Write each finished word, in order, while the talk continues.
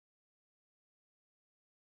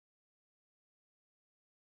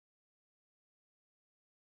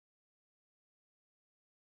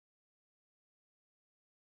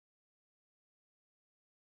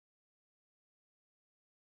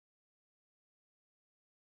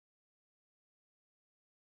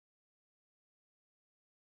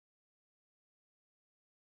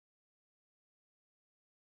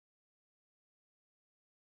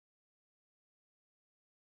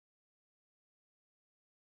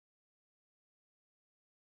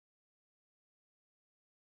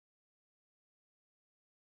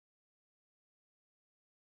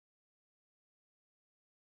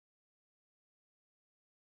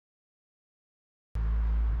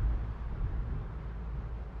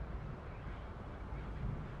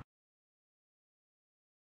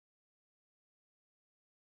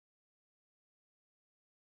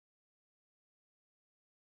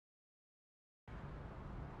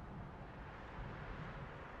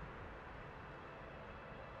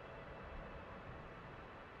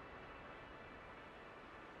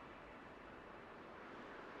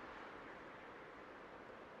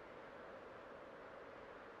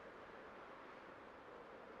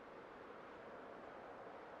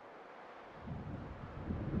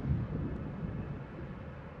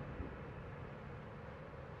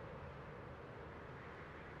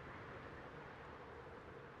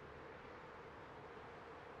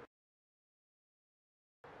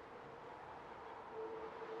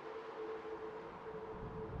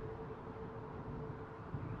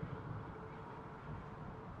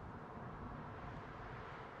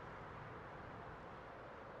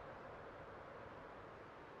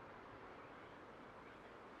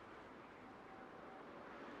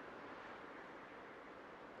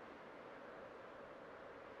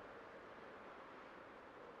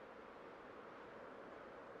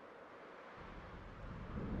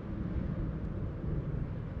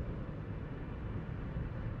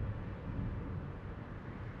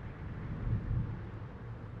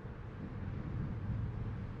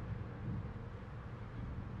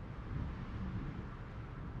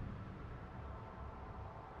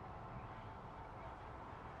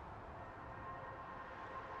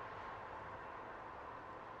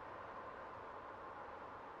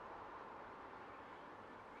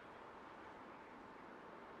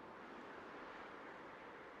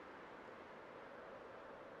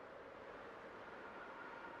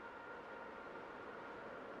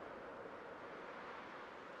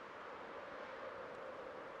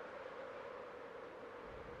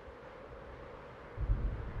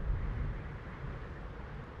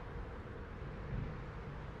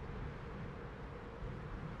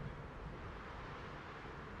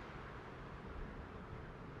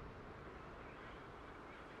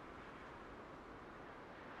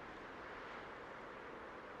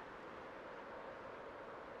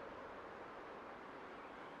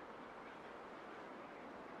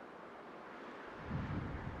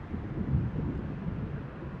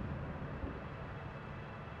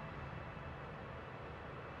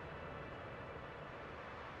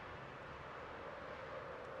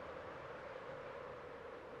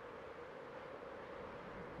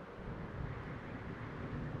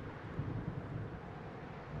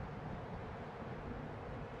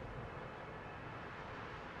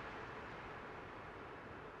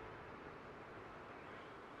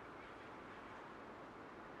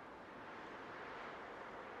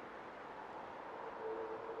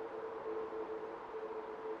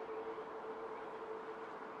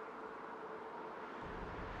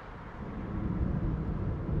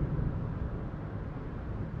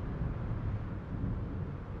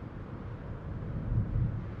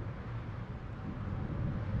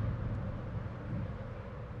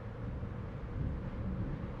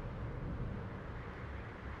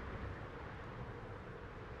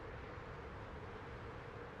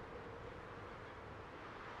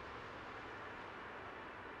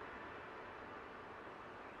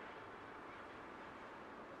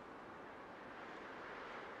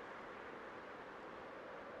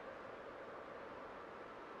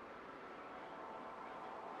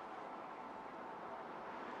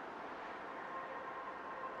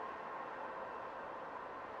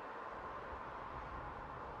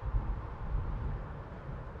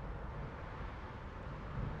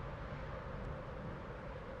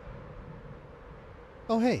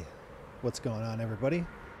Oh hey, what's going on everybody?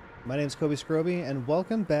 My name is Kobe Scroby and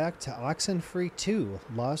welcome back to OXENFREE II,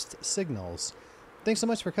 Lost Signals. Thanks so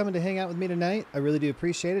much for coming to hang out with me tonight. I really do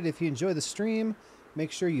appreciate it. If you enjoy the stream,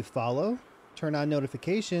 make sure you follow, turn on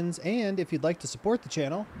notifications, and if you'd like to support the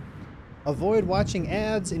channel, avoid watching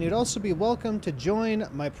ads, and you'd also be welcome to join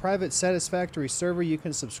my private Satisfactory server. You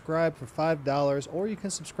can subscribe for $5 or you can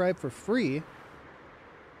subscribe for free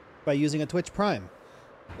by using a Twitch Prime.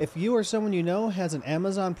 If you or someone you know has an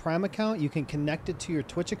Amazon Prime account, you can connect it to your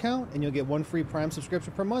Twitch account and you'll get one free Prime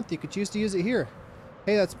subscription per month. You could choose to use it here.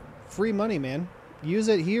 Hey, that's free money, man. Use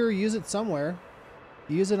it here, use it somewhere.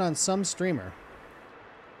 Use it on some streamer.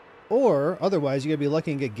 Or, otherwise, you're going to be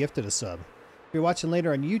lucky and get gifted a sub. If you're watching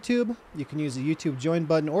later on YouTube, you can use the YouTube join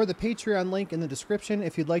button or the Patreon link in the description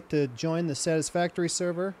if you'd like to join the Satisfactory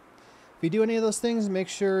server. If you do any of those things, make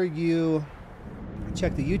sure you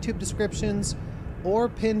check the YouTube descriptions or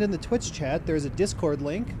pinned in the Twitch chat. There's a Discord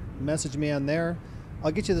link. Message me on there.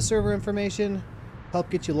 I'll get you the server information,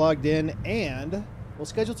 help get you logged in, and we'll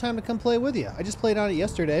schedule time to come play with you. I just played on it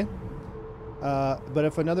yesterday, but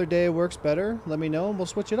if another day works better, let me know and we'll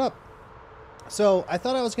switch it up. So I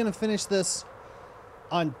thought I was going to finish this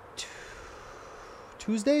on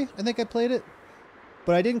Tuesday. I think I played it,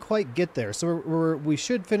 but I didn't quite get there. So we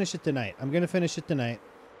should finish it tonight. I'm going to finish it tonight.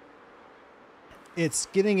 It's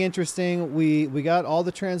getting interesting. We got all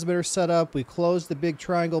the transmitters set up. We closed the big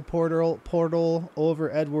triangle portal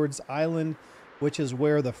over Edwards Island, which is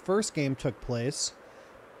where the first game took place.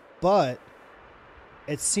 But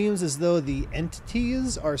it seems as though the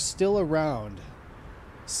entities are still around.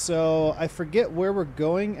 So I forget where we're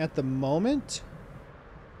going at the moment.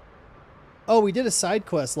 Oh, we did a side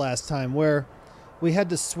quest last time where we had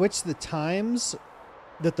to switch the times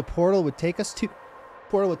that the portal would take us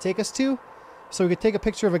to. So we could take a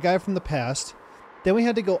picture of a guy from the past. Then we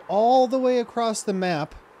had to go all the way across the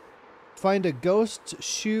map, find a ghost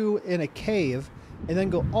shoe in a cave, and then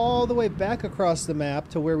go all the way back across the map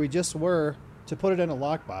to where we just were to put it in a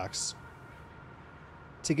lockbox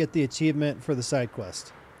to get the achievement for the side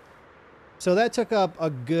quest. So that took up a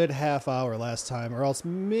good half hour last time, or else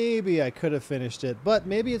maybe I could have finished it, but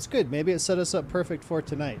maybe it's good. Maybe it set us up perfect for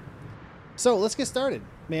tonight. So let's get started.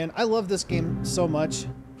 Man, I love this game so much.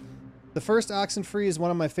 The first OXENFREE is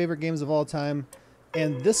one of my favorite games of all time,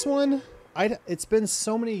 and this one, it's been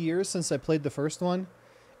so many years since I played the first one,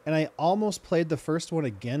 and I almost played the first one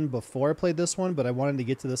again before I played this one, but I wanted to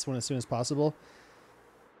get to this one as soon as possible.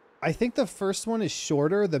 I think the first one is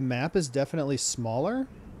shorter. The map is definitely smaller.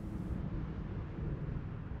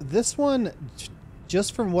 This one,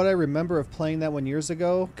 just from what I remember of playing that one years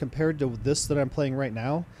ago, compared to this that I'm playing right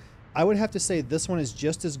now, I would have to say this one is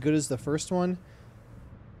just as good as the first one.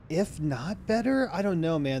 If not better, I don't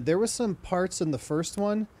know, man. There were some parts in the first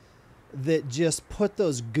one that just put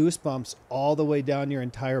those goosebumps all the way down your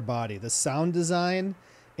entire body. The sound design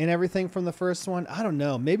and everything from the first one, I don't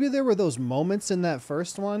know. Maybe there were those moments in that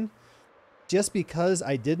first one just because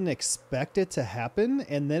I didn't expect it to happen,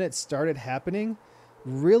 and then it started happening,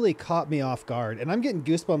 really caught me off guard. And I'm getting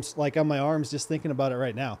goosebumps like on my arms just thinking about it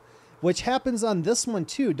right now, which happens on this one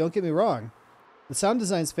too. Don't get me wrong. The sound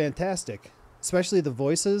design's fantastic. Especially the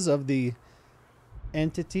voices of the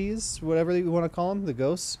entities, whatever you want to call them, the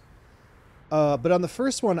ghosts. But on the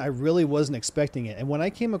first one, I really wasn't expecting it. And when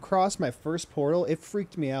I came across my first portal, it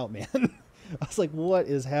freaked me out, man. I was like, what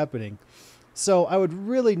is happening? So I would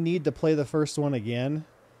really need to play the first one again.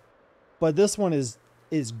 But this one is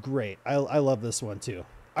great. I love this one too.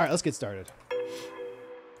 All right, let's get started.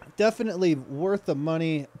 Definitely worth the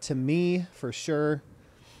money to me, for sure.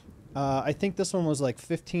 I think this one was like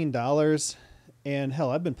 $15. And hell,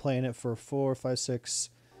 I've been playing it for 4, 5, 6,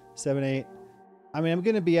 7, 8. I mean, I'm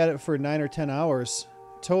going to be at it for 9 or 10 hours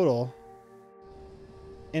total.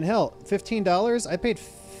 And hell, $15? I paid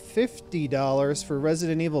 $50 for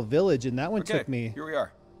Resident Evil Village, and that one took me here we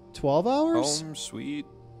are. 12 hours? Home, sweet,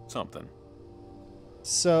 something.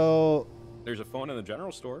 So There's a phone in the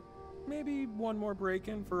general store. Maybe one more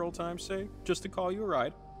break-in for old time's sake, just to call you a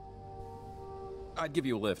ride. I'd give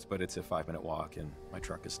you a lift, but it's a 5-minute walk, and my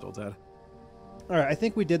truck is still dead. all right, I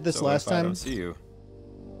think we did this So last if I time. don't see you.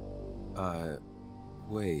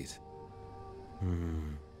 Wait.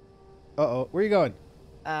 Uh-oh, where are you going?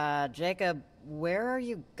 Jacob, where are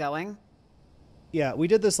you going? Yeah, we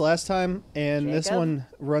did this last time, and this Jacob? one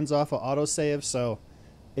runs off of autosave, so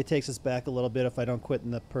it takes us back a little bit if I don't quit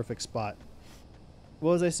in the perfect spot.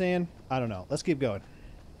 What was I saying? I don't know. Let's keep going.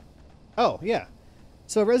 Oh, yeah.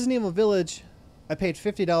 So Resident Evil Village, I paid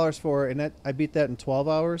 $50 for, and I beat that in 12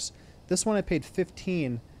 hours. This one I paid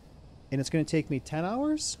 $15, and it's going to take me 10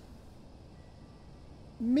 hours?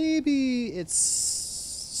 Maybe it's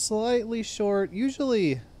slightly short.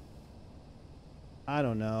 Usually, I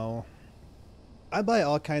don't know. I buy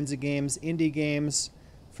all kinds of games, indie games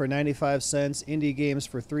for 95 cents, indie games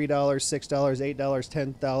for $3, $6, $8,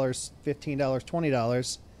 $10, $15,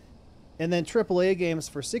 $20, and then AAA games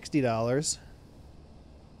for $60.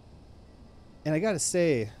 And I gotta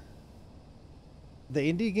say, the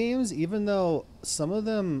indie games, even though some of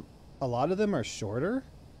them, a lot of them are shorter,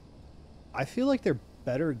 I feel like they're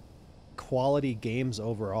better quality games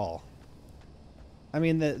overall. I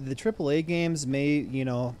mean, the AAA games may, you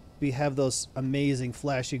know, have those amazing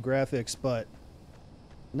flashy graphics, but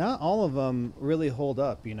not all of them really hold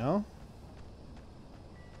up, you know?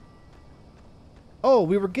 Oh,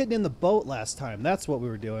 we were getting in the boat last time. That's what we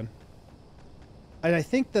were doing. And I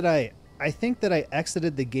think that I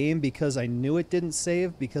exited the game because I knew it didn't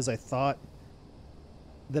save, because I thought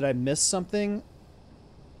that I missed something.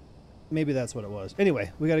 Maybe that's what it was.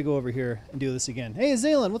 Anyway, we got to go over here and do this again. Hey,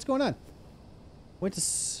 Zaylen, what's going on? Went to...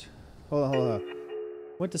 Hold on.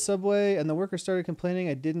 Went to Subway, and the worker started complaining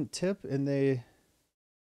I didn't tip, and they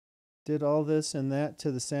did all this and that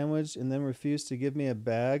to the sandwich, and then refused to give me a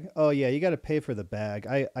bag. Oh, yeah, you got to pay for the bag.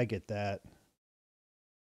 I get that.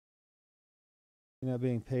 You're not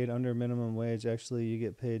being paid under minimum wage. Actually, you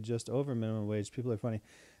get paid just over minimum wage. People are funny.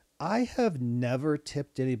 I have never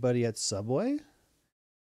tipped anybody at Subway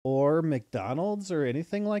or McDonald's or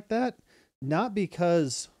anything like that. Not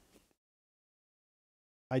because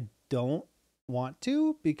I don't want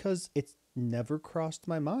to, because it's never crossed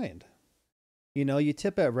my mind. You know, you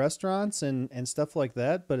tip at restaurants and stuff like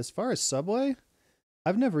that, but as far as Subway,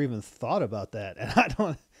 I've never even thought about that.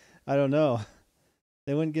 And I don't know.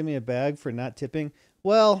 They wouldn't give me a bag for not tipping.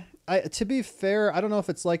 Well, to be fair, I don't know if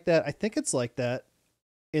it's like that. I think it's like that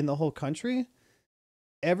in the whole country.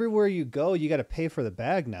 Everywhere you go, you got to pay for the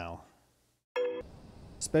bag now.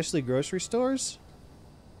 Especially grocery stores.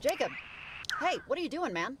 Jacob, hey, what are you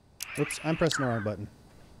doing, man? Oops, I'm pressing the wrong button.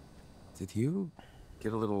 Did you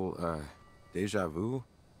get a little, deja vu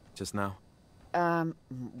just now?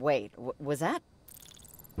 Wait, was that?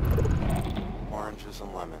 Oranges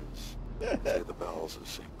and lemons. Say the bells of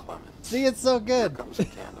St. Clement's. See, it's so good. Here comes a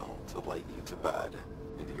candle to light you to bed.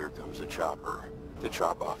 And here comes a chopper to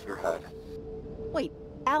chop off your head. Wait,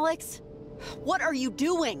 Alex? What are you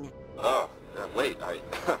doing? Oh, wait,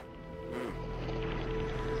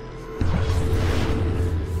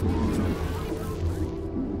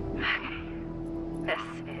 This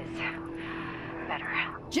is better.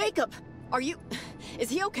 Jacob, are you...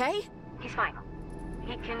 Is he okay? He's fine.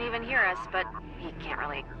 He can even hear us, but he can't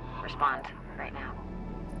really respond right now.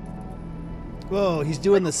 Whoa, he's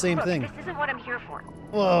doing the same Look, thing. This isn't what I'm here for.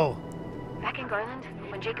 Whoa. Back in Garland,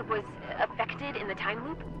 when Jacob was affected in the time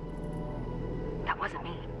loop, that wasn't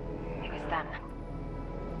me. It was them.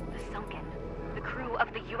 The Sunken. The crew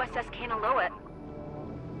of the USS Kanaloa.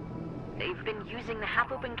 They've been using the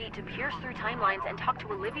half-open gate to pierce through timelines and talk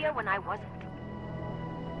to Olivia when I wasn't.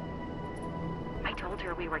 I told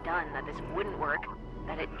her we were done, that this wouldn't work,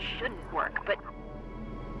 that it shouldn't work, but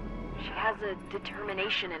she has a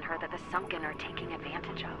determination in her that the Sunken are taking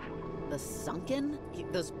advantage of. The Sunken?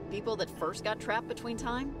 Those people that first got trapped between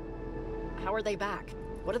time? How are they back?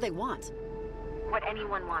 What do they want? What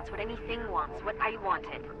anyone wants, what anything wants, what I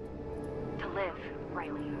wanted. To live,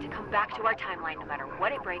 Riley, to come back to our timeline no matter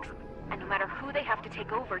what it breaks, and no matter who they have to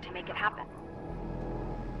take over to make it happen.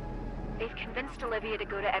 They've convinced Olivia to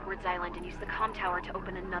go to Edwards Island and use the comm tower to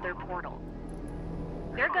open another portal.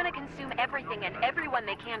 They're gonna consume everything and everyone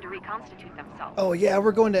they can to reconstitute themselves. Oh yeah,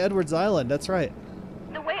 we're going to Edwards Island. That's right.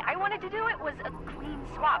 The way I wanted to do it was a clean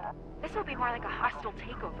swap. This will be more like a hostile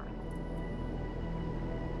takeover.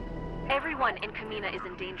 Everyone in Camena is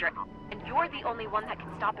in danger, and you're the only one that can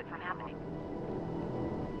stop it from happening.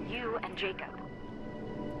 You and Jacob.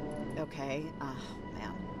 Okay,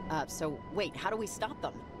 man. So wait, how do we stop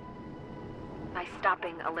them? By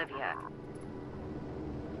stopping Olivia.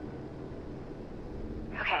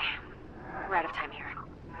 Okay, we're out of time here.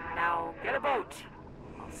 Now, get a boat.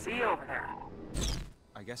 I'll see you over there.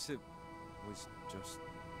 I guess it was just...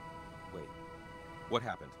 Wait. What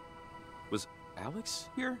happened? Was Alex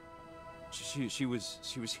here? She was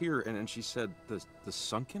here and she said the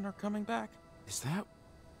Sunken are coming back? Is that...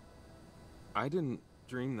 I didn't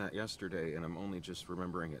dream that yesterday and I'm only just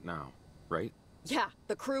remembering it now, right? Yeah,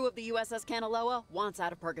 the crew of the USS Kanaloa wants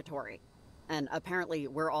out of purgatory. And apparently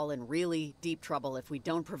we're all in really deep trouble if we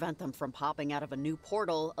don't prevent them from popping out of a new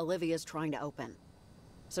portal Olivia's trying to open.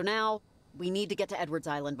 So now, we need to get to Edwards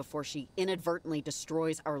Island before she inadvertently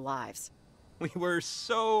destroys our lives. We were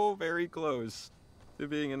so very close to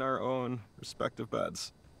being in our own respective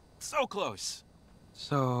beds. So close.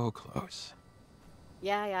 So close.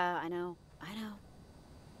 Yeah, I know.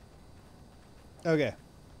 Okay.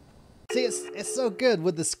 See, it's so good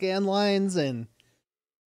with the scan lines and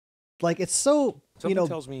like it's so Something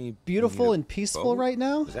tells me beautiful you need a and peaceful boat? right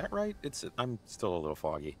now. Is that right? I'm still a little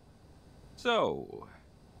foggy. So,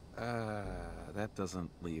 that doesn't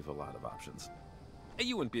leave a lot of options. Hey,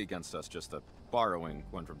 you wouldn't be against us just borrowing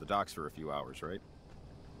one from the docks for a few hours, right?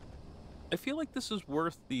 I feel like this is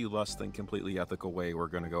worth the less than completely ethical way we're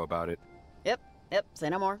gonna go about it. Yep, say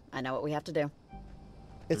no more. I know what we have to do.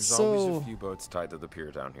 It's There's always so a few boats tied to the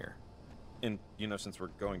pier down here. And, since we're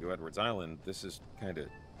going to Edwards Island, this is kind of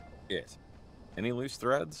it. Any loose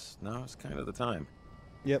threads? No, it's kind of the time.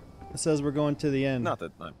 Yep. It says we're going to the end. Not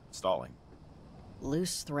that I'm stalling.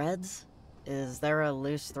 Loose threads? Is there a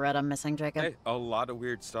loose thread I'm missing, Jacob? Hey, a lot of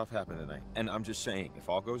weird stuff happened tonight. And I'm just saying, if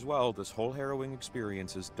all goes well, this whole harrowing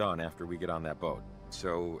experience is done after we get on that boat.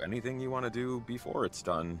 So anything you want to do before it's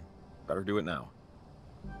done, better do it now.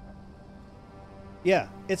 Yeah,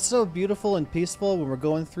 it's so beautiful and peaceful when we're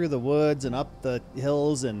going through the woods and up the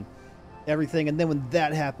hills and everything, and then when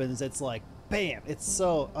that happens, it's like, bam! It's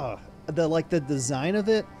so the design of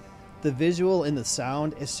it, the visual and the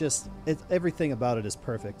sound. It's everything about it is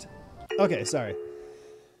perfect. Okay, sorry.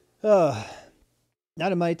 Not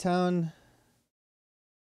in my town.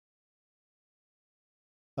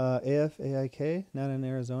 AFAIK, not in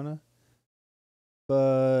Arizona.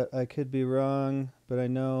 But I could be wrong, but I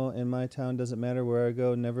know in my town doesn't matter where I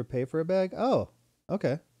go, never pay for a bag. Oh,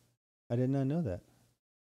 okay. I did not know that.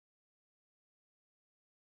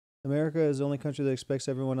 America is the only country that expects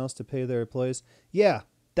everyone else to pay their employees. Yeah,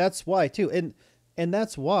 that's why too. And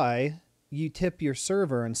that's why you tip your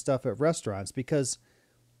server and stuff at restaurants, because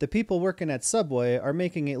the people working at Subway are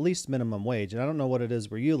making at least minimum wage. And I don't know what it is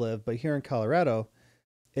where you live, but here in Colorado,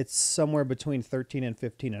 it's somewhere between 13 and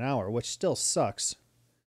 15 an hour, which still sucks.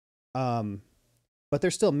 But they're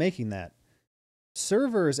still making that.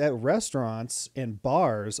 Servers at restaurants and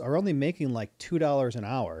bars are only making like $2 an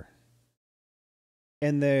hour.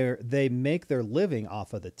 And they make their living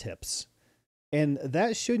off of the tips. And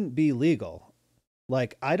that shouldn't be legal.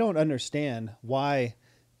 Like, I don't understand why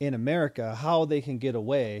in America, how they can get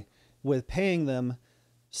away with paying them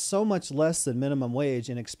so much less than minimum wage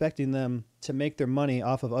and expecting them to make their money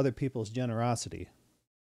off of other people's generosity.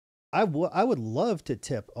 I would love to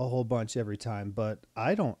tip a whole bunch every time, but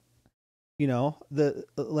I don't,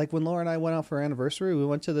 like when Laura and I went out for our anniversary, we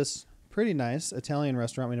went to this pretty nice Italian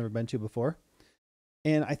restaurant we've never been to before.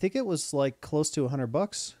 And I think it was like close to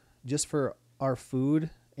 $100 just for our food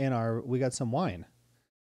and we got some wine.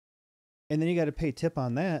 And then you got to pay tip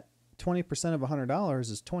on that. 20% of $100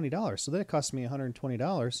 is $20. So then it cost me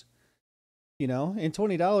 $120, and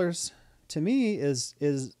 $20 to me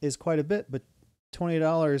is quite a bit, but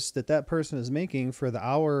 $20 that person is making for the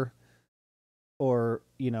hour or,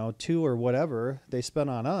 2 or whatever they spent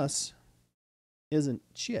on us isn't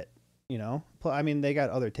shit, I mean, they got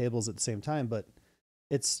other tables at the same time, but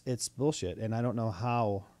it's bullshit. And I don't know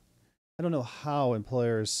how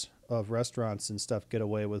employers of restaurants and stuff get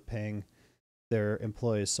away with paying their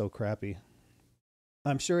employees so crappy.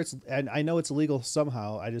 I'm sure and I know it's illegal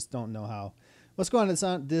somehow. I just don't know how. What's going on? It's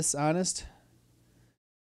not dishonest.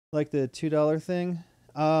 Like the $2 thing.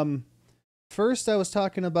 First I was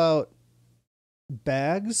talking about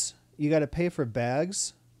bags. You got to pay for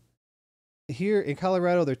bags. Here in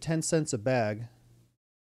Colorado, they're 10 cents a bag.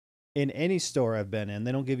 In any store I've been in,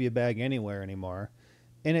 they don't give you a bag anywhere anymore.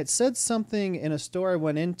 And it said something in a store I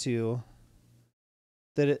went into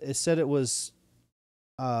that it said it was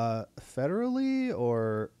federally,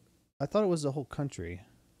 or I thought it was the whole country,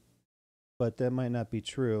 but that might not be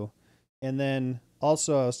true. And then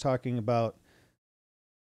also I was talking about,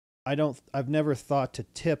 I've never thought to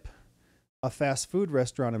tip a fast food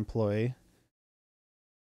restaurant employee,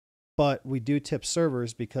 but we do tip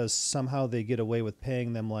servers because somehow they get away with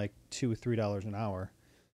paying them like $2 or $3 an hour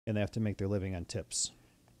and they have to make their living on tips.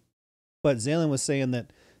 But Zalen was saying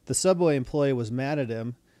that the Subway employee was mad at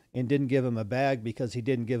him and didn't give him a bag because he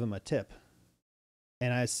didn't give him a tip.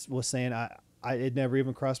 And I was saying, it never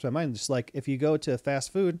even crossed my mind. Just like if you go to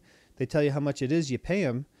fast food, they tell you how much it is, you pay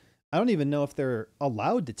them. I don't even know if they're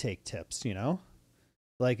allowed to take tips,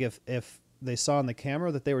 Like if they saw on the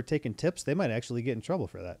camera that they were taking tips, they might actually get in trouble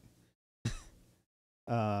for that.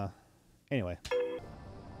 Anyway,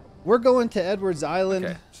 we're going to Edwards Island.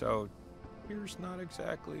 Okay, so here's not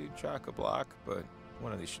exactly chock-a-block, but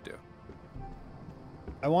one of these should do.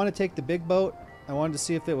 I want to take the big boat. I wanted to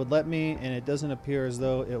see if it would let me, and it doesn't appear as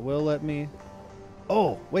though it will let me.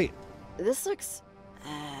 Oh, wait. This looks...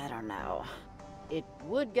 I don't know. It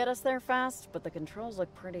would get us there fast, but the controls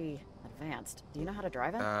look pretty advanced. Do you know how to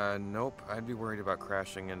drive it? Nope. I'd be worried about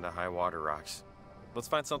crashing into high water rocks. Let's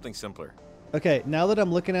find something simpler. Okay, now that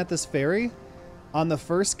I'm looking at this ferry, on the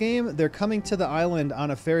first game, they're coming to the island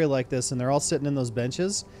on a ferry like this, and they're all sitting in those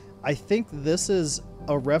benches. I think this is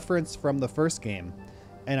a reference from the first game,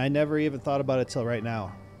 and I never even thought about it till right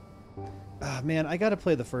now. Ah, man, I gotta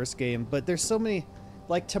play the first game, but there's so many...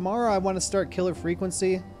 Like, tomorrow I want to start Killer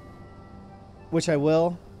Frequency, which I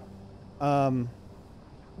will. I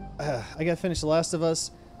gotta finish The Last of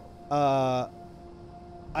Us.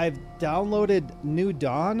 I've downloaded New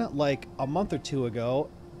Dawn like a month or two ago,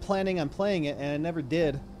 planning on playing it, and I never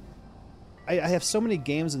did. I have so many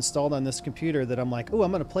games installed on this computer that I'm like, oh,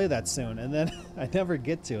 I'm going to play that soon, and then I never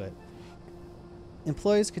get to it.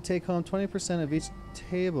 Employees could take home 20% of each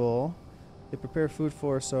table they prepare food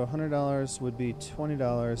for, so $100 would be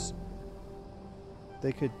 $20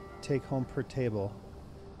 they could take home per table.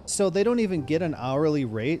 So they don't even get an hourly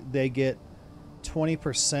rate. They get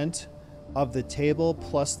 20% of the table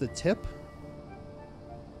plus the tip.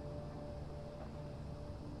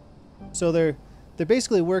 So they're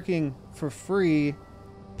basically working for free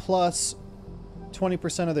plus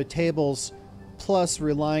 20% of their tables plus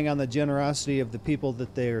relying on the generosity of the people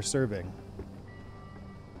that they are serving.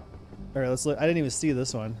 All right, let's look. I didn't even see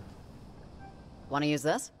this one. Want to use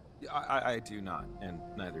this? I do not, and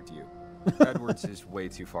neither do you. Edwards is way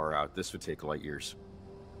too far out. This would take light years.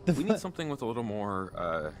 We need something with a little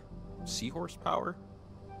more seahorse power.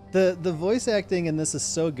 The voice acting in this is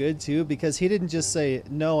so good too, because he didn't just say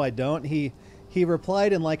no, I don't. He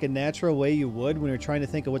replied in like a natural way you would when you're trying to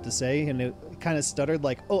think of what to say, and it kind of stuttered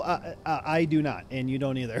like, oh, I do not, and you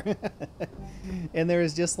don't either. And there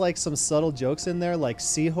is just like some subtle jokes in there, like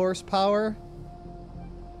seahorse power.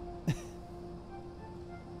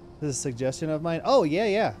 This is a suggestion of mine. Oh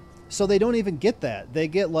yeah. So they don't even get that. They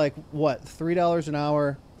get like what, $3 an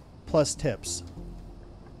hour plus tips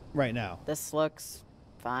right now. This looks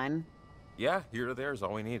fine. Yeah, here to there is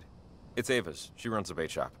all we need. It's Ava's. She runs a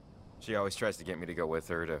bait shop. She always tries to get me to go with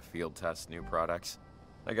her to field test new products.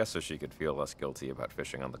 I guess so she could feel less guilty about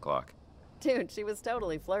fishing on the clock. Dude, she was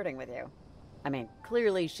totally flirting with you. I mean,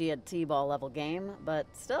 clearly she had T-ball level game, but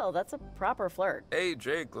still, that's a proper flirt. Hey,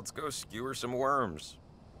 Jake, let's go skewer some worms.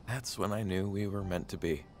 That's when I knew we were meant to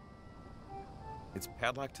be. It's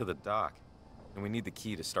padlocked to the dock, and we need the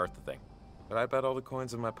key to start the thing. But I bet all the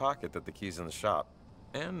coins in my pocket that the key's in the shop.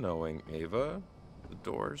 And knowing Ava, the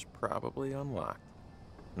door's probably unlocked.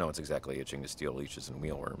 No one's exactly itching to steal leeches and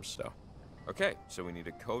mealworms, so. Okay, so we need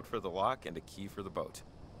a code for the lock and a key for the boat.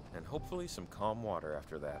 And hopefully some calm water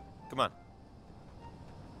after that. Come on.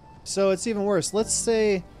 So it's even worse. Let's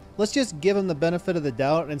just give them the benefit of the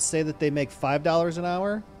doubt and say that they make $5 an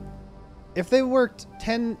hour. If they worked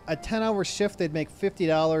a 10-hour shift, they'd make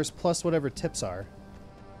 $50 plus whatever tips are.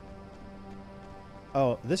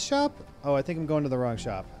 Oh, this shop? Oh, I think I'm going to the wrong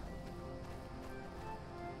shop.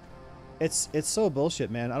 It's so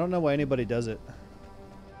bullshit, man. I don't know why anybody does it.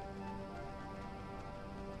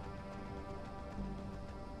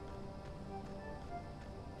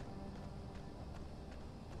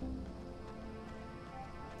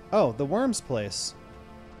 Oh, the worms place.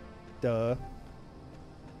 Duh.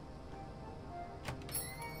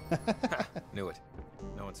 Knew it.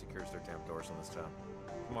 No one secures their damn doors in this town.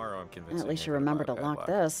 Tomorrow I'm convinced. At least you remember to lock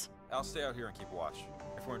this. I'll stay out here and keep watch.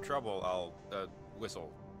 If we're in trouble, I'll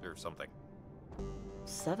whistle or something.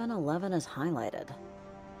 7-Eleven is highlighted.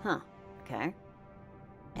 Huh. Okay.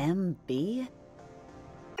 MB?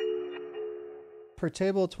 Per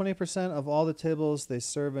table, 20% of all the tables they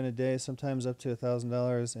serve in a day, sometimes up to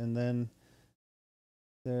 $1,000, and then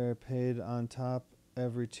they're paid on top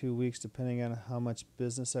every 2 weeks, depending on how much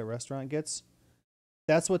business that restaurant gets.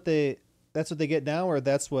 That's what they get now, or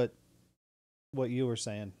that's what you were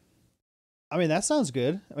saying? I mean, that sounds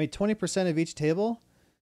good. I mean, 20% of each table.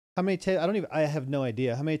 How many I have no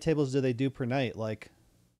idea. How many tables do they do per night? Like,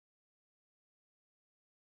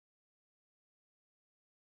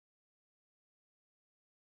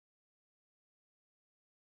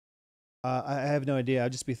 I have no idea. I'll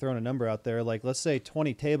just be throwing a number out there. Like, let's say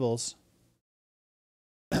 20 tables.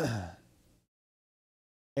 And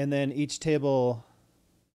then each table...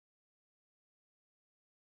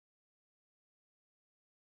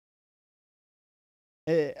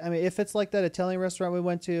 I mean, if it's like that Italian restaurant we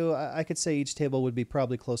went to, I could say each table would be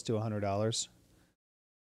probably close to $100.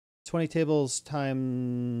 20 tables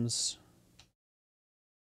times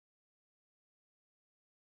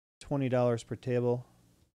 $20 per table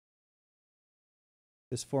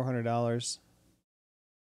is $400.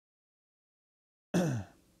 I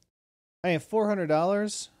mean,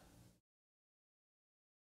 $400.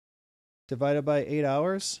 divided by 8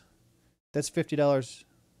 hours. That's $50.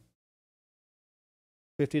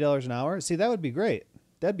 $50 an hour. See, that would be great.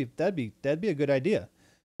 That'd be a good idea.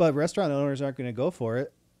 But restaurant owners aren't going to go for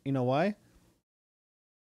it. You know why?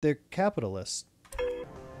 They're capitalists.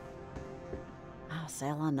 Oh,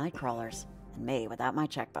 sale on night crawlers. And me without my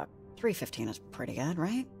checkbook. $3.15 is pretty good,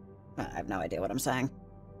 right? I have no idea what I'm saying.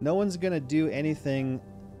 No one's going to do anything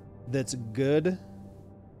that's good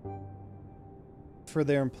for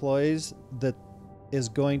their employees that is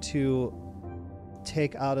going to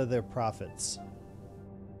take out of their profits.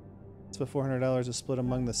 So $400 is split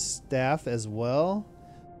among the staff as well.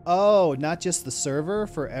 Oh, not just the server,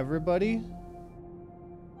 for everybody?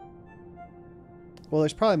 Well,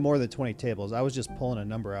 there's probably more than 20 tables. I was just pulling a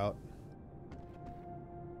number out.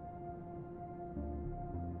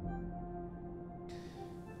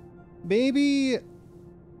 Maybe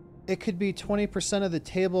it could be 20% of the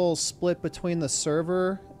table split between the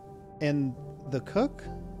server and the cook?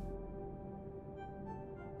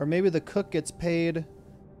 Or maybe the cook gets paid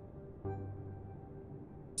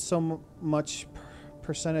so much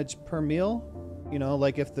percentage per meal. You know,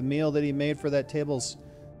 like if the meal that he made for that table's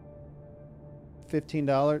 $15,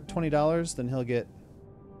 $20, then he'll get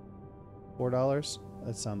 $4.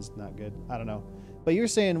 That sounds not good. I don't know. But you're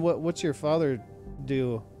saying what's your father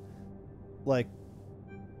do, like,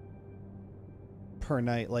 per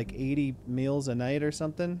night? Like 80 meals a night or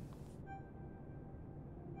something?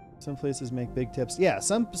 Some places make big tips. Yeah,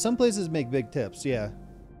 some places make big tips, yeah.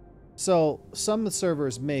 So some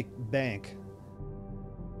servers make bank,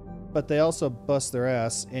 but they also bust their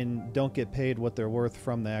ass and don't get paid what they're worth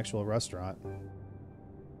from the actual restaurant.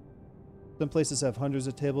 Some places have hundreds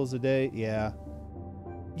of tables a day. Yeah.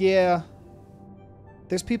 Yeah.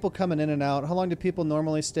 There's people coming in and out. How long do people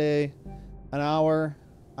normally stay? An hour,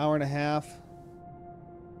 hour and a half.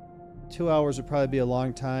 2 hours would probably be a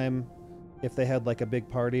long time if they had like a big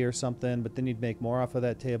party or something, but then you'd make more off of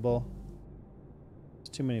that table. It's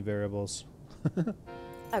too many variables.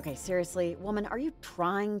 Okay, seriously, woman, are you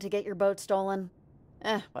trying to get your boat stolen?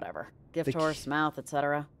 Whatever. Gift horse, mouth,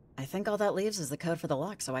 etc. I think all that leaves is the code for the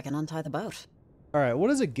lock so I can untie the boat. Alright,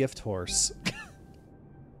 what is a gift horse?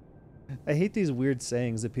 I hate these weird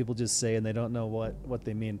sayings that people just say and they don't know what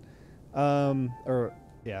they mean.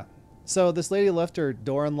 Yeah. So this lady left her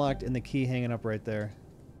door unlocked and the key hanging up right there.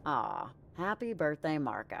 Aw, happy birthday,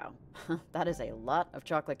 Marco. That is a lot of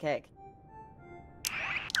chocolate cake.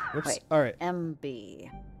 Whoops. Wait, Alright.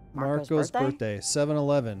 MB. Marco's birthday.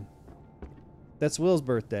 7-Eleven. That's Will's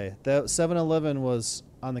birthday. That 7-Eleven was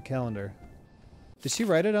on the calendar. Did she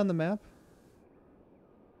write it on the map?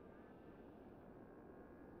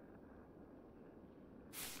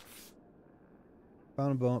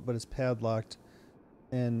 Found a boat, but it's padlocked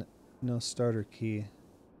and no starter key.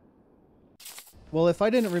 Well, if I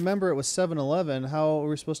didn't remember it was 7-Eleven, how are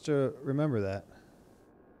we supposed to remember that?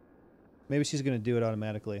 Maybe she's going to do it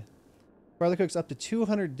automatically. Father cooks up to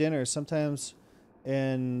 200 dinners sometimes,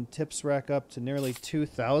 and tips rack up to nearly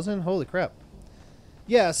 2,000. Holy crap.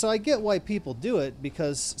 Yeah, so I get why people do it,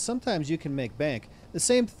 because sometimes you can make bank. The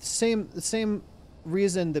same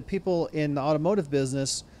reason that people in the automotive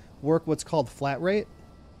business work what's called flat rate,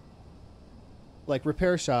 like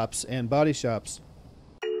repair shops and body shops.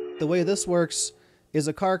 The way this works is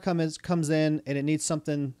a car comes in and it needs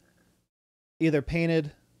something either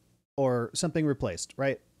painted or something replaced,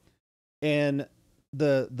 right? And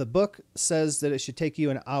the book says that it should take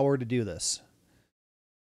you an hour to do this.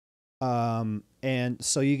 And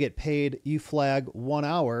so you get paid, you flag 1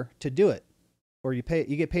 hour to do it, or you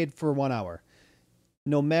get paid for 1 hour.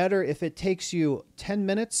 No matter if it takes you 10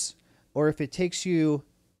 minutes or if it takes you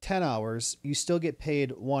 10 hours, you still get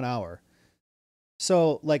paid 1 hour.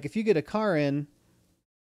 So like if you get a car in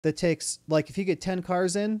that takes, like if you get 10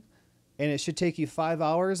 cars in and it should take you 5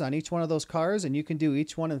 hours on each one of those cars and you can do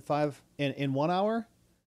each one in 1 hour,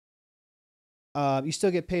 you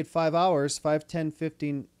still get paid 5 hours, 5, 10,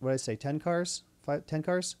 15, what did I say, 10 cars? 10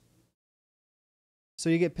 cars? So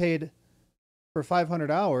you get paid for 500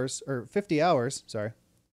 hours, or 50 hours, sorry.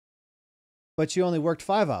 But you only worked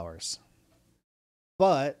 5 hours.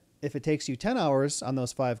 But if it takes you 10 hours on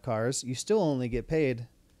those 5 cars, you still only get paid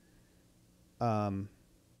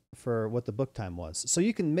for what the book time was. So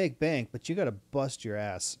you can make bank, but you got to bust your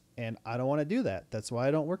ass. And I don't want to do that. That's why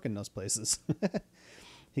I don't work in those places.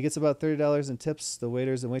 He gets about $30 in tips. The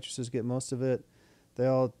waiters and waitresses get most of it. They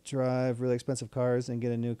all drive really expensive cars and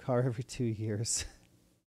get a new car every 2 years.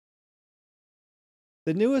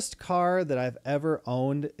 The newest car that I've ever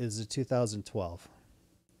owned is a 2012,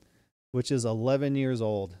 which is 11 years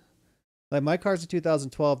old. Like my car's a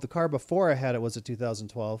 2012. The car before I had it was a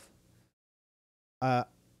 2012.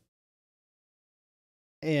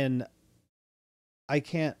 and I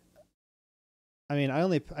can't. I mean,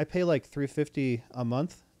 I pay like $350 a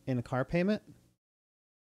month in a car payment,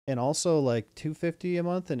 and also like $250 a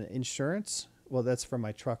month in insurance. Well, that's for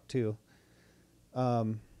my truck too.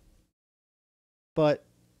 But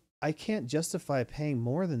I can't justify paying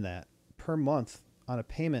more than that per month on a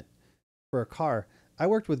payment for a car. I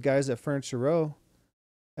worked with guys at Furniture Row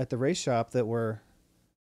at the race shop that were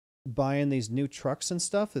buying these new trucks and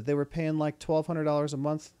stuff that they were paying like $1,200 a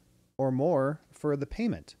month or more for the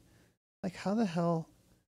payment. Like, how the hell,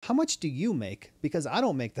 how much do you make? Because I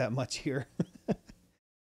don't make that much here.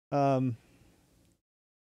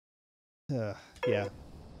 Yeah.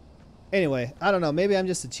 Anyway, I don't know. Maybe I'm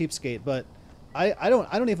just a cheapskate, but I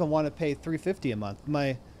don't even want to pay $350 a month.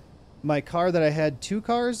 My car that I had 2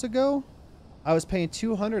 cars ago, I was paying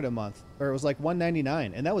 $200 a month, or it was like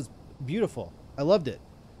 $199, and that was beautiful. I loved it,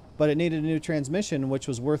 but it needed a new transmission, which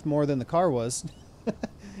was worth more than the car was.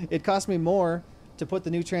 It cost me more to put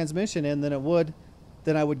the new transmission in than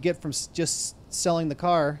I would get from just selling the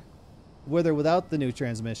car with or without the new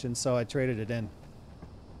transmission, so I traded it in.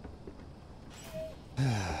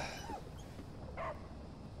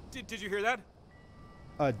 Did you hear that?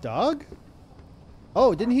 A dog?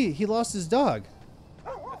 Oh, didn't he lost his dog.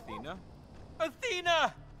 Athena?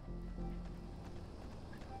 Athena!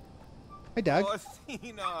 Hi, dog. Oh,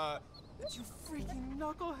 Athena! You freaking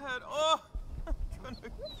knucklehead! Oh, I'm gonna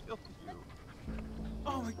kill you.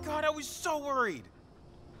 Oh my god, I was so worried!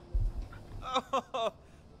 Oh,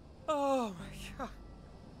 oh my god.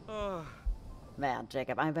 Oh. Man,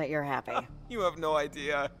 Jacob, I bet you're happy. You have no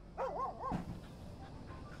idea.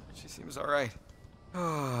 She seems alright.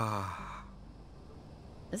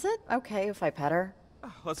 Is it okay if I pet her?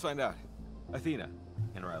 Let's find out. Athena,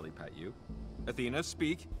 can Riley pet you? Athena,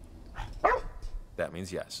 speak. That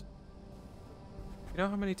means yes. You know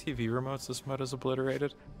how many TV remotes this mud has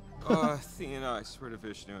obliterated? Athena, I swear to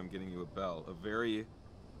Vishnu, I'm getting you a bell. A very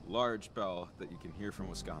large bell that you can hear from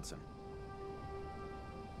Wisconsin.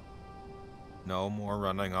 No more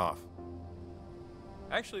running off.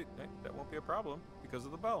 Actually, that won't be a problem because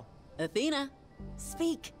of the bell. Athena,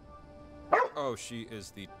 speak. Oh, she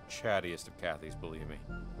is the chattiest of Kathys, believe me.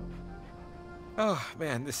 Oh,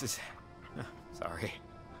 man, this is... sorry.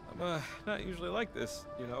 I'm not usually like this,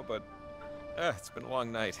 you know, but it's been a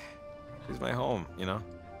long night. She's my home, you know?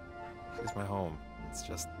 She's my home. It's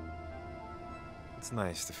just... it's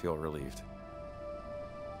nice to feel relieved.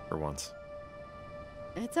 For once.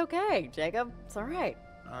 It's okay, Jacob. It's all right.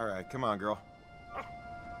 All right, come on, girl.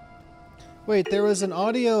 Wait, there was an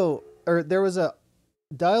audio, or there was a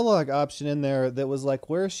dialogue option in there that was like,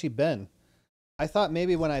 where has she been? I thought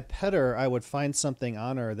maybe when I pet her, I would find something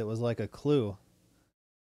on her that was like a clue.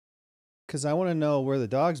 Because I want to know where the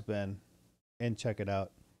dog's been and check it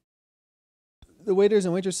out. The waiters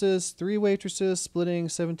and waitresses, 3 waitresses splitting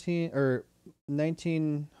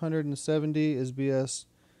 1970 is BS.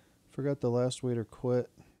 Forgot the last waiter quit.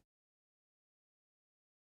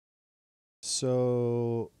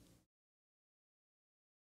 So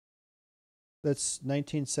that's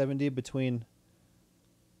 1970 between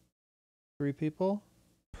 3 people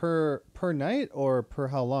per night, or per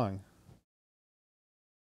how long?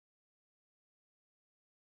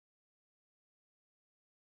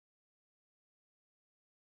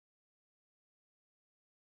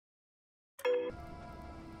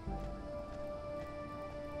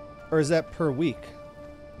 Or is that per week?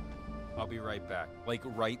 I'll be right back. Like,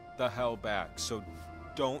 right the hell back. So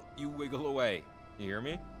don't you wiggle away. You hear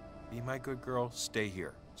me? Be my good girl. Stay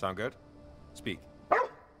here. Sound good? Speak.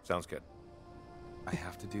 Sounds good. I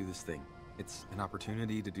have to do this thing. It's an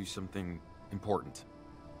opportunity to do something important.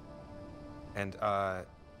 And, if I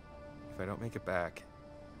don't make it back,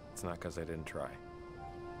 it's not because I didn't try.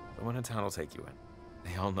 Someone in town will take you in.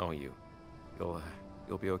 They all know you. You'll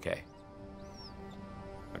be okay.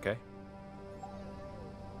 Okay?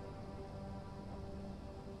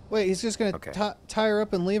 Wait, he's just going to tie her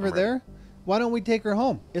up and leave her there? Why don't we take her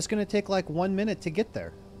home? It's going to take like 1 minute to get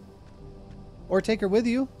there. Or take her with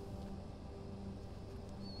you.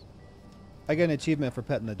 I got an achievement for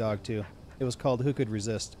petting the dog too. It was called Who Could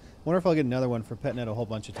Resist. Wonder if I'll get another one for petting it a whole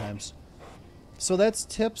bunch of times. So that's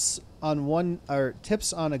tips on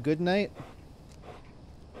tips on a good night.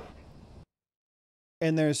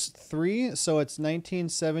 And there's 3, so it's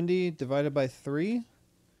 1970 divided by 3.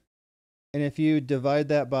 And if you divide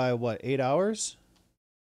that by, what, 8 hours?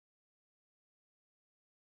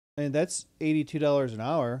 And that's $82 an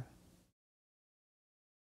hour.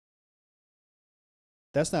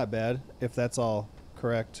 That's not bad, if that's all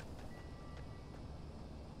correct.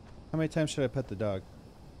 How many times should I pet the dog?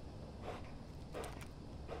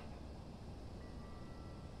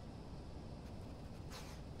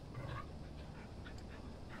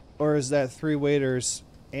 Or is that 3 waiters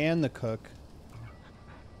and the cook?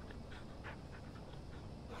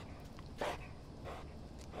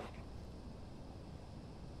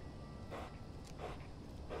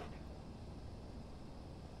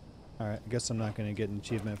 Alright, I guess I'm not going to get an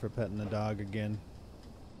achievement for petting the dog again.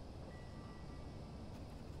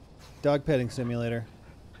 Dog petting simulator.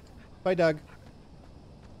 Bye, dog.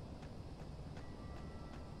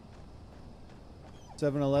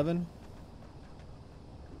 7-Eleven.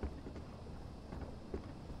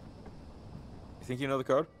 You think you know the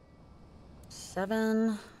code?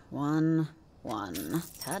 711.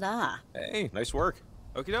 Ta-da. Hey, nice work.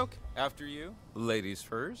 Okie doke. After you. Ladies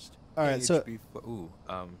first. All right, so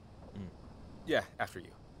yeah, after you.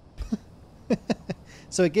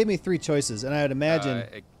 So it gave me 3 choices, and I would imagine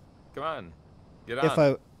come on, get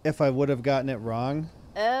on. if I would have gotten it wrong,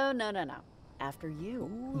 Oh, no. After you.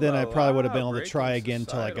 Ooh then I probably would have been la able to breaking try again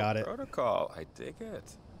till I societal got it. Protocol. I dig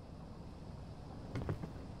it.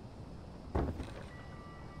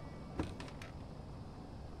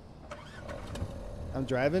 I'm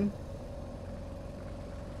driving.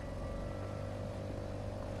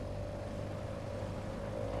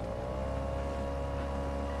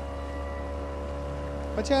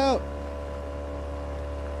 Watch out!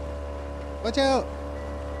 Watch out!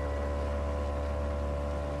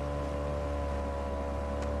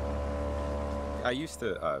 I used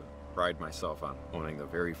to pride myself on owning the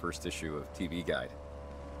very first issue of TV Guide.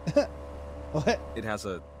 What? It has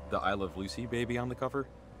the I Love Lucy baby on the cover.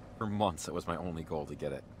 For months, it was my only goal to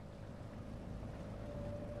get it.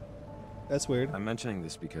 That's weird. I'm mentioning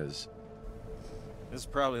this because this is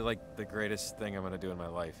probably like the greatest thing I'm gonna do in my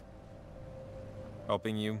life.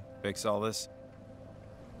 Helping you fix all this.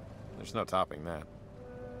 There's no topping that.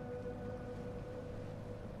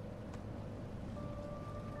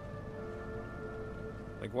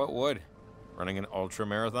 Like what would? Running an ultra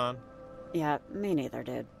marathon? Yeah, me neither,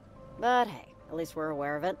 dude. But hey, at least we're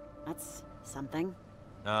aware of it. That's something.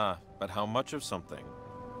 Ah, but how much of something?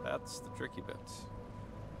 That's the tricky bit.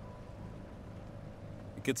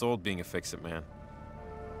 It gets old being a fix-it man.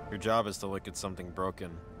 Your job is to look at something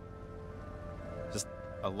broken. Just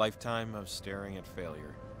a lifetime of staring at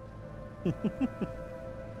failure.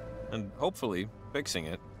 And hopefully fixing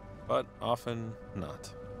it, but often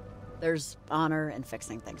not. There's honor in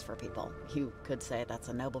fixing things for people. You could say that's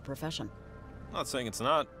a noble profession. I'm not saying it's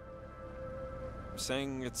not. I'm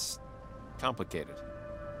saying it's complicated.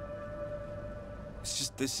 It's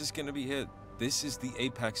just, this is gonna be it. This is the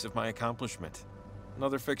apex of my accomplishment.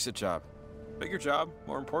 Another fix-it job. Bigger job,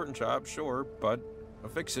 more important job, sure, but a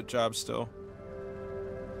fix-it job still.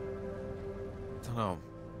 Don't know.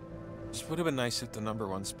 Just would have been nice if the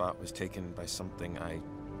 #1 spot was taken by something I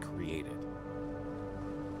created.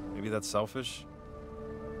 Maybe that's selfish?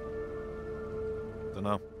 Don't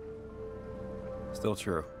know. Still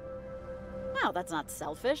true. No, that's not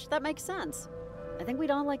selfish. That makes sense. I think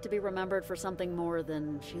we'd all like to be remembered for something more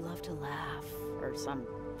than she loved to laugh, or some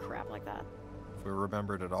crap like that. If we're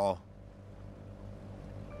remembered at all.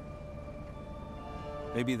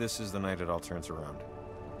 Maybe this is the night it all turns around.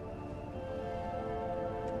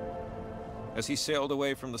 As he sailed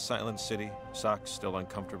away from the silent city, socks still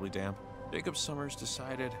uncomfortably damp, Jacob Summers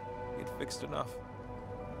decided he had fixed enough.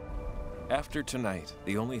 After tonight,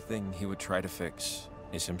 the only thing he would try to fix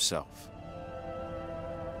is himself.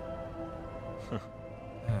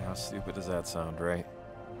 How stupid does that sound, right?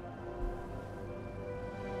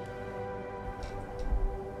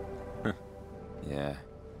 Yeah.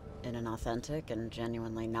 In an authentic and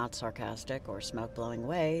genuinely not sarcastic or smoke-blowing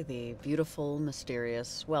way, the beautiful,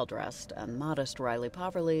 mysterious, well-dressed, and modest Riley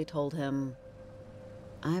Poverly told him,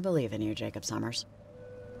 "I believe in you, Jacob Summers."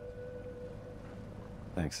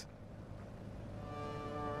 Thanks.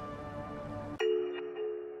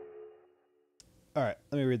 All right,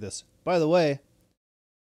 let me read this. By the way,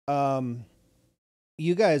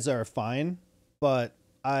 you guys are fine, but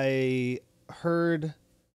I heard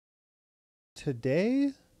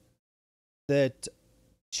today that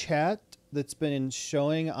chat that's been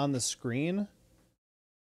showing on the screen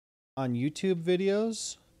on YouTube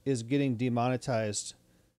videos is getting demonetized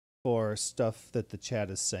for stuff that the chat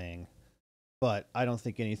is saying. But I don't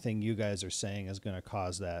think anything you guys are saying is going to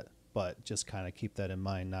cause that. But just kind of keep that in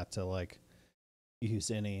mind, not to like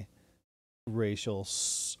use any racial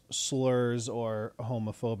slurs or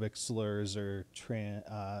homophobic slurs or trans,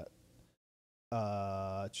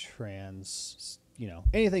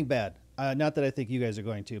 anything bad. Not that I think you guys are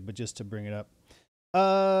going to, but just to bring it up.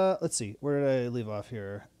 Let's see. Where did I leave off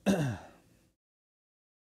here?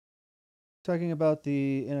 Talking about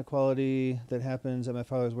the inequality that happens at my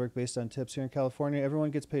father's work based on tips here in California. Everyone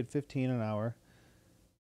gets paid $15 an hour.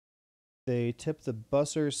 They tip the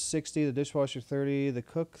busser 60, the dishwasher 30, the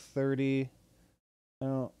cook 30. I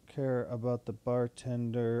don't care about the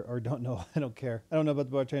bartender, or don't know. I don't care. I don't know about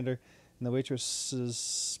the bartender. And the waitresses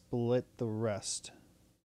split the rest.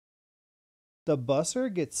 The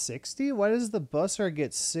busser gets 60? Why does the busser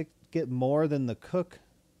get more than the cook?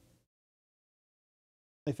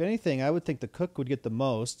 If anything, I would think the cook would get the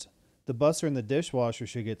most. The busser and the dishwasher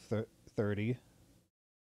should get 30.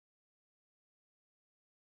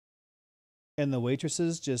 And the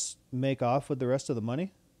waitresses just make off with the rest of the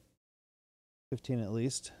money? 15 at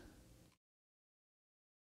least.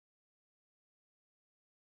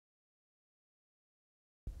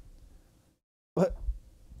 But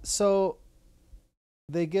so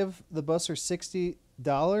they give the busser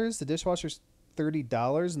 $60, the dishwasher's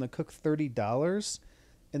 $30, and the cook $30,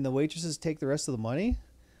 and the waitresses take the rest of the money?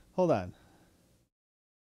 Hold on.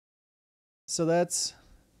 So that's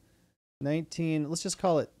 19, let's just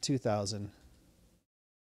call it 2,000.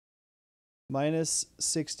 Minus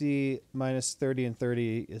 60 minus 30 and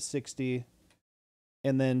 30 is 60.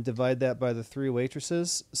 And then divide that by the 3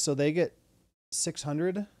 waitresses. So they get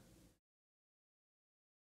 600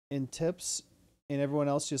 in tips, and everyone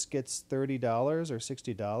else just gets $30 or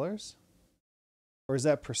 $60? Or is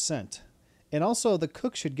that percent? And also the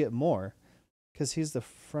cook should get more because he's the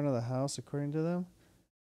front of the house according to them.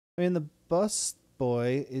 I mean, the bus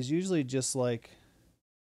boy is usually just like,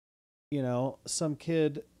 you know, some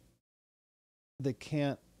kid that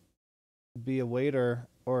can't be a waiter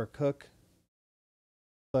or a cook,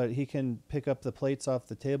 but he can pick up the plates off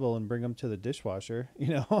the table and bring them to the dishwasher, you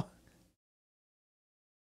know?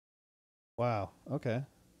 Wow. Okay.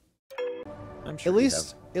 I'm sure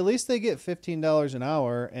At least they get $15 an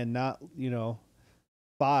hour and not, you know,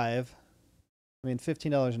 5. I mean,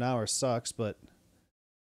 $15 an hour sucks, but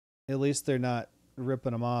at least they're not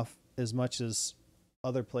ripping them off as much as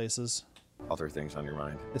other places. Other things on your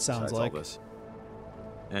mind. It sounds besides like. all this.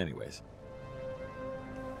 Anyways.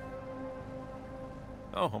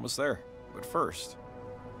 Oh, almost there. But first.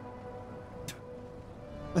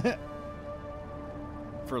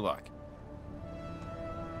 For luck.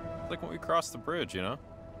 Like when we crossed the bridge, you know?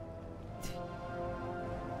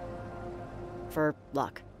 For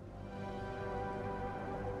luck.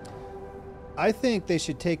 I think they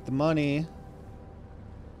should take the money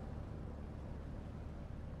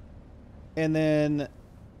and then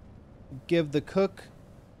give the cook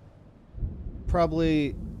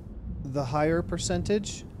probably the higher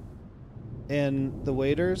percentage and the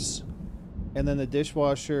waiters, and then the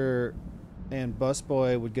dishwasher and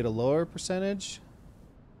busboy would get a lower percentage.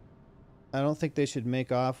 I don't think they should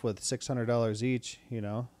make off with $600 each, you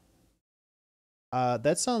know.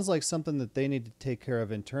 That sounds like something that they need to take care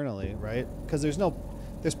of internally, right? Because there's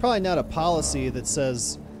probably not a policy that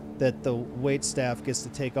says that the wait staff gets to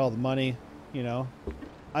take all the money, you know.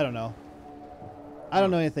 I don't know. I don't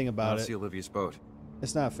know anything about it. See Olivia's boat.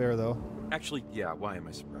 It's not fair, though. Actually, yeah, why am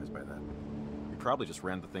I surprised by that? We probably just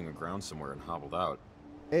ran the thing aground somewhere and hobbled out.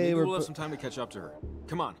 Hey, Maybe we'll have some time to catch up to her.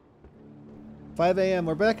 Come on. 5 a.m.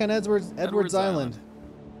 We're back on Edwards Island.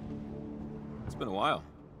 It's been a while.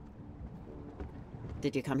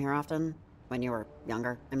 Did you come here often? When you were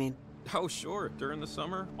younger, I mean? Oh, sure. During the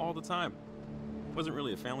summer, all the time. Wasn't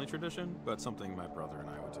really a family tradition, but something my brother and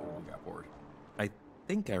I would do when we got bored. I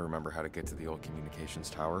think I remember how to get to the old communications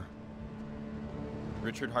tower.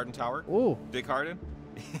 Richard Harden Tower? Ooh. Dick Harden?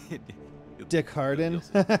 Dick Harden?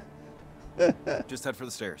 Just head for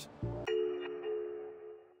the stairs.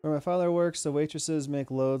 Where my father works, the waitresses make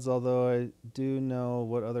loads, although I do know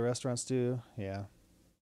what other restaurants do. Yeah.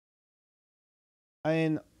 I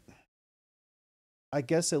mean, I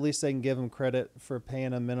guess at least they can give them credit for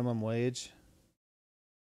paying a minimum wage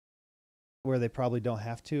where they probably don't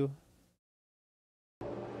have to.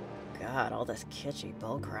 God, all this kitschy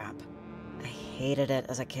bullcrap. I hated it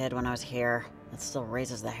as a kid when I was here. It still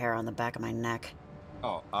raises the hair on the back of my neck.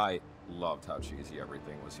 Oh, I loved how cheesy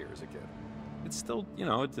everything was here as a kid. It's still, you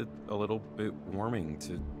know, it's a little bit warming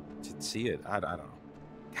to see it. I don't know.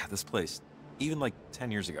 God, this place, even like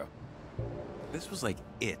 10 years ago, this was like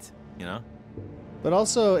it, you know? But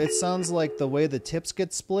also, it sounds like the way the tips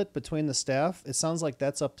get split between the staff, it sounds like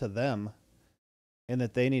that's up to them and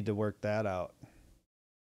that they need to work that out.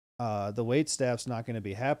 The wait staff's not going to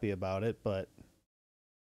be happy about it, but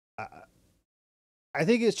I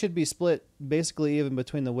think it should be split basically even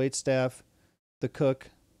between the wait staff, the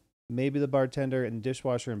cook, maybe the bartender, and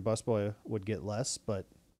dishwasher and busboy would get less, but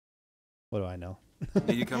what do I know?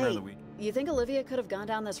 Did you come here Hey, the week? you think Olivia could have gone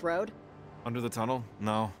down this road? Under the tunnel?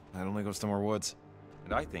 No, that only goes to more woods.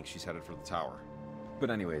 And I think she's headed for the tower. But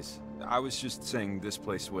anyways, I was just saying this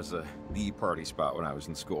place was the party spot when I was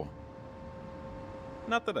in school.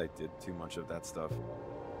 Not that I did too much of that stuff,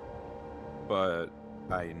 but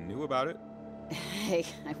I knew about it. Hey,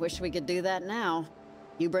 I wish we could do that now.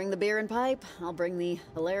 You bring the beer and pipe, I'll bring the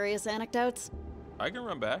hilarious anecdotes. I can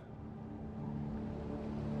run back.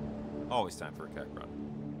 Always time for a keg run.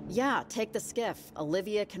 Yeah, take the skiff.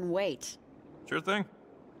 Olivia can wait. Sure thing.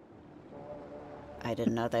 I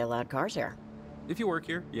didn't know they allowed cars here. If you work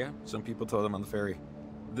here, yeah. Some people tow them on the ferry.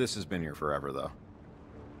 This has been here forever, though.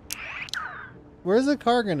 Where's the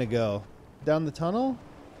car gonna go? Down the tunnel?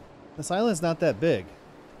 This island's not that big.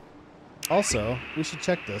 Also, we should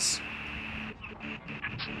check this.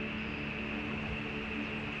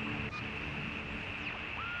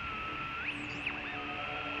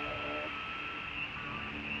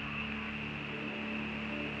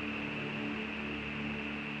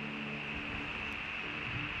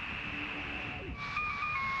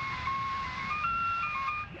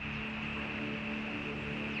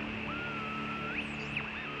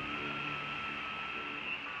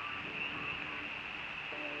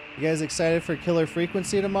 You guys excited for Killer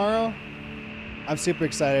Frequency tomorrow? I'm super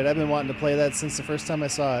excited. I've been wanting to play that since the first time I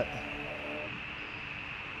saw it.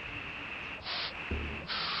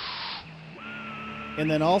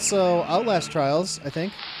 And then also Outlast Trials, I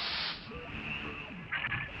think.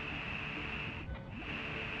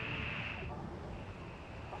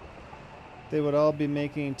 They would all be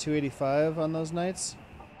making $285 on those nights.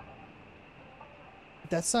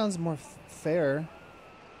 That sounds more fair.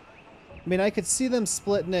 I mean, I could see them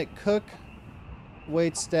splitting it cook,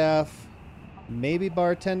 wait staff, maybe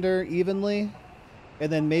bartender evenly,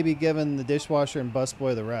 and then maybe giving the dishwasher and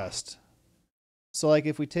busboy the rest. So, like,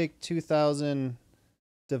 if we take 2,000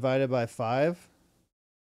 divided by 5.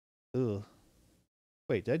 Ooh.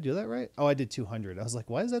 Wait, did I do that right? Oh, I did 200. I was like,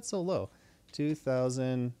 why is that so low?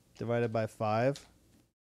 2,000 divided by 5.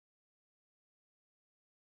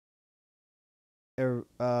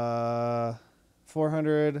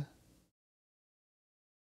 400.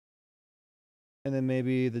 And then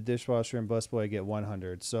maybe the dishwasher and busboy get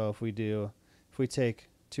 100. So if we take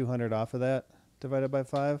 200 off of that divided by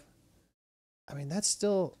 5, I mean, that's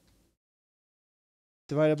still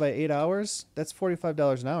divided by 8 hours. That's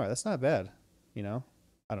 $45 an hour. That's not bad, you know.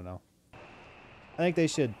 I don't know. I think they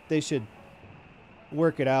should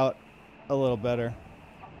work it out a little better.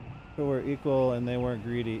 If it were equal and they weren't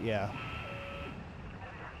greedy, yeah.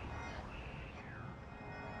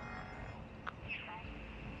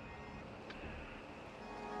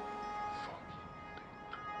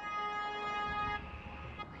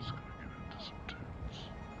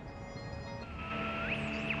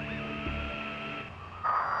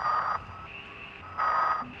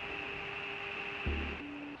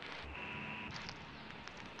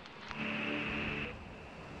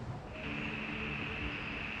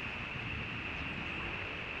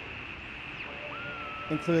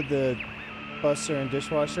 Include the busser and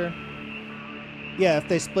dishwasher. Yeah, if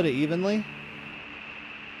they split it evenly.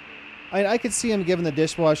 I could see him giving the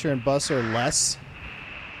dishwasher and busser less,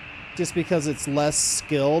 just because it's less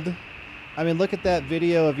skilled. I mean, look at that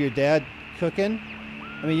video of your dad cooking.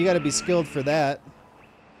 I mean, you got to be skilled for that.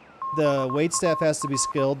 The waitstaff has to be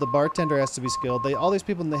skilled. The bartender has to be skilled. All these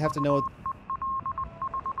people, they have to know.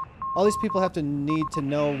 All these people have to need to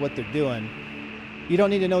know what they're doing. You don't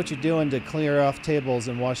need to know what you're doing to clear off tables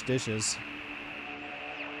and wash dishes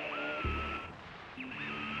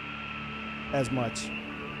as much.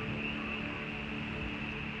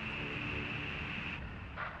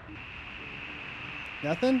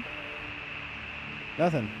 Nothing?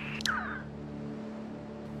 Nothing.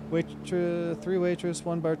 Waitress, 3 waitress,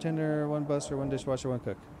 1 bartender, 1 busser, 1 dishwasher, 1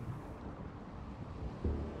 cook.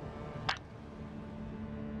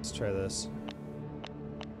 Let's try this.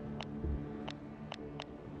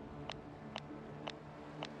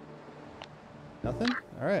 Nothing?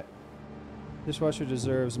 Alright. Dishwasher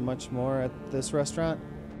deserves much more at this restaurant.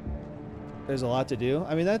 There's a lot to do.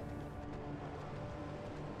 I mean,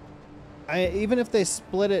 even if they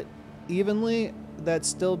split it evenly, that'd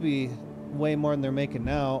still be way more than they're making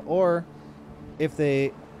now. Or if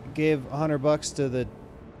they gave $100 to the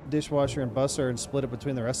dishwasher and busser and split it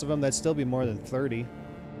between the rest of them, that'd still be more than 30.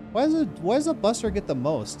 Why does the busser get the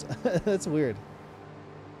most? That's weird.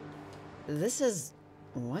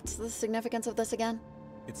 What's the significance of this again?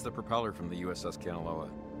 It's the propeller from the USS Kanaloa.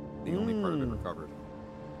 The only part of it recovered.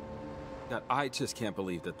 Now, I just can't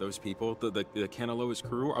believe that those people, the Kanaloa's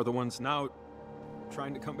crew, are the ones now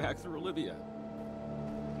trying to come back through Olivia.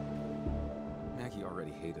 Maggie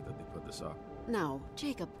already hated that they put this up. No,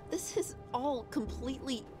 Jacob, this is all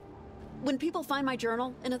completely... When people find my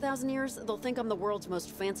journal in 1,000 years, they'll think I'm the world's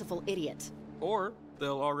most fanciful idiot. Or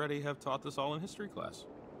they'll already have taught this all in history class.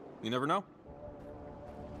 You never know.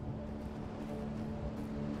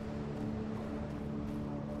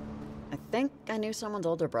 think I knew someone's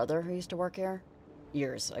older brother who used to work here.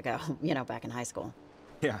 Years ago, you know, back in high school.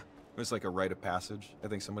 Yeah, it was like a rite of passage, I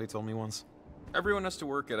think somebody told me once. Everyone has to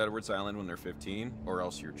work at Edwards Island when they're 15, or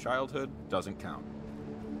else your childhood doesn't count.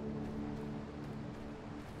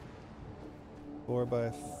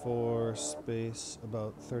 4x4 space,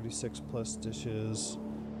 about 36 plus dishes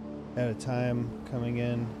at a time coming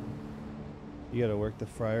in. You gotta work the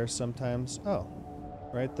fryer sometimes. Oh,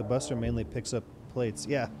 right, the busser mainly picks up plates.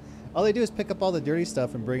 Yeah, all they do is pick up all the dirty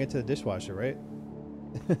stuff and bring it to the dishwasher, right?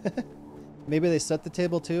 Maybe they set the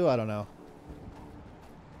table too? I don't know.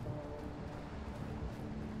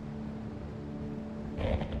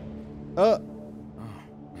 Oh!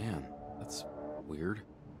 Oh, man, that's weird.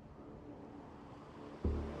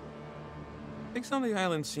 Things on the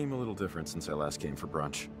island seem a little different since I last came for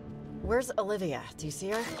brunch. Where's Olivia? Do you see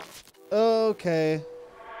her? Okay.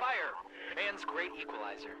 Fire! Man's great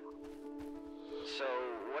equalizer. So,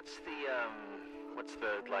 what's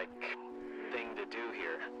the, like, thing to do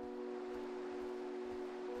here?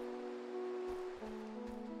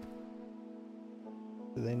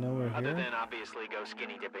 Do they know we're Other here? than obviously go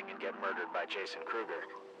skinny dipping and get murdered by Jason Kruger.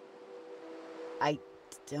 I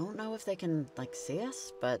don't know if they can, like, see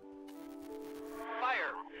us, but...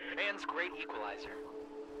 Fire! Man's great equalizer.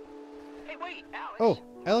 Hey, wait, Alex! Oh,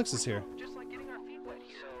 Alex is here. Just like getting our feet wet.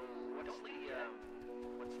 So,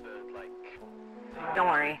 what's the, like... Don't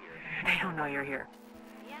worry. They don't know you're here.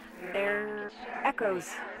 They're echoes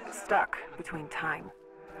stuck between time.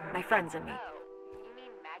 My friends and me.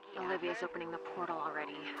 Olivia's opening the portal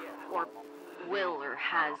already. Or will, or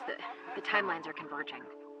has. The timelines are converging.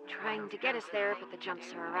 Trying to get us there, but the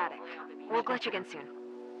jumps are erratic. We'll glitch again soon.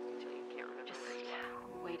 Just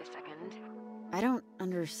wait a second. I don't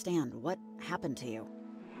understand. What happened to you?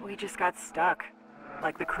 We just got stuck.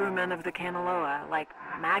 Like the crewmen of the Kanaloa, like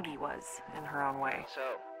Maggie was, in her own way. So,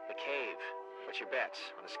 the cave. What's your bets?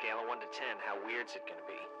 On a scale of 1 to 10, how weird's it gonna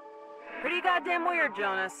be? Pretty goddamn weird,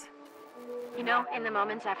 Jonas. You know, in the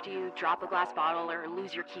moments after you drop a glass bottle or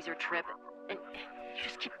lose your keys or trip, and you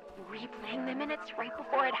just keep replaying the minutes right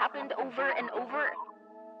before it happened over and over.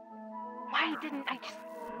 Why didn't I just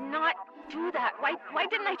not do that? Why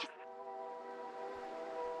didn't I just...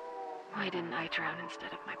 Why didn't I drown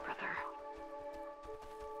instead of my brother?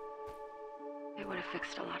 It would have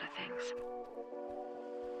fixed a lot of things.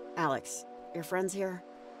 Alex, your friends here?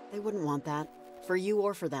 They wouldn't want that. For you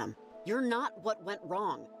or for them. You're not what went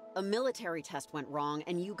wrong. A military test went wrong,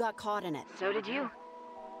 and you got caught in it. So did you.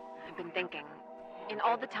 I've been thinking. In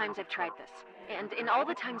all the times I've tried this, and in all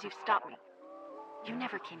the times you've stopped me, you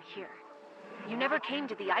never came here. You never came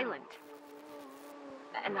to the island.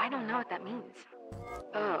 And I don't know what that means.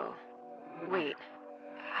 Oh, wait.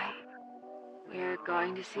 We're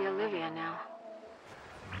going to see Olivia now.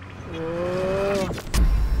 Whoa.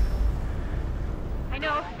 I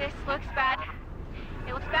know this looks bad.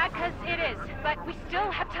 It looks bad because it is, but we still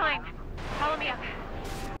have time. Follow me up.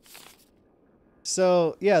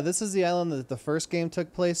 So, yeah, this is the island that the first game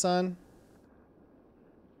took place on.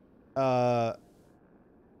 Yeah,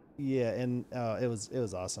 and it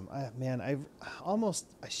was awesome. I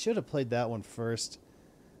should have played that one first.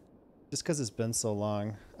 Just because it's been so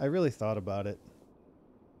long. I really thought about it.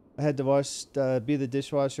 I had to be the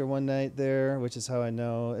dishwasher one night there, which is how I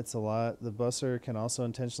know it's a lot. The busser can also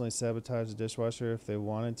intentionally sabotage the dishwasher if they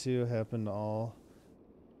wanted to. Happened all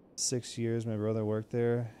 6 years my brother worked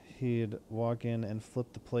there. He'd walk in and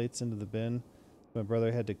flip the plates into the bin. My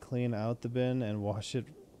brother had to clean out the bin and wash it.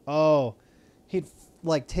 Oh, he'd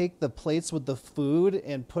like take the plates with the food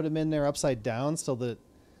and put them in there upside down so that...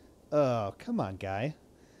 Oh, come on, guy.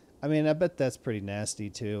 I mean, I bet that's pretty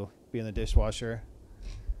nasty too, being the dishwasher.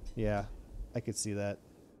 Yeah, I could see that.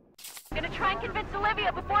 I'm gonna try and convince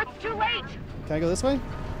Olivia before it's too late. Can I go this way?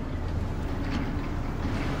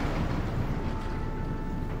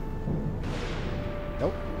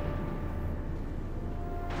 Nope.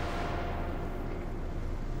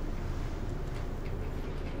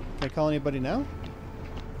 Can I call anybody now?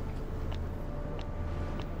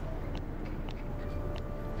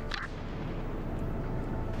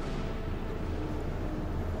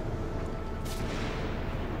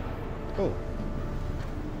 Oh.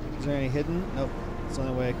 Is there any hidden? Nope. It's the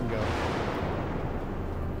only way I can go.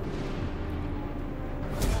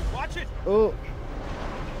 Watch it! Oh.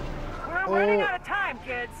 We're running out of time,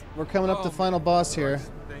 kids. We're coming up to final boss here.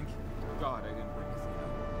 Thank God I didn't bring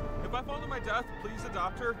Athena. If I fall to my death, please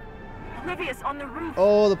adopt her. Olivia's on the roof.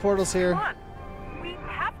 Oh, the portal's here. Come on. We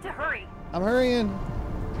have to hurry. I'm hurrying.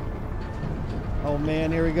 Oh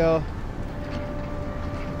man, here we go.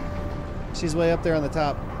 She's way up there on the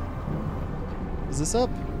top. Is this up?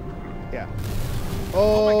 Yeah.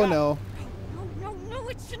 Oh, no.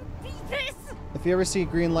 If you ever see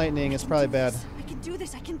green lightning, it's probably bad. I can do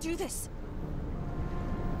this. I can do this.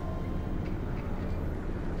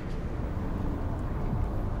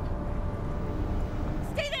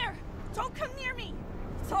 Stay there! Don't come near me!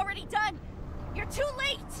 It's already done! You're too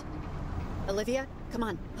late! Olivia, come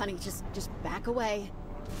on, honey, just back away.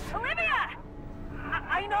 Olivia!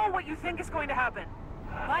 I know what you think is going to happen,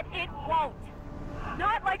 but it won't.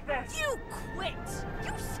 Not like this. You quit!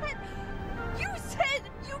 You said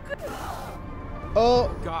you could...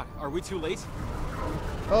 Oh, God, are we too late?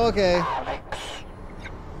 okay.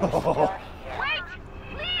 Wait!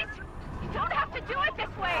 Please! You don't have to do it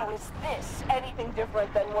this way! How is this anything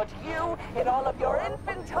different than what you, in all of your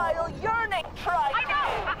infantile yearning, tried I to know!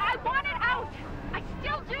 I want it out! I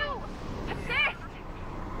still do! But this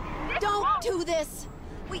Don't won't. do this!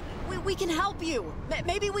 We can help you.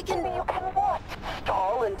 Maybe we can... You can what?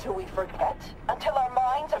 Stall until we forget? Until our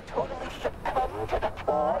minds are totally succumbed to the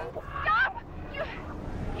time? Stop!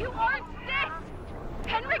 You aren't this!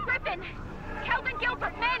 Henry Griffin! Kelvin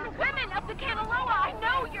Gilbert, men, women of the Kanaloa, I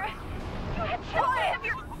know you have children of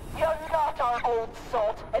your... You're not our old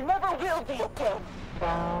salt, and never will be again.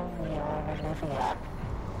 Now we are Olivia.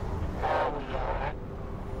 Now we are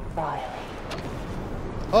Riley.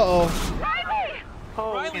 Uh-oh. Riley!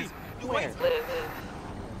 Riley, you wait!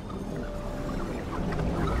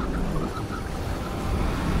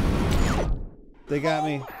 They got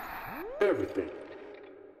me. Everything.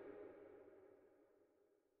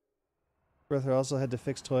 Bertha also had to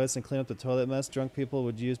fix toilets and clean up the toilet mess. Drunk people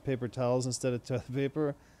would use paper towels instead of toilet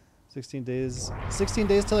paper. 16 days. 16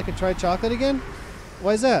 days till I could try chocolate again?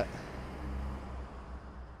 Why is that?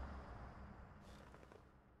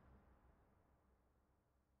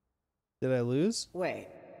 Did I lose? Wait,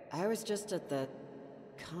 I was just at the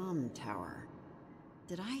comm tower.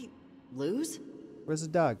 Did I lose? Where's the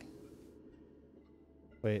dog?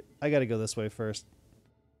 Wait, I gotta go this way first.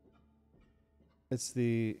 It's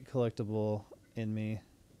the collectible in me.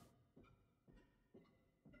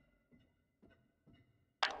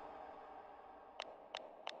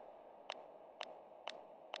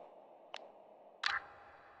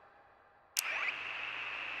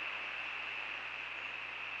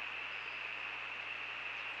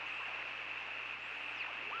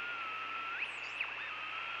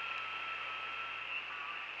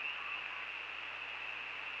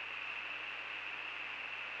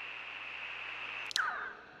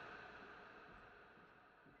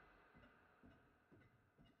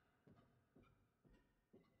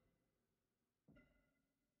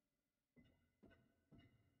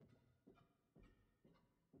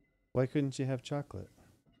 Why couldn't you have chocolate?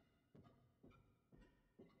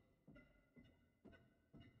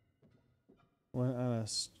 Went on a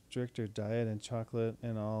stricter diet and chocolate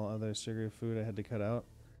and all other sugary food I had to cut out.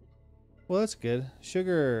 Well, that's good.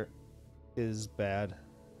 Sugar is bad.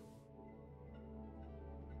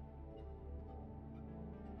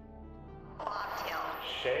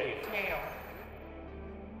 Shade.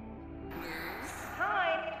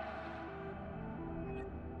 Time.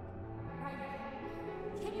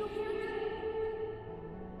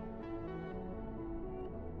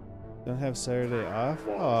 Don't have Saturday off?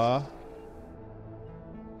 Aw.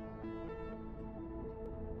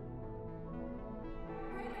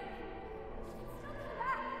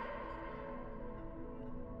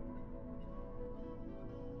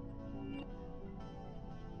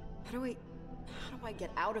 How do I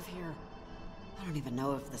get out of here? I don't even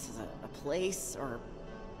know if this is a place or...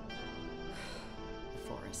 The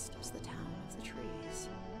forest is the town of the trees.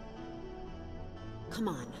 Come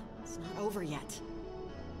on, it's not over yet.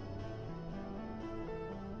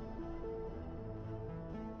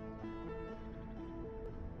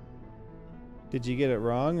 Did you get it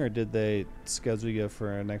wrong, or did they schedule you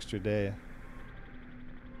for an extra day?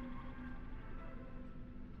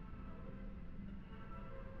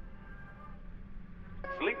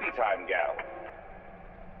 Sleepy time, gal.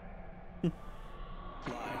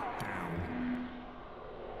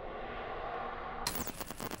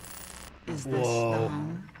 Is this the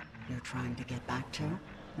home you're trying to get back to?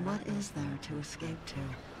 What is there to escape to?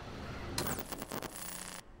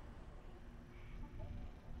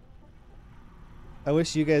 I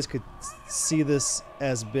wish you guys could see this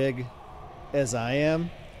as big as I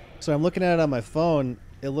am. So I'm looking at it on my phone.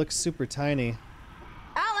 It looks super tiny.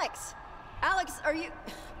 Alex! Alex, are you...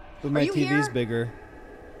 But my you TV's here? bigger.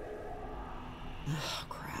 Oh,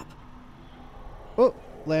 crap. Oh,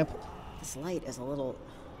 lamp. This light is a little...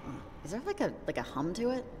 Is there like a hum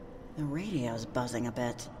to it? The radio's buzzing a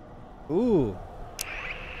bit. Ooh.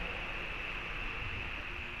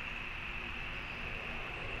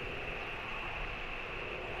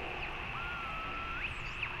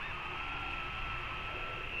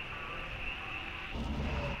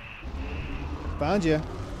 Found you.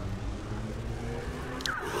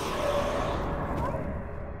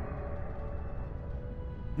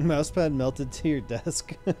 Mousepad melted to your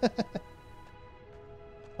desk. Well,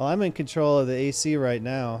 I'm in control of the AC right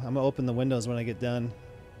now. I'm gonna open the windows when I get done.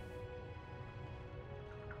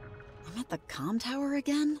 I'm at the comm tower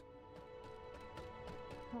again?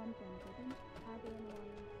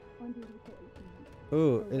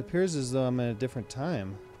 Ooh, it appears as though I'm at a different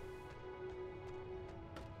time.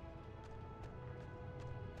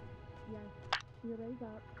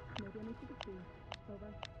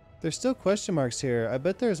 There's still question marks here. I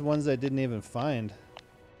bet there's ones I didn't even find.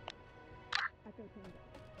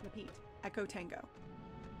 Repeat. Echo Tango.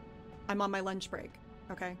 I'm on my lunch break,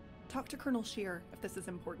 okay? Talk to Colonel Shear if this is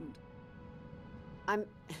important.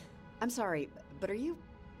 I'm sorry, but are you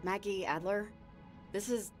Maggie Adler? This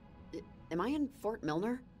is... Am I in Fort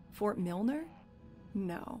Milner? Fort Milner?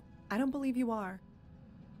 No, I don't believe you are.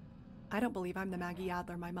 I don't believe I'm the Maggie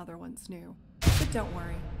Adler my mother once knew. But don't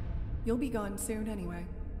worry. You'll be gone soon anyway.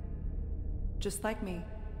 Just like me.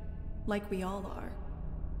 Like we all are.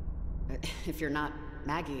 If you're not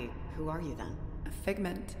Maggie, who are you then? A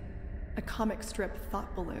figment. A comic strip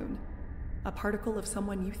thought balloon. A particle of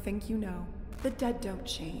someone you think you know. The dead don't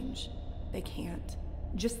change. They can't.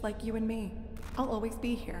 Just like you and me. I'll always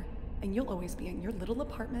be here, and you'll always be in your little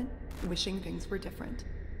apartment, wishing things were different.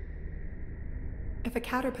 If a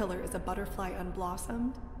caterpillar is a butterfly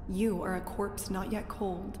unblossomed, you are a corpse not yet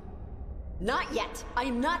cold. Not yet! I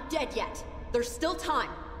am not dead yet! There's still time!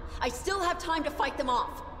 I still have time to fight them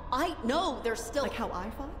off! I know there's still— Like how I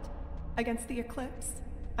fought? Against the eclipse?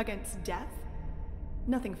 Against death?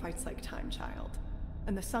 Nothing fights like time, child.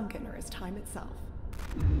 And the Sunkener is time itself.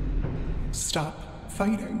 Stop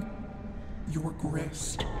fighting. Your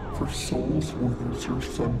grist for souls withers your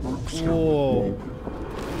sunburst. Whoa.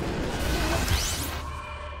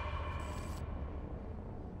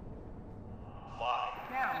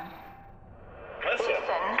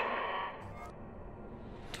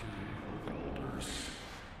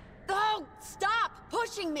 Oh, stop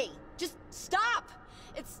pushing me! Just stop!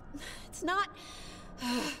 It's not...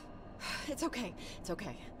 It's okay. It's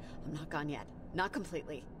okay. I'm not gone yet. Not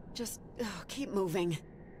completely. Just keep moving.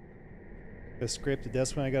 I scrape the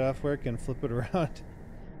desk when I get off work and flip it around.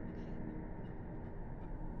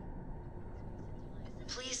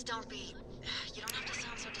 Please don't be... You don't have to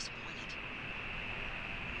sound so disappointed.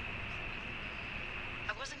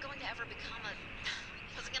 I wasn't going to ever become a... I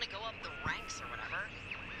wasn't going to go up the ranks or whatever.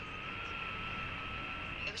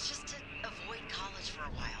 It was just to avoid college for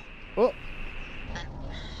a while. Oh! And I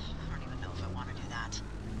don't even know if I want to do that.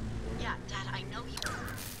 Yeah, Dad, I know you...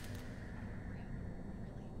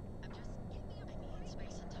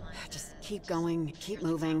 Just keep going, keep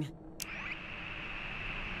moving.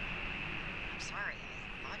 I'm sorry, I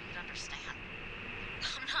thought you'd understand.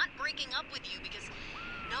 I'm not breaking up with you because...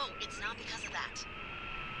 No, it's not because of that.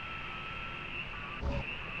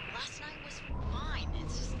 Last night was fine.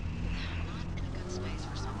 It's just... I'm not in a good space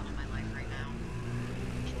for someone in my life right now.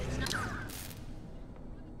 It's not...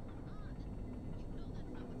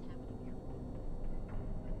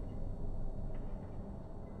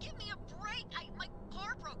 Give me a break! My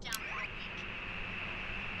car broke down for a week.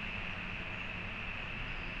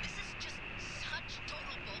 This is just such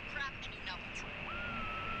total bullcrap, and you know it.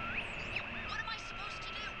 What am I supposed to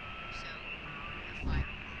do? So, you're fired.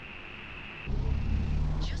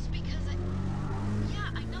 Just because yeah,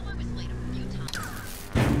 I know I was late a few times.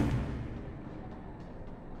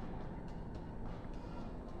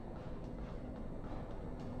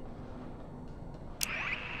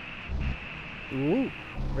 Ooh,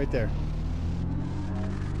 right there.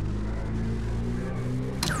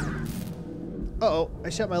 Uh-oh, I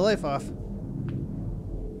shut my life off. Hey,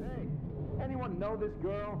 anyone know this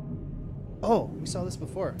girl? Oh, we saw this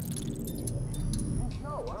before.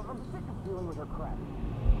 No, I'm sick of dealing with her crap.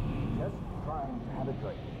 Just trying to have a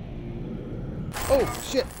drink. Oh,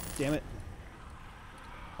 shit! Damn it.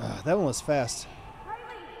 That one was fast.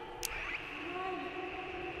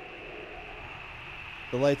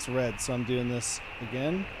 The light's red, so I'm doing this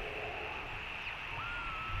again.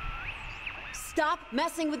 Stop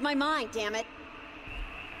messing with my mind, damn it!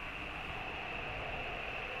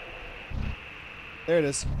 There it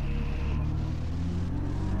is.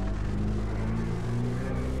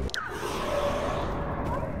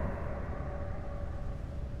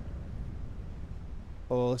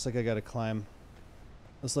 Oh, looks like I gotta climb.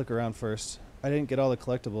 Let's look around first. I didn't get all the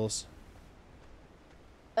collectibles.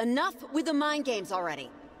 Enough with the mind games already.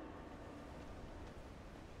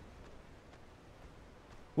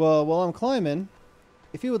 Well, while I'm climbing,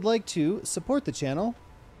 if you would like to support the channel,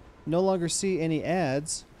 no longer see any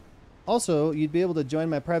ads, Also, you'd be able to join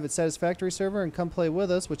my private Satisfactory server and come play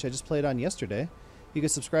with us, which I just played on yesterday. You can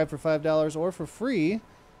subscribe for $5 or for free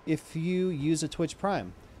if you use a Twitch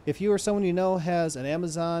Prime. If you or someone you know has an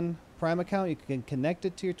Amazon Prime account, you can connect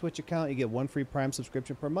it to your Twitch account. You get one free Prime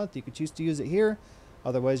subscription per month. You can choose to use it here.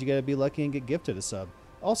 Otherwise, you got to be lucky and get gifted a sub.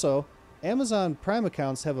 Also, Amazon Prime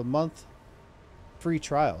accounts have a month free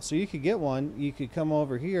trial. So you could get one. You could come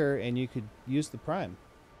over here and you could use the Prime.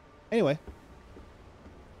 Anyway,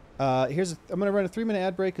 I'm going to run a 3-minute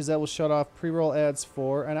ad break because that will shut off pre-roll ads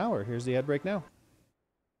for an hour. Here's the ad break now.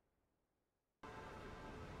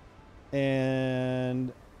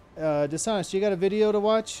 And Dishonest, you got a video to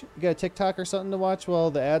watch? You got a TikTok or something to watch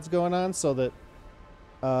while the ad's going on so that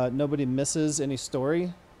nobody misses any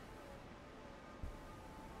story?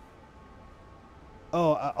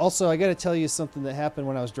 Oh, also, I got to tell you something that happened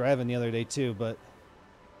when I was driving the other day too, but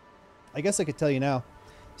I guess I could tell you now.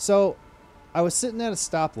 So, I was sitting at a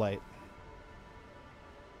stoplight,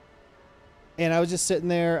 and I was just sitting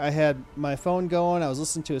there. I had my phone going. I was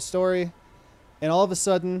listening to a story, and all of a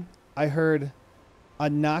sudden, I heard a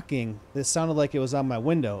knocking that sounded like it was on my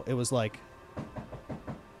window. It was like...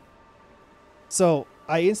 So,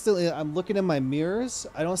 I'm looking in my mirrors.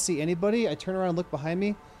 I don't see anybody. I turn around and look behind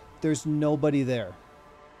me. There's nobody there.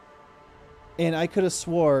 And I could have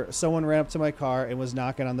swore someone ran up to my car and was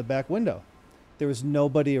knocking on the back window. There was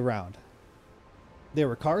nobody around. There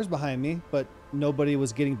were cars behind me, but nobody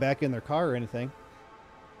was getting back in their car or anything.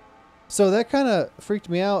 So that kind of freaked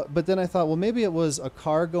me out. But then I thought, well, maybe it was a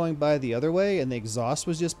car going by the other way and the exhaust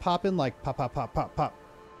was just popping like pop, pop, pop, pop, pop.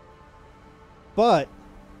 But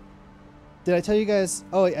did I tell you guys?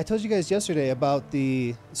 Oh, I told you guys yesterday about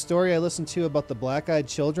the story I listened to about the black-eyed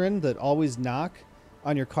children that always knock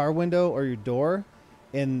on your car window or your door,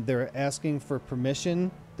 and they're asking for permission.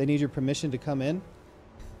 They need your permission to come in.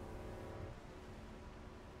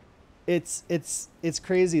 It's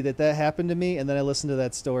crazy that happened to me, and then I listened to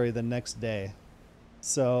that story the next day.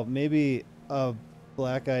 So maybe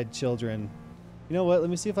black-eyed children. You know what? Let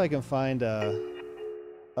me see if I can find a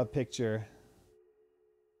picture.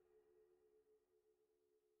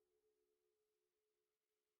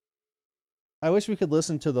 I wish we could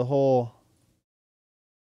listen to the whole...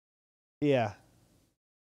 Yeah.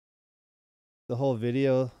 The whole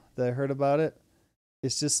video that I heard about it.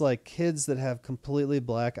 It's just like kids that have completely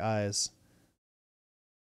black eyes.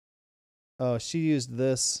 Oh, she used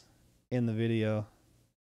this in the video.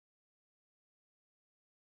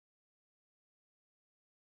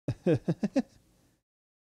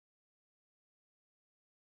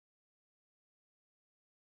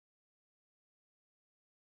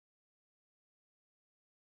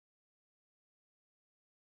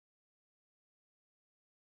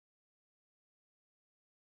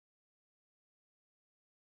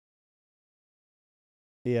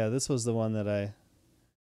 Yeah, this was the one that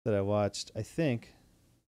I watched, I think.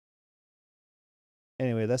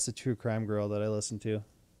 Anyway, that's the true crime girl that I listened to.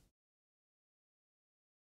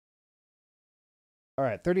 All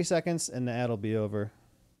right, 30 seconds and the ad will be over.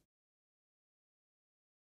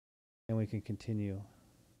 And we can continue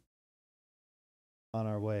on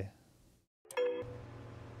our way.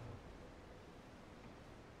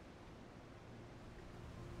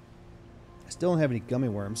 I still don't have any gummy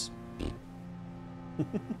worms.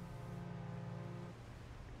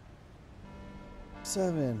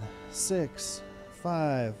 7, 6,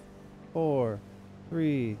 5, 4,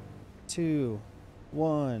 3, 2,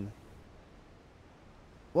 1.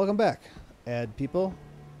 Welcome back, ad people.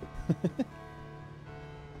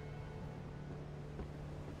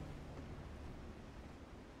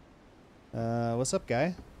 What's up,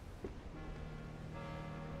 guy?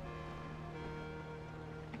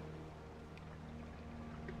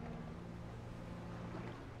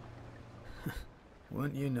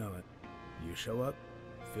 Wouldn't you know it? You show up,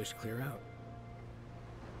 fish clear out.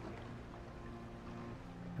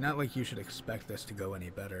 Not like you should expect this to go any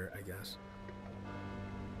better, I guess.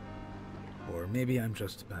 Or maybe I'm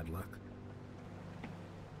just bad luck.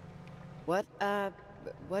 What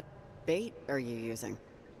bait are you using?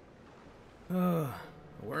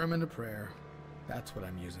 Worm and a prayer. That's what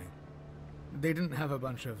I'm using. They didn't have a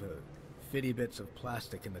bunch of fitty bits of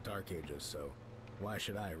plastic in the Dark Ages, so why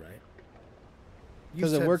should I, right?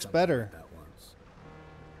 Because it works better. Like that once.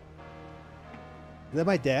 Is that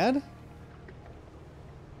my dad?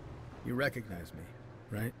 You recognize me,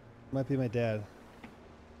 right? Might be my dad.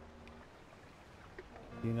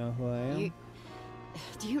 Do you know who I am?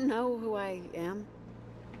 Do you know who I am?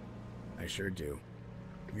 I sure do.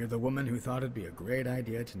 You're the woman who thought it'd be a great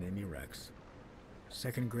idea to name me Rex.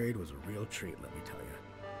 Second grade was a real treat, let me tell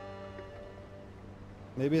you.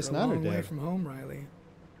 Maybe it's not her dad. You're a long way from home, Riley.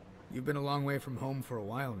 You've been a long way from home for a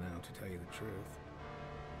while now, to tell you the truth.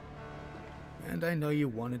 And I know you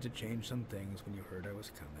wanted to change some things when you heard I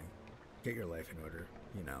was coming. Get your life in order,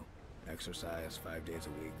 you know. Exercise 5 days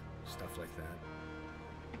a week, stuff like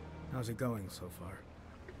that. How's it going so far?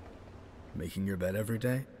 Making your bed every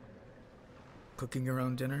day? Cooking your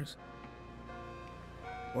own dinners?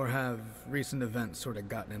 Or have recent events sort of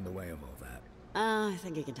gotten in the way of all that? I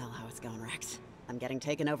think you can tell how it's going, Rex. I'm getting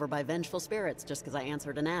taken over by vengeful spirits just because I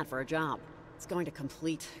answered an ad for a job. It's going to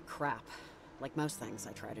complete crap, like most things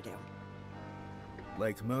I try to do.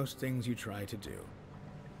 Like most things you try to do.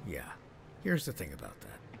 Yeah, here's the thing about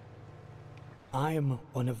that. I'm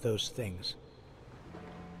one of those things.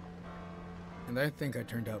 And I think I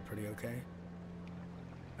turned out pretty okay.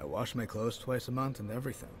 I wash my clothes twice a month and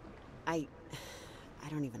everything. I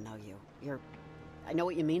don't even know you. I know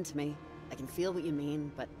what you mean to me. I can feel what you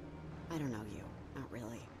mean, but I don't know you. Not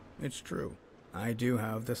really. It's true. I do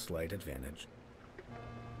have the slight advantage.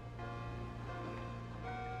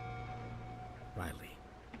 Riley,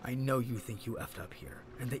 I know you think you effed up here,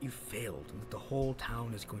 and that you failed, and that the whole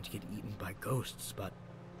town is going to get eaten by ghosts, but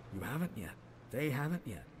you haven't yet. They haven't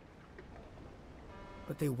yet.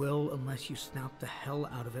 But they will unless you snap the hell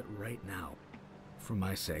out of it right now. For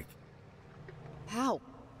my sake. How?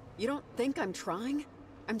 You don't think I'm trying?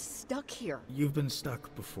 I'm stuck here. You've been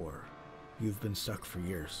stuck before. You've been stuck for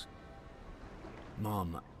years.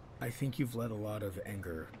 Mom, I think you've let a lot of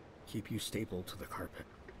anger keep you stapled to the carpet.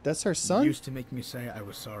 That's her son? You used to make me say I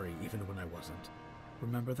was sorry even when I wasn't.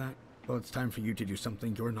 Remember that? Well, it's time for you to do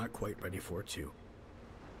something you're not quite ready for, too.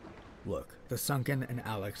 Look, the Sunken and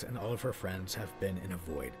Alex and all of her friends have been in a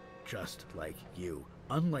void, just like you.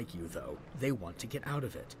 Unlike you, though, they want to get out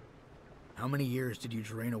of it. How many years did you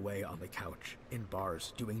drain away on the couch, in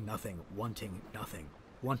bars, doing nothing,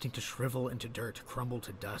 wanting to shrivel into dirt, crumble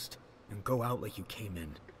to dust, and go out like you came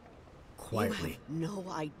in? Quietly. You have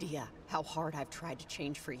no idea how hard I've tried to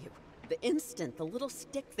change for you. The instant the little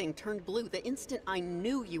stick thing turned blue, the instant I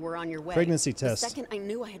knew you were on your way. Pregnancy test. The second I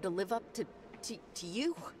knew I had to live up to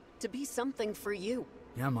you, to be something for you.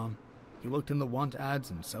 Yeah, Mom. You looked in the want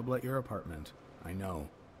ads and sublet your apartment. I know.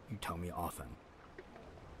 You tell me often.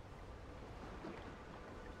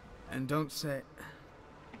 And don't say...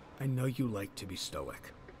 I know you like to be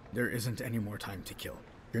stoic. There isn't any more time to kill.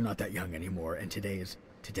 You're not that young anymore, and today is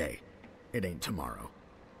today. It ain't tomorrow.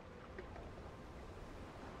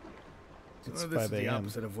 It's So this 5 is the a.m.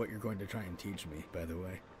 opposite of what you're going to try and teach me, by the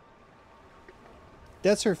way.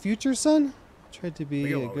 That's her future son? Tried to be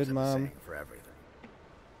You'll a always good have a mom. saying for everything.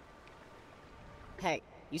 Hey,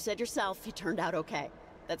 you said yourself you turned out okay.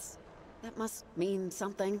 That must mean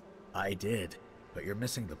something. I did, but you're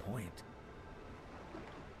missing the point.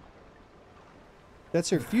 That's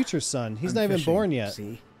her future son. He's I'm not even fishing, born yet.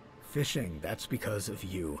 See? Fishing, that's because of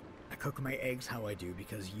you. I cook my eggs how I do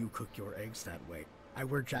because you cook your eggs that way. I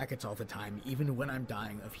wear jackets all the time, even when I'm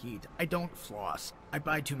dying of heat. I don't floss. I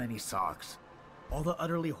buy too many socks. All the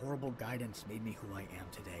utterly horrible guidance made me who I am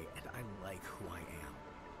today, and I like who I am.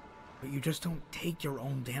 But you just don't take your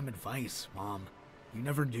own damn advice, Mom. You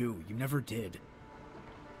never do. You never did.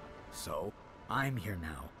 So, I'm here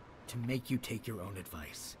now to make you take your own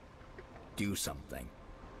advice. Do something.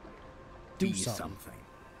 Do Be something.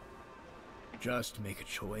 Just make a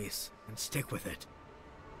choice and stick with it.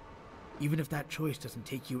 Even if that choice doesn't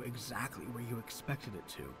take you exactly where you expected it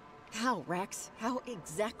to. How, Rex? How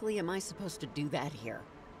exactly am I supposed to do that here?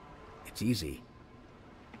 It's easy.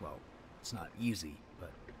 Well, it's not easy,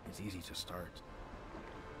 but it's easy to start.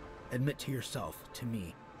 Admit to yourself, to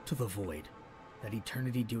me, to the void, that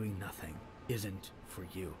eternity doing nothing isn't for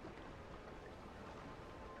you.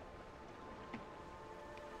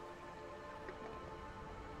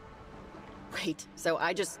 Wait, so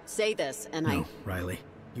I just say this and No, Riley,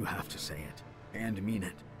 you have to say it. And mean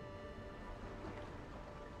it.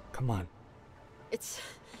 Come on. It's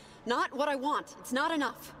not what I want. It's not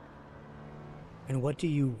enough. And what do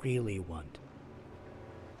you really want?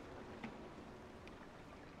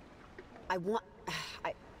 I want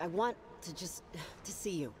to just to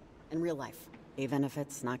see you in real life, even if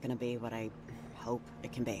it's not going to be what I hope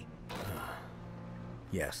it can be.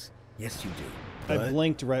 Yes. Yes, you do. I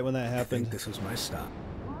blinked right when that I happened. think this was my stop.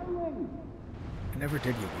 I never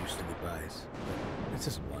did get used to goodbyes, but this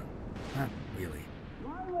is one. Not really.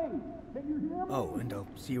 Oh, and I'll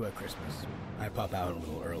see you at Christmas. I pop out a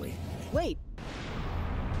little early. Wait.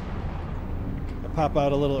 I pop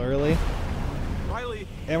out a little early. Riley!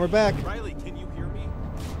 And we're back. Riley, can you hear me?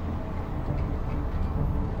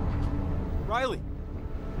 Riley!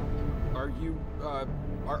 Are you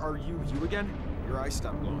you again? Your eyes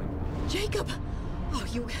stopped glowing. Jacob! Oh,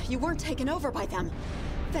 you weren't taken over by them.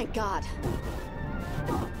 Thank God.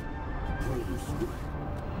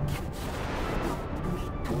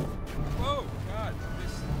 Whoa, God,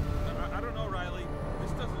 this... I don't know, Riley.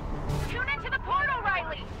 This doesn't... Tune into the portal,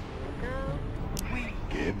 Riley! We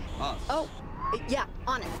give us. Oh, yeah,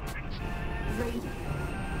 on it.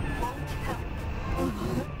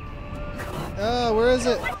 Oh, where is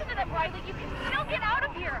it? Listen to them, Riley. You can still get out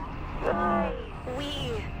of here.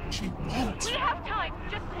 She won't. We have time.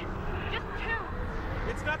 Just 2.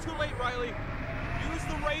 It's not too late, Riley. Use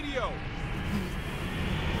the radio.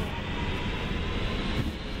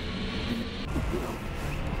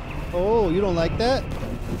 Oh, you don't like that?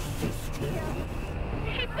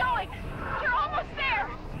 Keep going. You're almost there.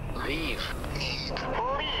 Leave.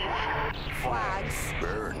 Flags.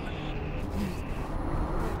 Burn.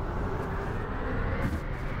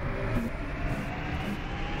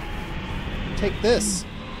 Take this.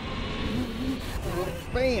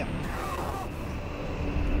 Bam.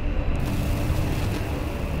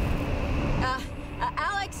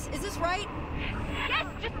 Alex, is this right? Yes,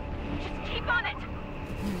 just keep on it.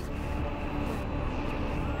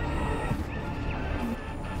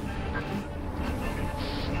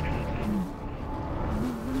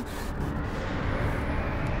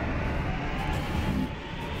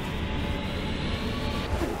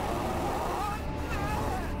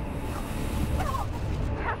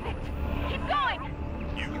 Perfect. Keep going.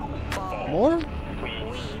 More?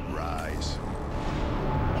 Rise.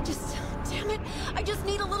 Damn it, I just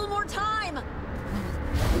need a little more time.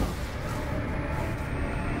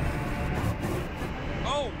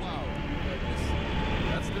 Oh, wow.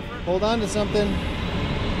 That's different. Hold on to something.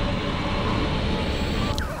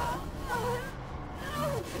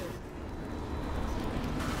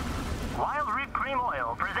 Wild Rip Cream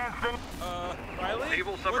Oil presents the... Riley?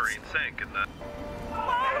 Naval submarine sank in the...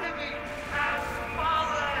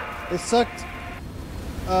 It sucked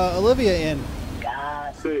Olivia in.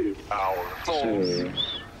 God Save our souls.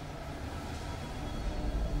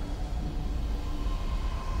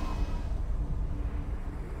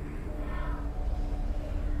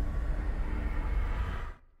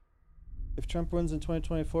 If Trump wins in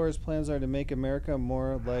 2024, his plans are to make America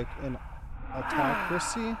more like an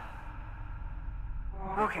autocracy.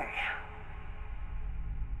 Okay.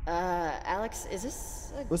 Alex, is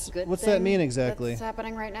this a good what's thing that mean exactly? that's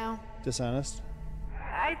happening right now? Dishonest?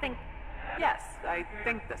 I think... Yes, I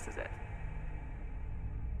think this is it.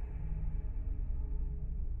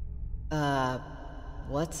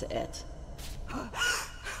 What's it?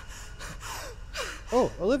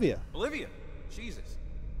 Oh, Olivia. Olivia. Jesus.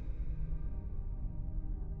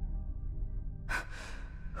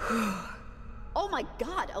 Oh my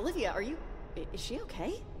God, Olivia, are you... Is she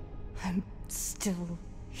okay? I'm still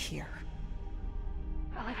here.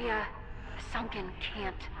 Olivia, the Sunken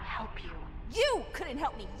can't help you. You couldn't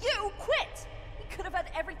help me. You quit! We could have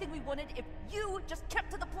had everything we wanted if you just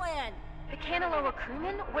kept to the plan. The Kanaloa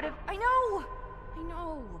crewmen would have... I know!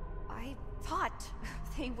 I thought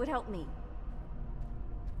they would help me.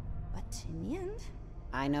 But in the end...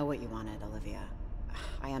 I know what you wanted, Olivia.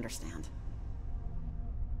 I understand.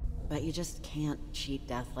 But you just can't cheat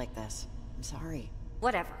death like this. I'm sorry.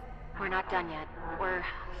 Whatever. We're not done yet. We're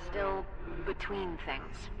still between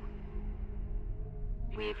things.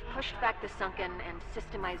 We've pushed back the Sunken and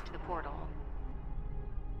systemized the portal.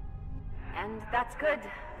 And that's good.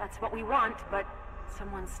 That's what we want, but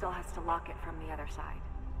someone still has to lock it from the other side.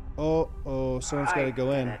 Oh, someone's got to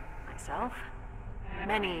go in. I did it myself.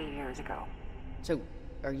 Many years ago. So,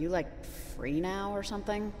 are you like free now or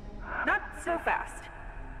something? Not so fast.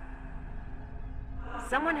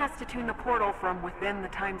 Someone has to tune the portal from within the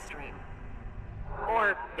time stream.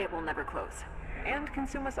 Or it will never close. And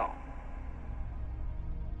consume us all.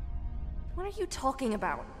 What are you talking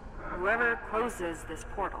about? Whoever closes this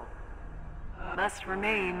portal must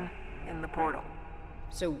remain in the portal.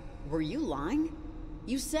 So, were you lying?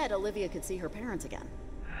 You said Olivia could see her parents again.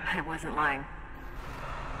 I wasn't lying.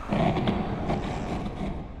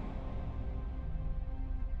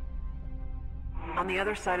 On the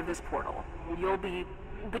other side of this portal, you'll be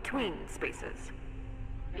between spaces.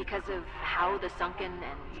 Because of how the Sunken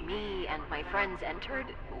and me and my friends entered,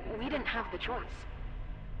 we didn't have the choice.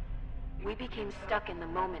 We became stuck in the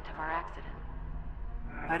moment of our accident.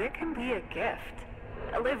 But it can be a gift.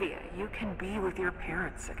 Olivia, you can be with your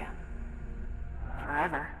parents again.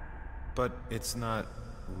 Forever. But it's not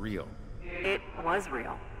real. It was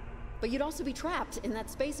real. But you'd also be trapped in that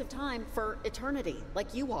space of time for eternity,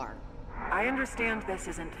 like you are. I understand this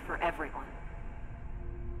isn't for everyone.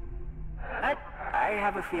 But I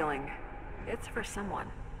have a feeling it's for someone.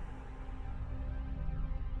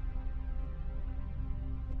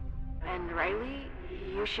 And Riley,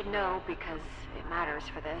 you should know because it matters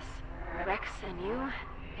for this. Rex and you,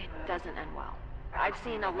 it doesn't end well. I've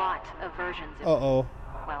seen a lot of versions of Uh-oh.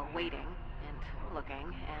 while waiting and looking,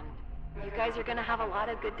 and you guys are gonna have a lot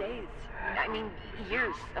of good days. I mean,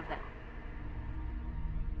 years of them.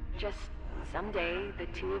 Just someday, the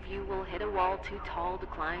two of you will hit a wall too tall to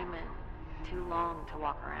climb and too long to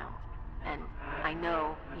walk around. And I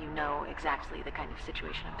know you know exactly the kind of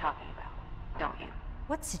situation I'm talking about, don't you?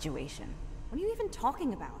 What situation? What are you even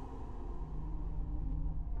talking about?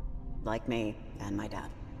 Like me and my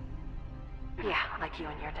dad. Yeah, like you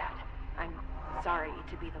and your dad. I'm sorry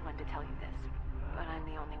to be the one to tell you this, but I'm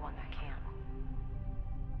the only one that can.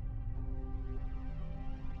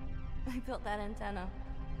 I built that antenna.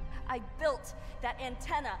 I built that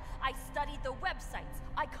antenna. I studied the websites.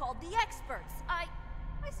 I called the experts. I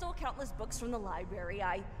stole countless books from the library.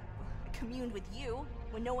 I communed with you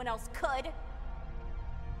when no one else could.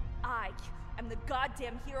 I am the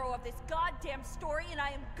goddamn hero of this goddamn story, and I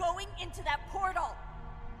am going into that portal.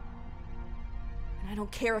 And I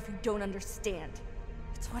don't care if you don't understand.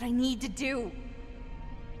 It's what I need to do.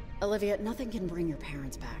 Olivia, nothing can bring your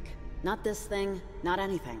parents back. Not this thing, not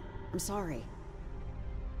anything. I'm sorry.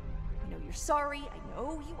 I know you're sorry, I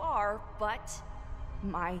know you are, but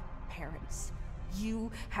my parents,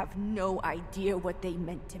 you have no idea what they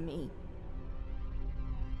meant to me.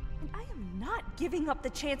 And I am not giving up the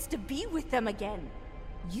chance to be with them again.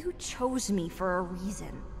 You chose me for a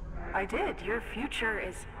reason. I did. Your future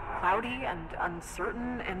is cloudy and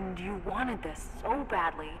uncertain, and you wanted this so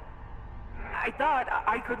badly. I thought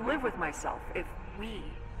I could live with myself if we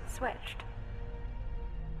switched.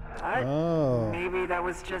 But maybe that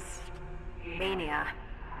was just mania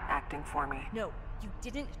acting for me. No, you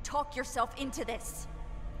didn't talk yourself into this.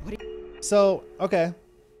 So, okay.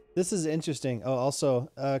 This is interesting. Oh, also,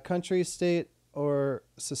 country, state, or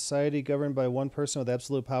society governed by one person with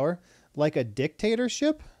absolute power? Like a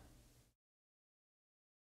dictatorship?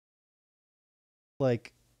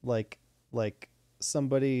 Like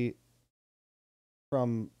somebody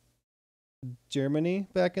from Germany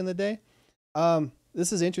back in the day?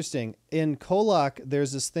 This is interesting. In Kolak,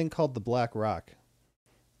 there's this thing called the Black Rock.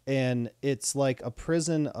 And it's like a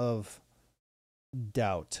prison of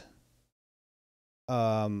doubt.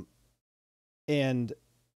 And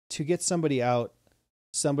to get somebody out,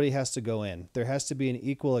 somebody has to go in. There has to be an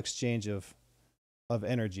equal exchange of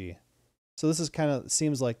energy. So this is kind of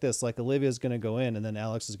seems like this, like Olivia's going to go in and then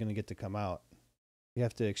Alex is going to get to come out. You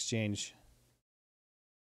have to exchange.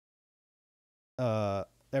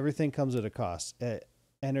 Everything comes at a cost.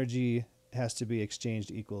 Energy has to be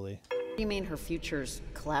exchanged equally. You mean her future's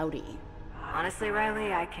cloudy? Honestly,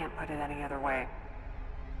 Riley, I can't put it any other way.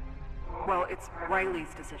 Well, it's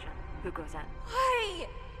Riley's decision who goes in. Why?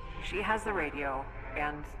 She has the radio,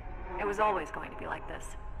 and it was always going to be like this.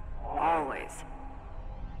 Always.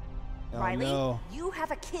 Oh, Riley, no. you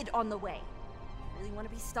have a kid on the way. You really want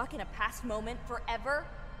to be stuck in a past moment forever?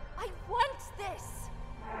 I want this!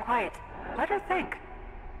 Quiet. Let her think.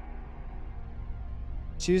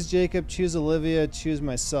 Choose Jacob, choose Olivia, choose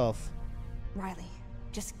myself. Riley,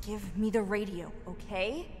 just give me the radio,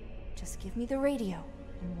 okay? Just give me the radio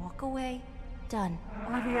and walk away. Done.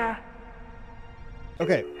 Olivia.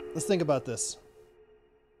 Okay, let's think about this.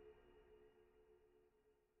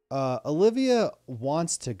 Olivia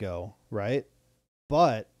wants to go, right?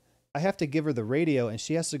 But I have to give her the radio and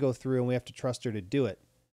she has to go through and we have to trust her to do it.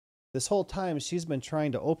 This whole time she's been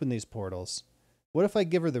trying to open these portals. What if I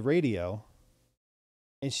give her the radio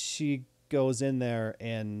and she goes in there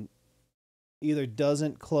and either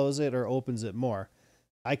doesn't close it or opens it more?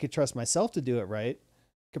 I could trust myself to do it right.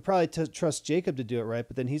 Could probably trust Jacob to do it right,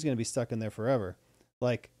 but then he's going to be stuck in there forever.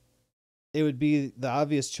 Like, it would be the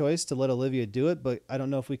obvious choice to let Olivia do it, but I don't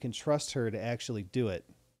know if we can trust her to actually do it.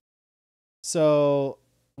 So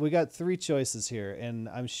we got 3 choices here, and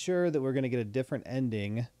I'm sure that we're going to get a different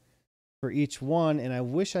ending for each one, and I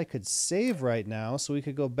wish I could save right now so we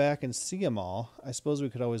could go back and see them all. I suppose we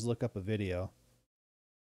could always look up a video.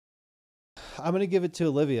 I'm going to give it to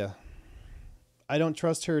Olivia. I don't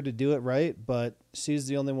trust her to do it right, but she's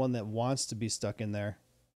the only one that wants to be stuck in there.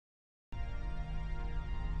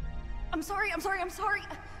 I'm sorry.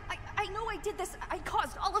 I know I did this. I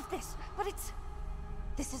caused all of this, but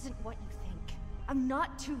this isn't what you think. I'm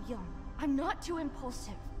not too young. I'm not too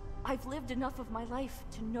impulsive. I've lived enough of my life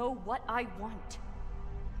to know what I want.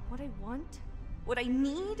 What I want, what I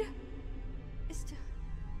need, is to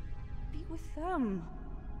be with them.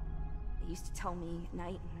 They used to tell me at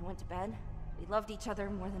night when I went to bed, we loved each other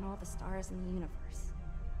more than all the stars in the universe.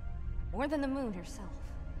 More than the moon herself.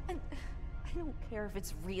 And I don't care if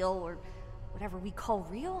it's real or whatever we call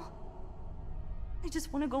real. I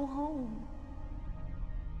just want to go home.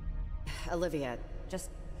 Olivia, Just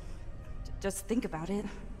think about it,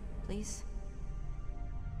 please.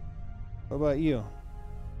 What about you?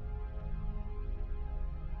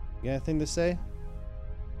 You got anything to say?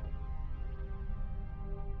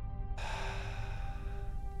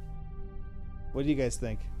 What do you guys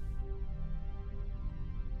think?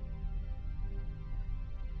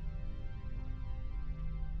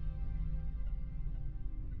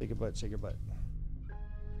 Shake your butt, shake your butt.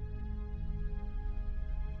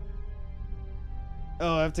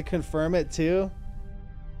 Oh, I have to confirm it too?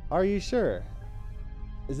 Are you sure?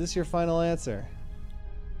 Is this your final answer?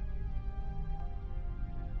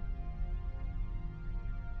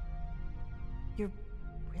 You're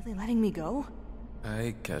really letting me go?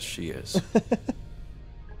 I guess she is.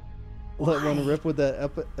 Let one rip with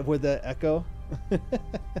that echo.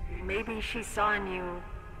 Maybe she saw in you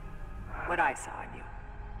what I saw in you.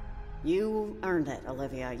 you earned it,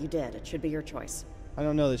 Olivia. You did. It should be your choice. I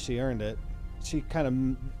don't know that she earned it. She kind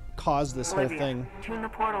of caused this whole Olivia, thing. tune the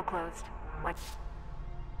portal closed. What?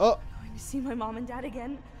 Oh! I'm going to see my mom and dad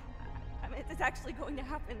again. I mean, it's actually going to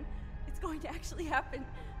happen. It's going to actually happen.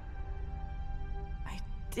 I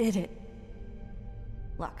did it.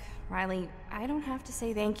 Look, Riley, I don't have to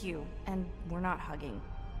say thank you, and we're not hugging.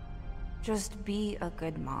 Just be a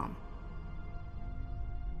good mom.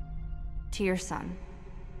 To your son.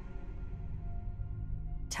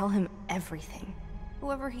 Tell him everything.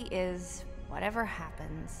 Whoever he is, whatever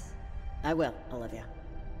happens. I will, Olivia.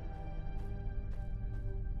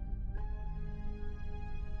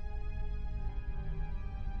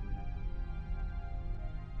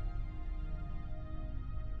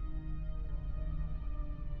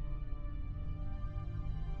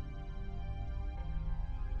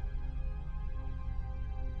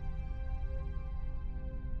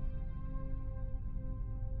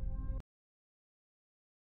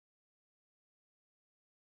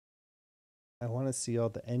 I want to see all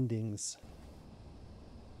the endings.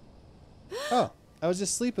 Oh, I was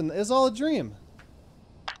just sleeping. It was all a dream.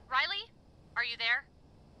 Riley, are you there?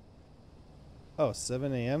 Oh,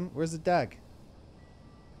 7 a.m.? Where's the dag?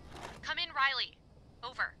 Come in, Riley.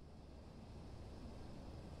 Over.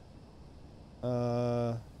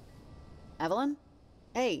 Evelyn?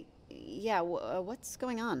 Hey, yeah, what's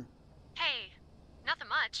going on? Hey, nothing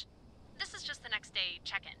much. This is just the next day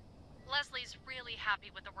check-in. Leslie's really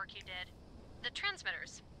happy with the work you did. The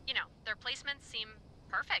transmitters, you know, their placements seem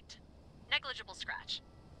perfect. Negligible scratch.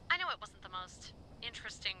 I know it wasn't the most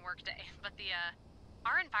interesting workday, but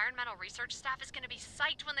our environmental research staff is going to be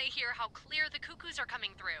psyched when they hear how clear the cuckoos are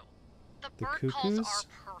coming through. The bird calls are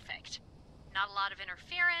perfect. Not a lot of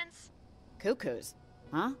interference. Cuckoos?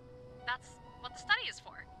 Huh? That's what the study is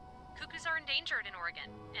for. Cuckoos are endangered in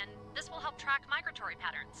Oregon, and this will help track migratory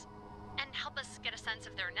patterns. And help us get a sense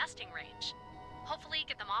of their nesting range. Hopefully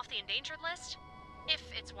get them off the endangered list, if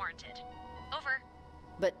it's warranted. Over.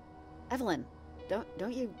 But, Evelyn,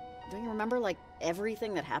 don't you remember, like,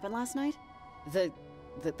 everything that happened last night? The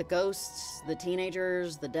ghosts, the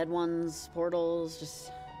teenagers, the dead ones, portals,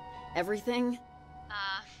 just everything?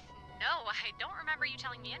 No, I don't remember you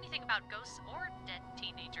telling me anything about ghosts or dead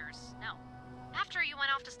teenagers, no. After you went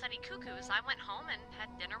off to study cuckoos, I went home and had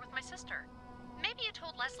dinner with my sister. Maybe you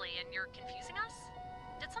told Leslie and you're confusing us?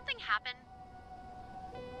 Did something happen?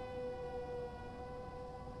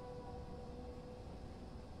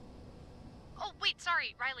 Oh, wait,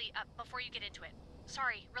 sorry, Riley, before you get into it.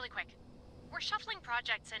 Sorry, really quick. We're shuffling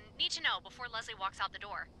projects and need to know before Leslie walks out the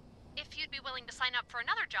door. If you'd be willing to sign up for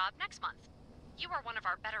another job next month. You are one of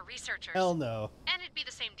our better researchers. Hell no. And it'd be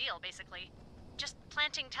the same deal, basically. Just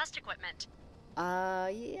planting test equipment.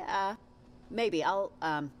 Yeah. Maybe. I'll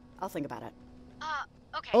think about it.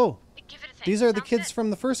 Okay. Oh, give it a think. these are the Sounds kids good. from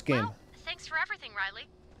the first game. Well, thanks for everything, Riley.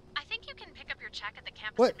 I think you can pick up your check at the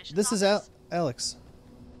campus What? admissions This is office. Alex.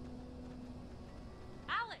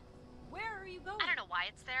 Alex, where are you going? I don't know why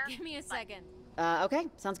it's there. Give me a second. Okay,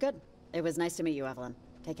 sounds good. It was nice to meet you, Evelyn.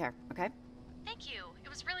 Take care, okay? Thank you. It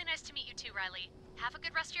was really nice to meet you too, Riley. Have a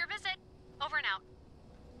good rest of your visit. Over and out.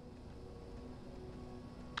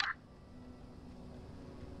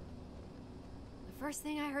 The first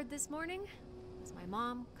thing I heard this morning was my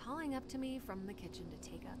mom calling up to me from the kitchen to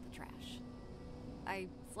take out the trash. I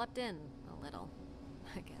slept in a little,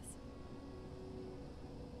 I guess.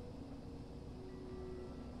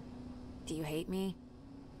 Do you hate me?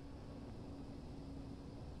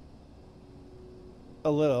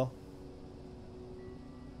 A little.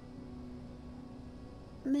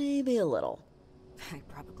 Maybe a little. I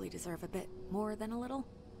probably deserve a bit more than a little.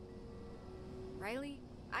 Riley,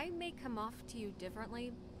 I may come off to you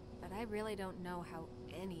differently, but I really don't know how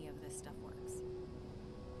any of this stuff works.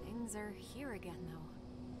 Things are here again, though.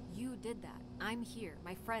 You did that. I'm here.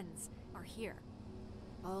 My friends are here.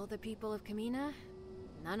 All the people of Camena,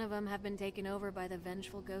 none of them have been taken over by the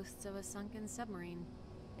vengeful ghosts of a sunken submarine.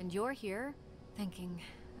 And you're here, thinking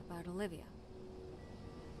about Olivia.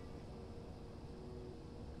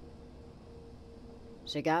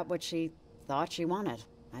 She got what she thought she wanted.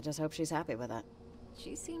 I just hope she's happy with it.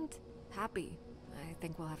 She seemed happy. I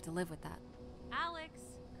think we'll have to live with that. Alex,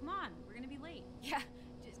 come on, we're gonna be late. Yeah,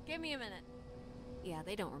 just give me a minute. Yeah,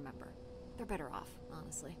 they don't remember. They're better off,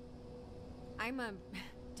 honestly. I'm,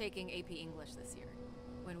 taking AP English this year.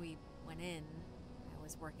 When we went in, I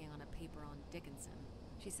was working on a paper on Dickinson.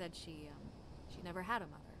 She said she never had a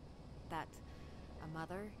mother. That a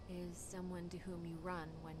mother is someone to whom you run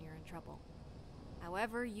when you're in trouble.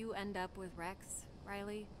 However you end up with Rex,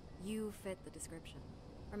 Riley, you fit the description.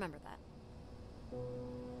 Remember that.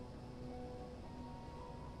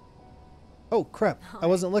 Oh, crap. I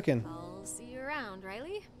wasn't looking. I'll see you around,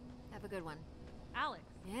 Riley. Have a good one. Alex.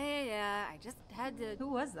 Yeah. I just had to... Who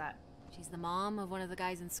was that? She's the mom of one of the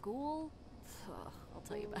guys in school. I'll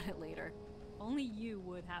tell you about it later. Only you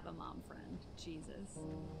would have a mom friend. Jesus.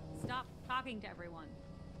 Stop talking to everyone.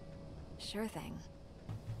 Sure thing.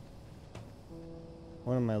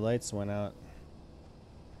 One of my lights went out.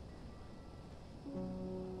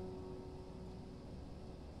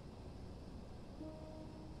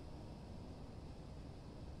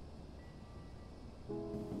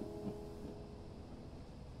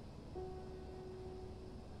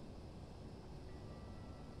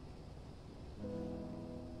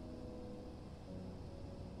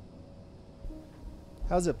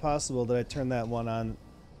 How's it possible that I turned that one on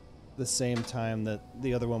the same time that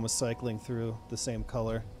the other one was cycling through the same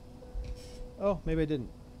color? Oh, maybe I didn't.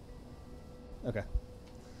 Okay.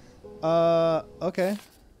 Okay.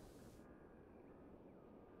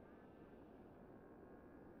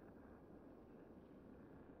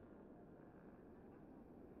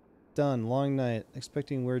 Done. Long night.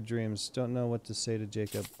 Expecting weird dreams. Don't know what to say to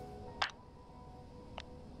Jacob.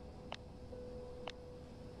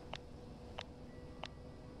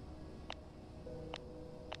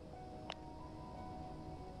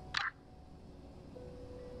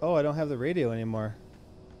 Oh, I don't have the radio anymore.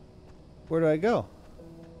 Where do I go?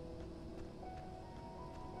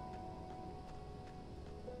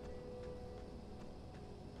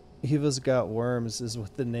 Eva's Got Worms is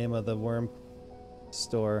what the name of the worm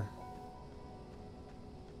store.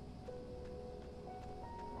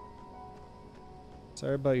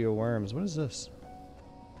 Sorry about your worms. What is this?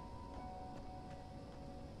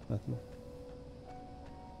 Nothing.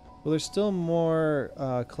 Well, there's still more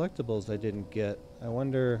collectibles I didn't get. I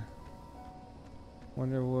wonder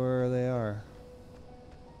where they are.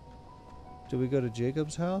 Do we go to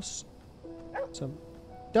Jacob's house? Some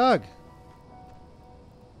dog.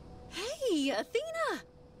 Hey, Athena!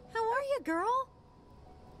 How are you, girl?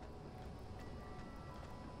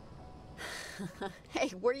 Hey,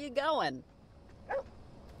 where you going?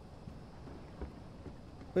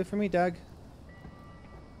 Wait for me, dog.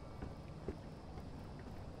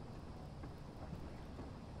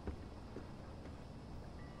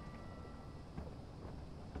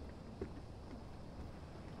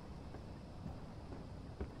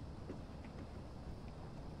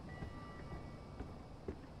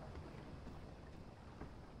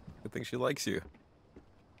 I think she likes you.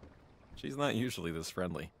 She's not usually this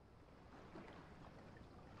friendly.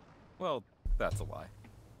 Well, that's a lie.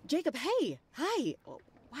 Jacob, hey! Hi! Oh,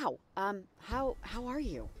 wow, how are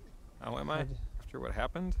you? How am I? After what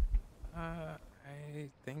happened? I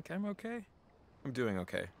think I'm okay. I'm doing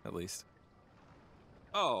okay, at least.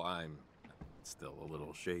 Oh, I'm still a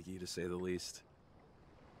little shaky, to say the least.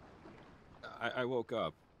 I woke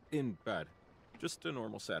up in bed. Just a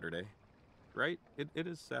normal Saturday. Right? It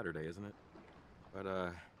is Saturday, isn't it? But,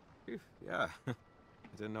 yeah. I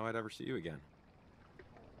didn't know I'd ever see you again.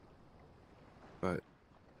 But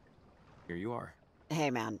here you are.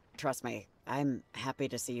 Hey, man, trust me. I'm happy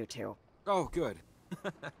to see you, too. Oh, good.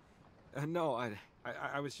 No,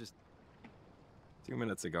 I was just... 2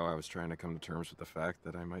 minutes ago, I was trying to come to terms with the fact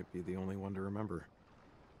that I might be the only one to remember.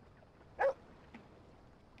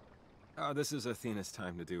 This is Athena's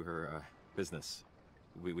time to do her, business.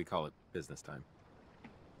 We call it business time.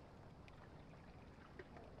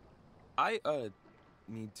 I,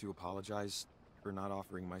 need to apologize for not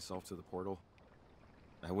offering myself to the portal.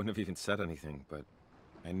 I wouldn't have even said anything, but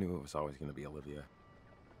I knew it was always going to be Olivia.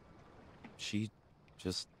 She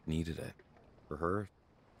just needed it. For her,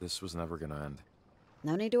 this was never going to end.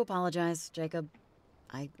 No need to apologize, Jacob.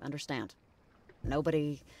 I understand.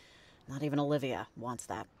 Nobody, not even Olivia, wants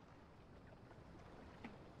that.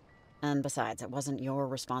 And besides, it wasn't your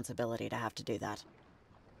responsibility to have to do that.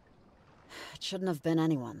 It shouldn't have been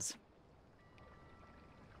anyone's.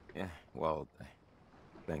 Yeah, well,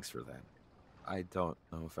 thanks for that. I don't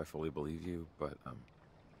know if I fully believe you, but,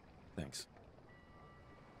 thanks.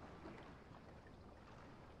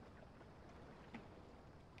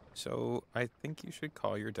 So, I think you should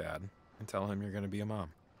call your dad and tell him you're gonna be a mom.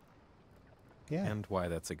 Yeah. And why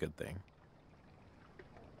that's a good thing.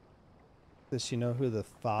 Does she know who the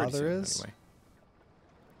father soon, is? anyway.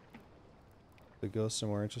 The ghosts are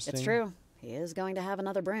more interesting. It's true. He is going to have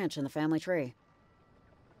another branch in the family tree.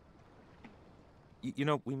 You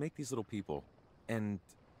know, we make these little people, and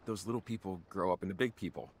those little people grow up into big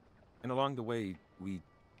people. And along the way, we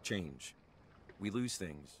change. We lose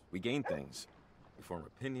things. We gain things. We form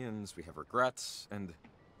opinions. We have regrets. And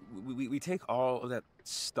we take all of that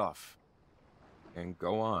stuff and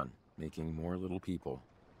go on making more little people.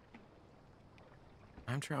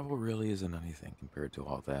 Time travel really isn't anything compared to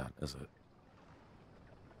all that, is it?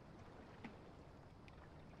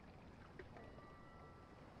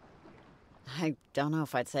 I don't know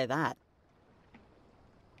if I'd say that.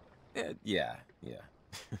 Yeah.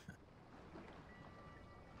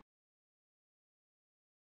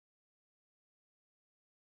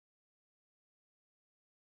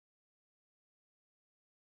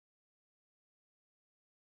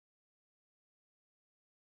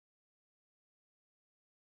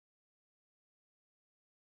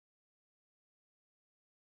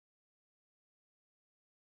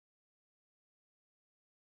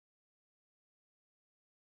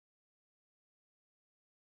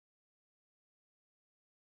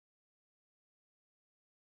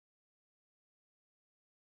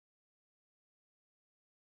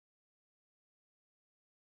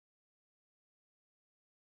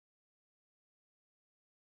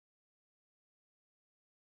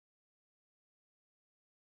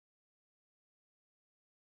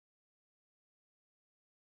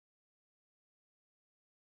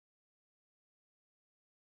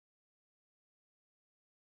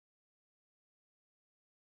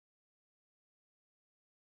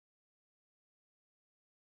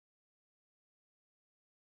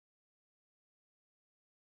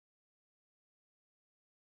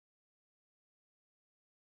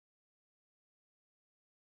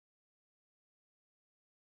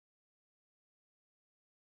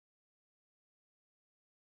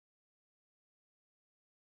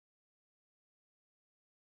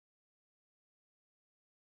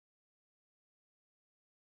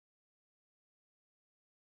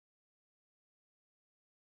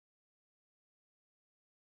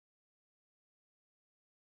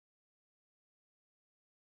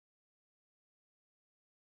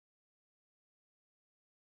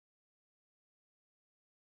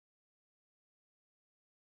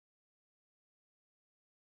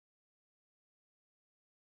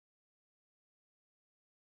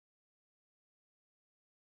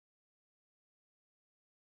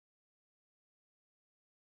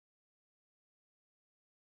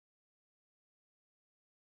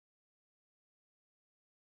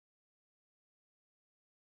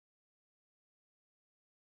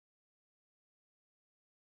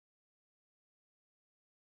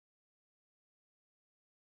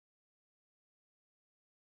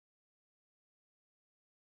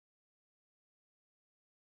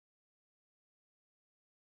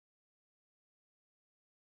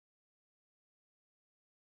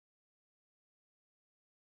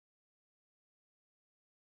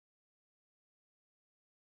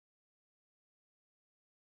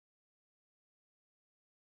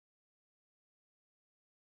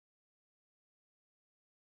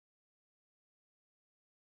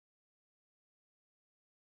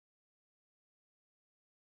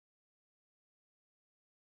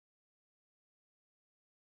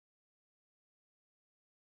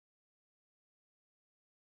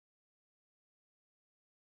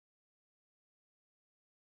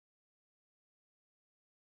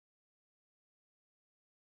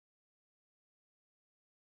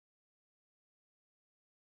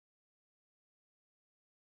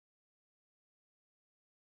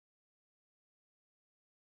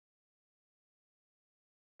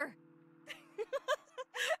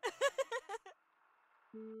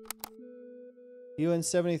 You and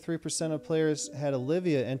 73% of players had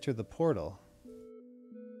Olivia enter the portal.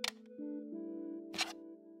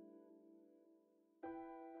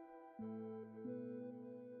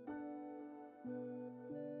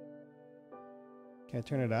 Can I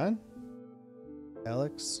turn it on?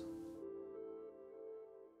 Alex?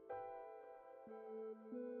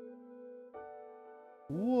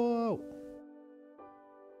 Whoa!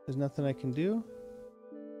 There's nothing I can do?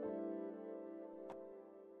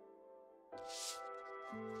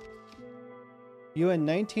 You and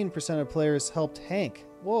 19% of players helped Hank.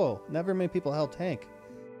 Whoa, never many people helped Hank.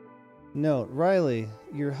 Note, Riley,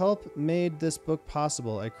 your help made this book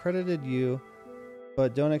possible. I credited you,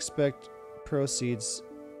 but don't expect proceeds.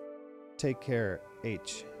 Take care,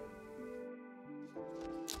 H.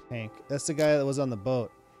 Hank. That's the guy that was on the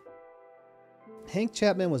boat. Hank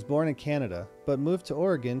Chapman was born in Canada, but moved to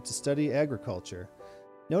Oregon to study agriculture.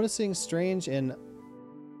 Noticing strange and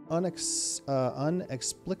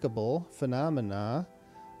unexplicable phenomena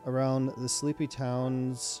around the sleepy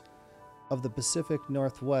towns of the Pacific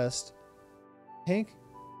Northwest, Hank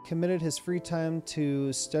committed his free time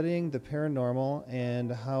to studying the paranormal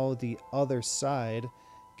and how the other side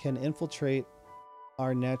can infiltrate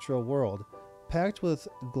our natural world. Packed with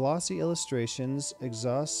glossy illustrations,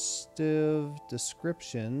 exhaustive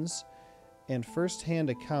descriptions, and first-hand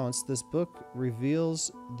accounts, this book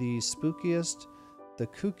reveals the spookiest, the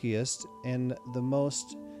kookiest, and the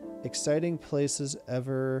most exciting places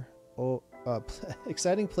ever.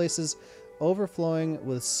 Exciting places overflowing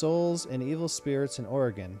with souls and evil spirits in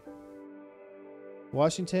Oregon,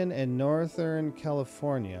 Washington, and Northern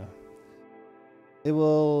California. It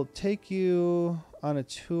will take you on a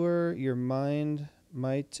tour your mind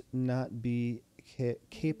might not be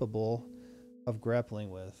capable of grappling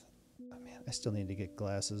with. Oh man, I still need to get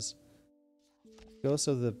glasses. Ghosts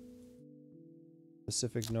of the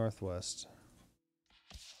Pacific Northwest.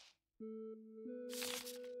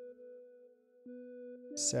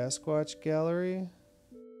 Sasquatch Gallery.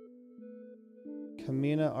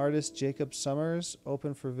 Camena artist Jacob Summers,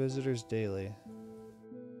 open for visitors daily.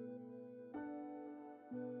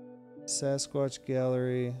 Sasquatch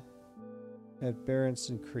Gallery at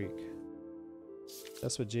Berenson Creek.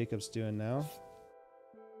 That's what Jacob's doing now.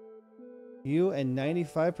 You and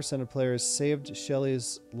 95% of players saved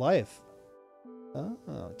Shelly's life.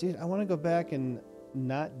 Oh, dude, I want to go back and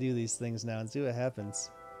not do these things now and see what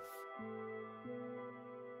happens.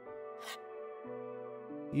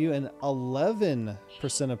 You and 11%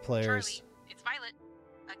 of players. Charlie, it's Violet.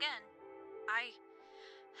 Again. I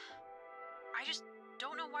just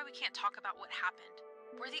don't know why we can't talk about what happened.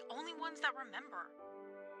 We're the only ones that remember.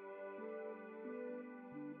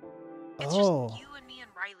 It's just you and me and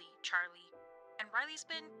Riley, Charlie. And Riley's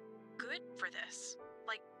been good for this.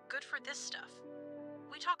 Like, good for this stuff.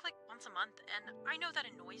 We talk like once a month, and I know that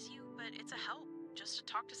annoys you, but it's a help just to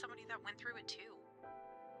talk to somebody that went through it too.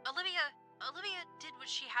 Olivia did what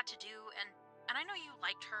she had to do, and I know you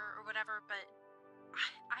liked her or whatever, but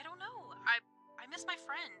I don't know. I miss my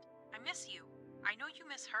friend. I miss you. I know you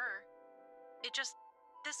miss her. This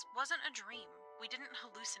wasn't a dream. We didn't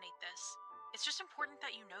hallucinate this. It's just important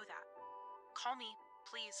that you know that. Call me,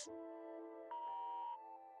 please.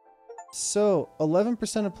 So,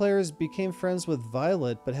 11% of players became friends with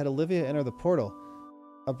Violet, but had Olivia enter the portal.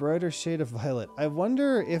 A brighter shade of violet. I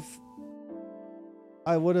wonder if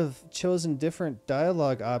I would have chosen different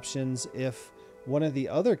dialogue options if one of the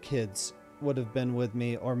other kids would have been with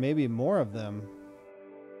me, or maybe more of them.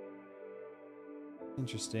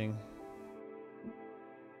 Interesting.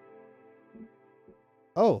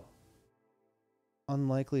 Oh!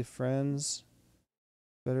 Unlikely friends.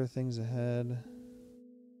 Better things ahead.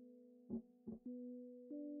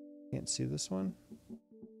 Can't see this one.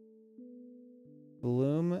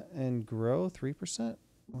 Bloom and grow, 3%?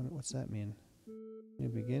 What's that mean? New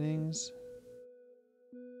beginnings.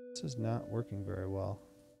 This is not working very well.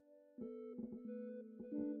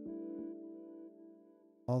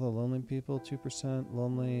 All the lonely people, 2%.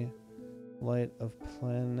 Lonely light of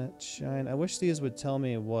planet shine. I wish these would tell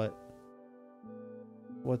me what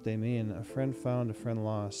they mean. A friend found, a friend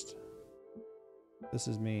lost. This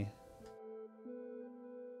is me.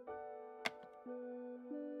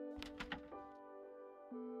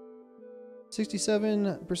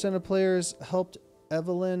 "67% of players helped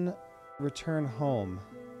Evelyn return home."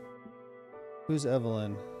 Who's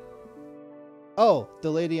Evelyn? Oh,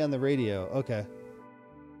 the lady on the radio. Okay.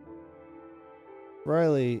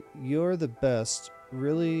 Riley, you're the best.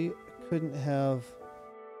 Really couldn't have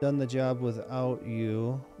done the job without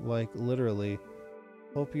you. Like, literally.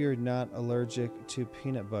 Hope you're not allergic to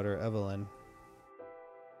peanut butter, Evelyn.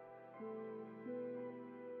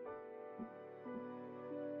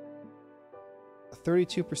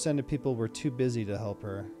 "32% of people were too busy to help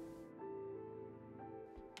her."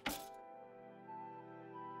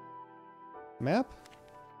 Map?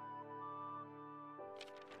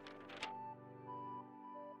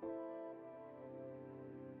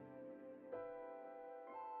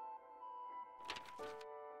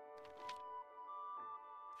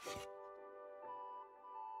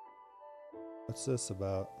 What's this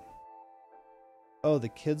about? Oh, the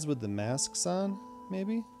kids with the masks on,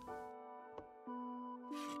 maybe?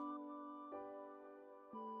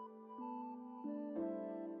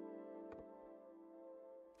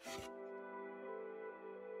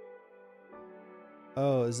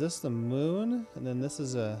 is this the moon? And then this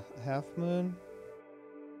is a half moon?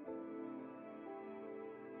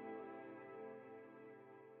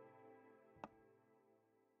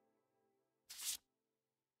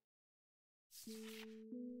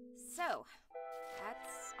 So,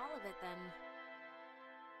 that's all of it then.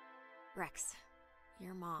 Rex,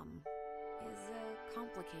 your mom is a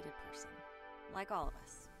complicated person. Like all of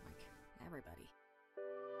us. Like everybody.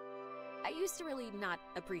 I used to really not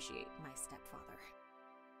appreciate my stepfather.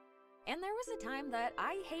 And there was a time that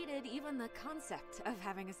I hated even the concept of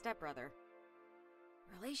having a stepbrother.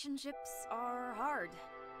 Relationships are hard.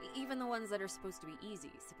 Even the ones that are supposed to be easy,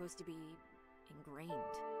 supposed to be ingrained.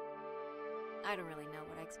 I don't really know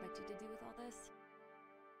what I expect you to do with all this.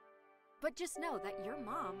 But just know that your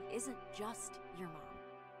mom isn't just your mom.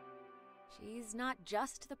 She's not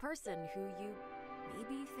just the person who you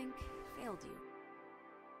maybe think failed you.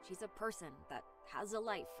 She's a person that has a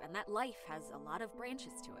life, and that life has a lot of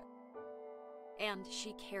branches to it. And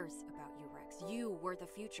she cares about you, Rex. You were the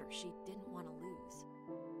future she didn't want to lose.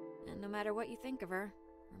 And no matter what you think of her,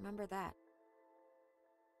 remember that.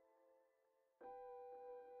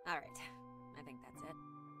 Alright, I think that's it.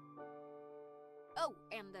 Oh,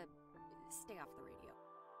 and stay off the radio.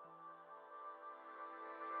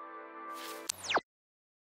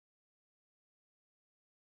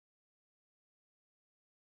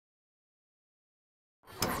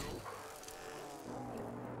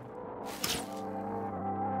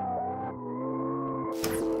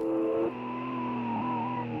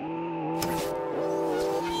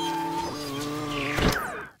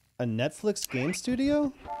 A Netflix game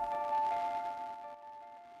studio?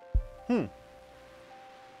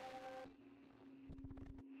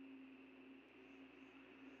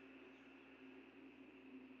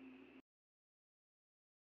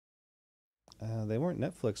 They weren't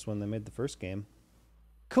Netflix when they made the first game.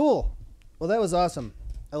 Cool. Well, that was awesome.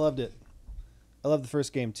 I loved it. I loved the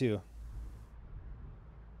first game too.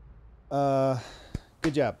 Good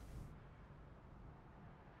job.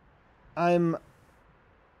 I'm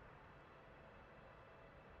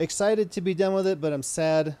excited to be done with it, but I'm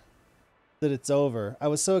sad that it's over. I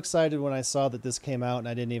was so excited when I saw that this came out and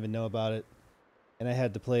I didn't even know about it. And I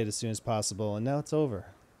had to play it as soon as possible, and now it's over.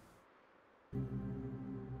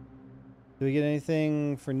 Do we get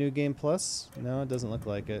anything for New Game Plus? No, it doesn't look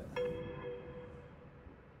like it.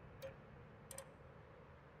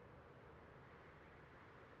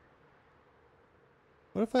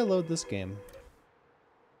 What if I load this game?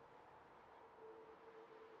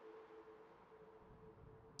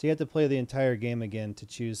 So you have to play the entire game again to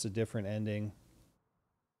choose a different ending.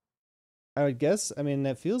 I would guess, I mean,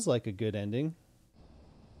 that feels like a good ending.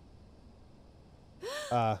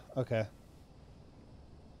 Okay.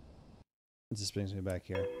 It just brings me back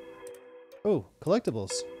here. Oh,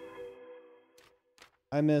 collectibles.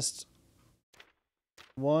 I missed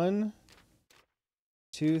 1,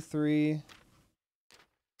 2, 3,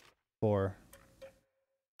 4.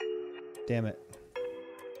 Damn it.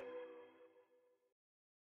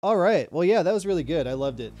 All right. Well, yeah, that was really good. I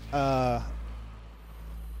loved it. I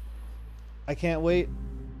can't wait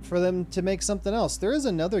for them to make something else. There is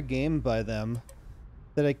another game by them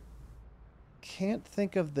that I can't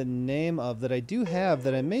think of the name of that I do have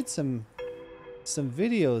that I made some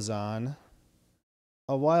videos on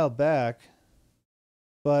a while back,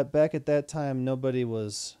 but back at that time nobody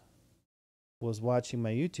was watching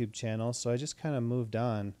my YouTube channel, so I just kind of moved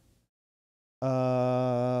on.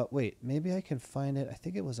 Wait, maybe I can find it. I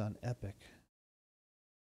think it was on Epic.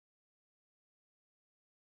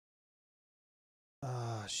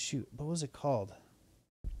 Shoot, what was it called?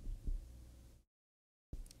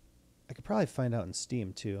 I could probably find out in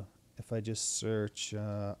Steam too if I just search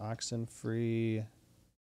OXENFREE,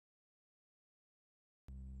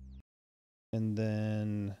 and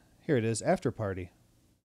then here it is, After Party.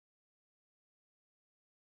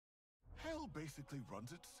 Hell basically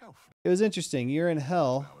runs itself. It was interesting. You're in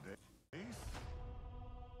hell.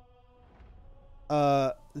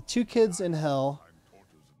 The two kids in hell,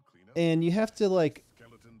 and you have to like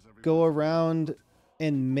go around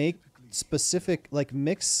and make specific, like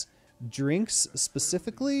mix drinks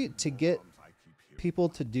specifically to get people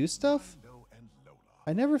to do stuff.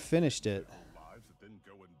 I never finished it.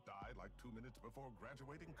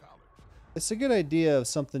 It's a good idea of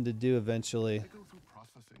something to do eventually.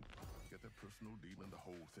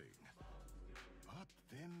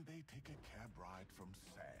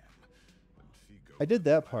 I did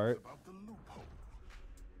that part.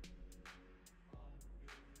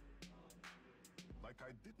 Like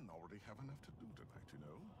I didn't already have enough to do tonight, you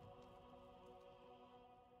know?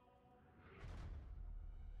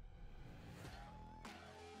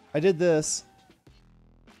 I did this.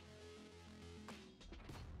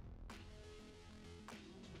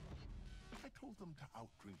 them to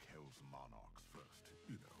outdrink Hell's monarchs first,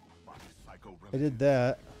 you know, by psycho I did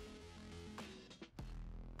that.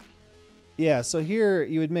 Yeah, so here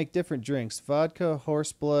you would make different drinks. Vodka,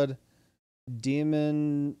 horseblood,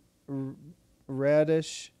 demon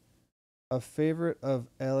radish, a favorite of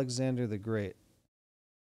Alexander the Great.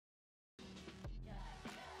 But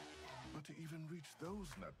to even reach those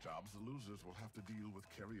nut jobs, the losers will have to deal with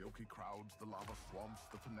karaoke crowds, the lava swamps,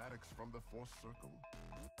 the fanatics from the Fourth Circle.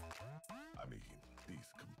 I mean, these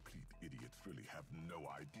complete idiots really have no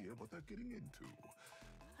idea what they're getting into.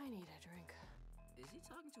 I need a drink. Is he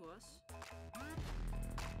talking to us?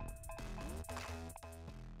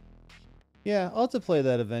 Yeah, I'll have to play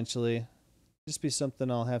that eventually. Just be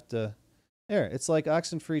something I'll have to... There, it's like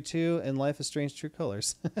Oxenfree II and Life is Strange True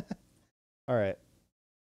Colors. Alright.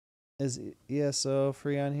 Is ESO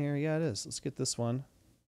free on here? Yeah, it is. Let's get this one.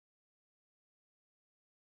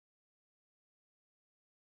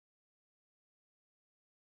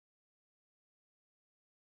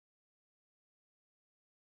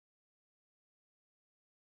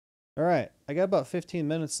 Alright, I got about 15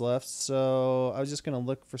 minutes left, so I was just going to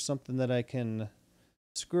look for something that I can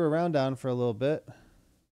screw around on for a little bit.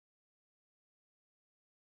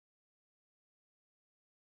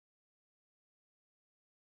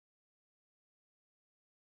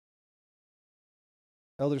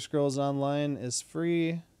 Elder Scrolls Online is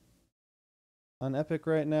free on Epic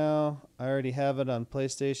right now. I already have it on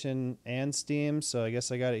PlayStation and Steam, so I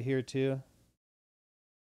guess I got it here too.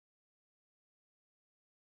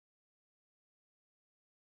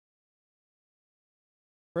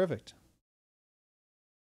 Perfect.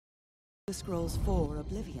 Elder Scrolls 4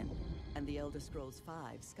 Oblivion and the Elder Scrolls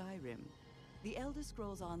 5 Skyrim. The Elder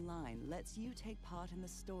Scrolls Online lets you take part in the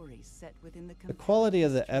stories set within the quality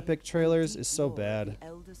of the Epic trailers is so bad.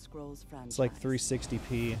 Elder Scrolls franchise. It's like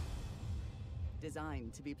 360p.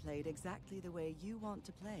 Designed to be played exactly the way you want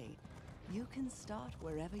to play, you can start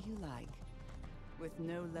wherever you like, with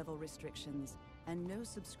no level restrictions and no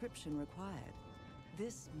subscription required.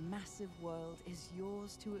 This massive world is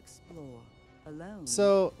yours to explore alone.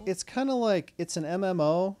 So it's kind of like it's an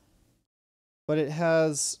MMO, but it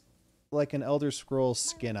has like an Elder Scrolls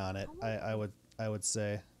skin on it. I would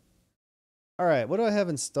say. All right, what do I have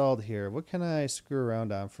installed here? What can I screw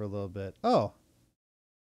around on for a little bit? Oh.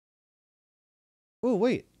 Oh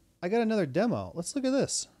wait, I got another demo. Let's look at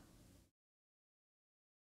this.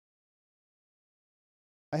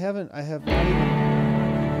 I have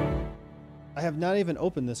not even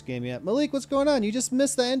opened this game yet. Malik, what's going on? You just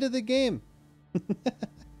missed the end of the game.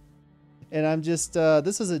 And I'm just,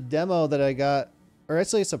 this is a demo that I got, or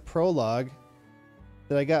actually it's a prologue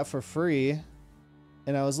that I got for free.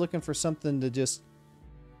 And I was looking for something to just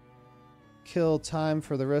kill time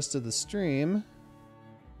for the rest of the stream.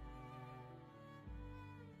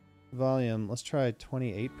 Volume, let's try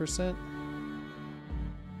 28%.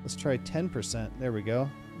 Let's try 10%. There we go.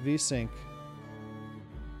 VSync.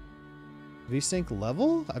 VSync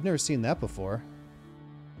level? I've never seen that before.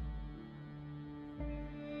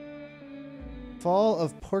 Fall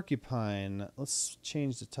of Porcupine. Let's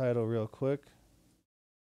change the title real quick.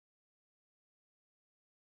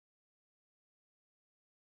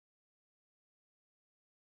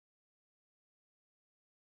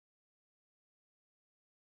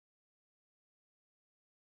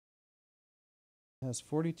 It has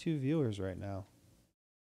 42 viewers right now.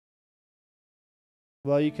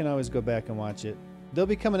 Well, you can always go back and watch it. They'll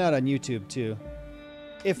be coming out on YouTube too,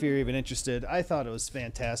 if you're even interested. I thought it was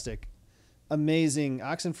fantastic. Amazing.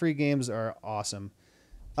 Oxenfree games are awesome.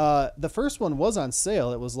 The first one was on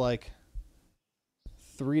sale. It was like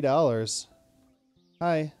 $3.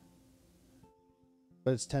 Hi.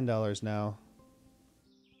 But it's $10 now.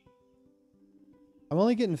 I'm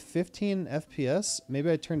only getting 15 FPS.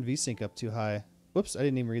 Maybe I turned VSync up too high. Whoops, I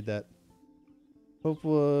didn't even read that. Hope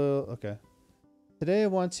we'll... Okay. Today I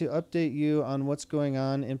want to update you on what's going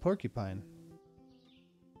on in Porcupine.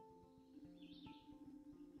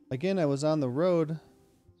 Again, I was on the road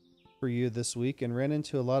for you this week and ran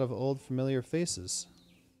into a lot of old familiar faces.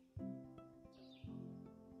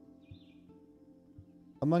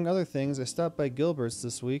 Among other things, I stopped by Gilbert's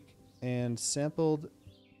this week and sampled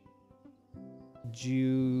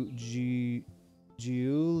Giuliano's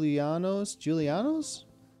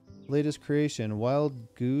latest creation,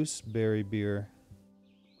 Wild Gooseberry Beer.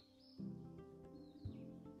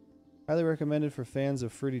 Highly recommended for fans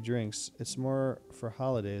of fruity drinks. It's more for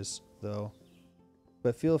holidays, though.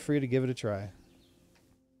 But feel free to give it a try.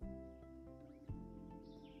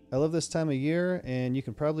 I love this time of year, and you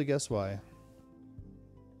can probably guess why.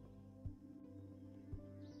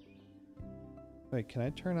 Wait, can I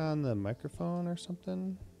turn on the microphone or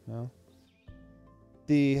something? No.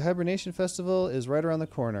 The Hibernation Festival is right around the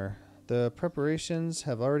corner. The preparations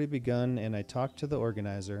have already begun, and I talked to the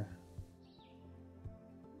organizer.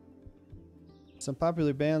 Some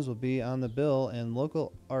popular bands will be on the bill, and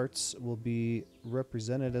local arts will be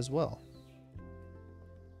represented as well.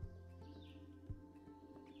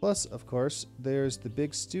 Plus, of course, there's the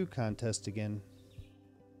Big Stew contest again.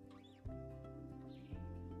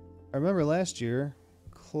 I remember last year,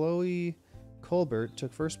 Chloe Colbert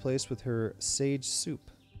took first place with her sage soup.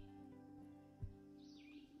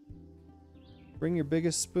 Bring your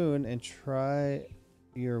biggest spoon and try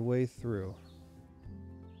your way through.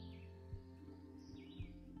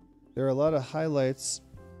 There are a lot of highlights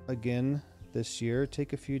again this year.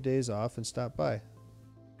 Take a few days off and stop by.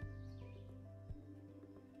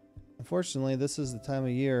 Unfortunately, this is the time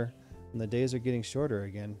of year when the days are getting shorter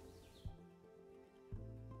again.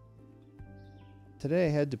 Today I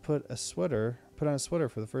had to put on a sweater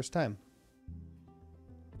for the first time.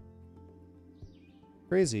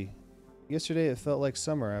 Crazy. Yesterday it felt like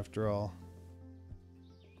summer after all.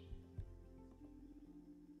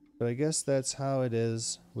 But I guess that's how it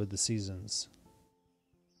is with the seasons.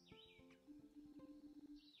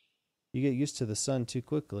 You get used to the sun too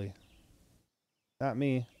quickly. Not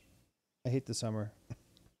me. I hate the summer.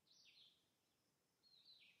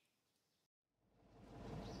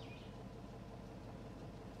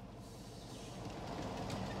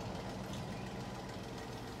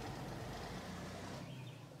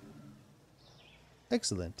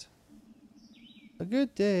 Excellent. A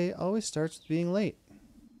good day always starts with being late.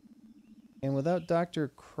 And without Dr.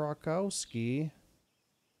 Krakowski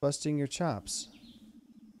busting your chops.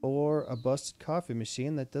 Or a busted coffee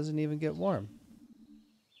machine that doesn't even get warm.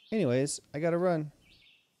 Anyways, I gotta run.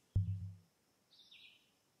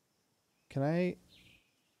 Can I...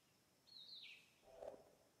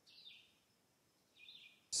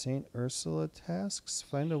 St. Ursula tasks?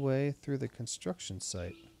 Find a way through the construction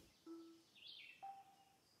site.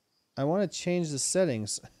 I want to change the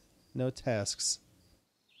settings. No tasks.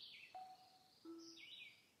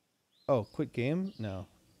 Oh, quit game? No.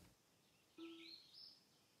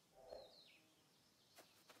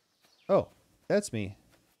 Oh, that's me.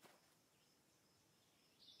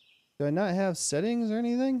 Do I not have settings or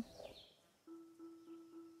anything?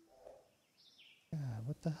 God,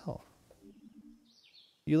 what the hell?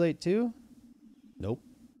 You late too? Nope.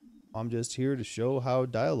 I'm just here to show how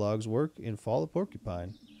dialogues work in Fall of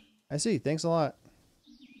Porcupine. I see. Thanks a lot.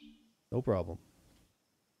 No problem.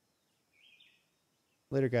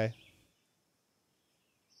 Later, guy.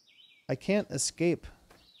 I can't escape.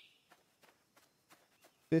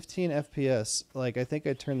 15 FPS. Like, I think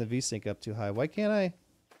I turned the VSync up too high. Why can't I?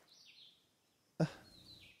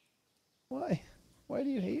 Why? Why do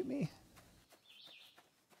you hate me?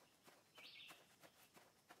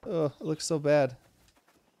 Oh, it looks so bad.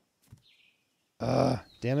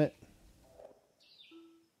 Damn it.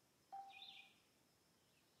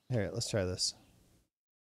 Here, let's try this.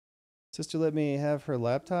 Sister let me have her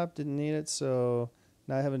laptop, didn't need it, so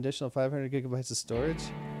now I have an additional 500 gigabytes of storage.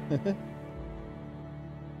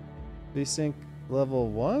 VSync level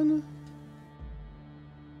 1?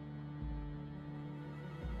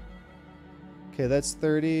 Okay, that's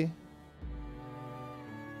 30.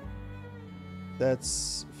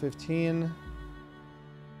 That's 15.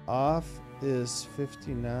 Off is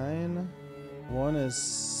 59. 1 is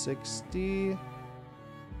 60.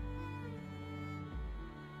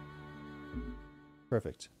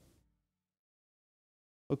 Perfect.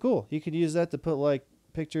 Oh, cool. You could use that to put, like,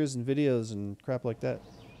 pictures and videos and crap like that.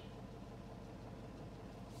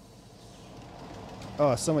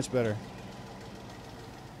 Oh, so much better.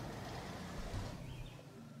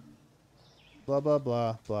 Blah, blah,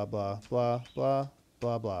 blah, blah, blah, blah, blah,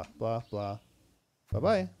 blah, blah, blah, blah.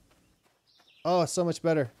 Bye-bye. Oh, so much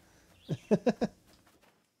better.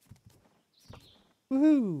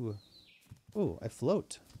 Woohoo! Oh, I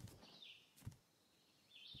float.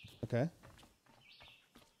 Okay.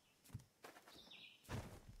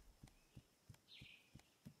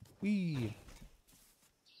 Whee!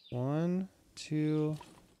 1, 2...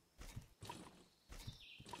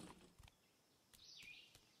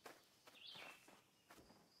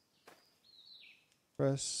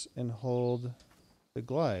 Press and hold the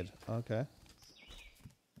glide. Okay.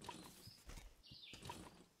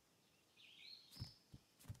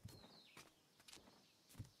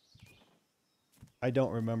 I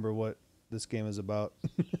don't remember what this game is about.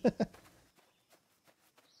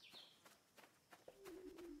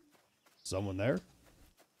 Someone there?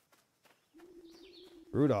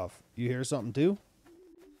 Rudolph, you hear something too?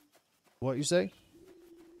 What you say?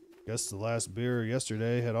 Guess the last beer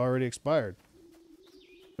yesterday had already expired.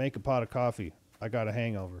 Make a pot of coffee. I got a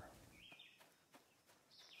hangover.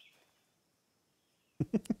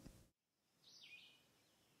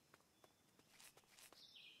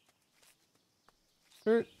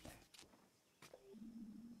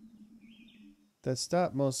 That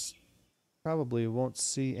stop most probably won't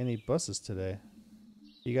see any buses today.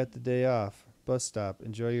 You got the day off. Bus stop.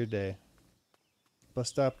 Enjoy your day. Bus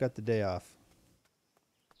stop got the day off.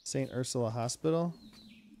 St. Ursula Hospital.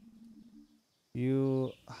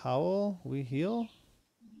 You howl, we heal?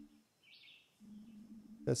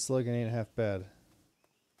 That slogan ain't half bad.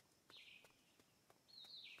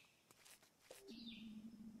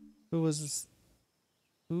 Who was this?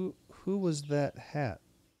 Who was that hat?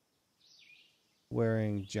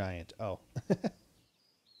 Wearing giant. Oh.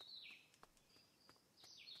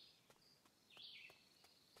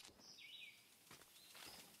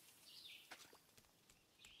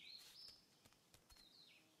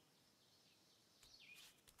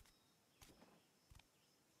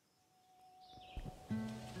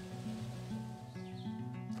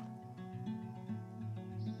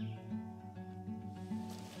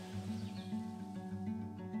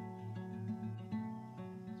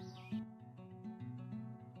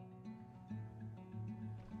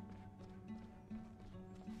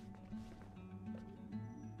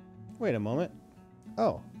 Wait a moment.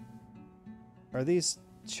 Oh. Are these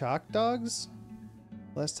chalk dogs?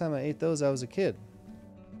 Last time I ate those, I was a kid.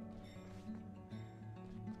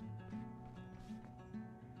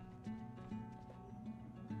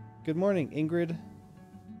 Good morning, Ingrid.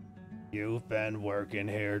 You've been working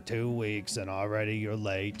here 2 weeks and already you're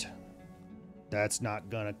late. That's not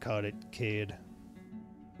gonna cut it, kid.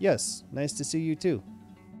 Yes, nice to see you too.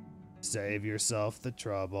 Save yourself the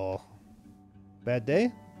trouble. Bad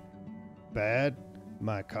day? Bad.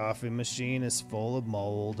 My coffee machine is full of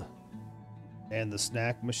mold. And the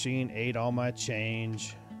snack machine ate all my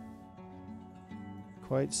change.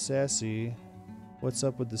 Quite sassy. What's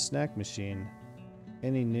up with the snack machine?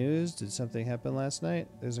 Any news? Did something happen last night?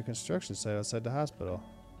 There's a construction site outside the hospital.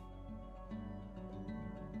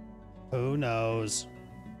 Who knows?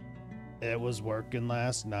 It was working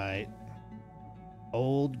last night.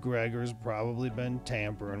 Old Gregor's probably been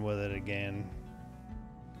tampering with it again.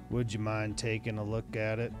 Would you mind taking a look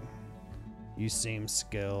at it? You seem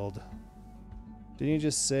skilled. Didn't you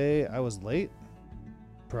just say I was late?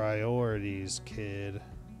 Priorities, kid.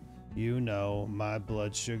 You know, my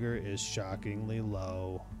blood sugar is shockingly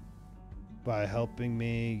low. By helping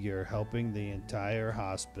me, you're helping the entire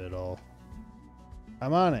hospital.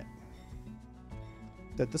 I'm on it.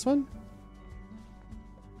 Is that this one?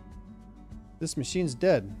 This machine's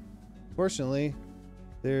dead. Fortunately,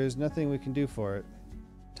 there's nothing we can do for it.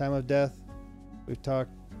 Time of death, we've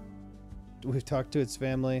talked to its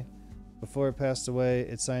family. Before it passed away,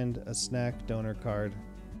 it signed a snack donor card.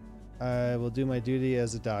 I will do my duty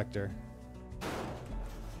as a doctor.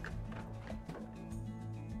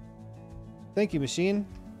 Thank you, machine.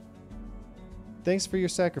 Thanks for your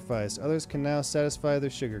sacrifice. Others can now satisfy their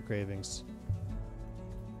sugar cravings.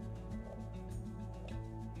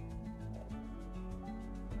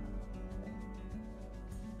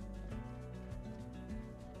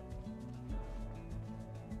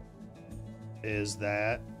 Is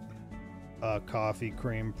that a coffee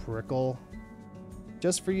cream prickle?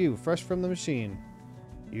 Just for you, fresh from the machine.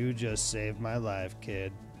 You just saved my life,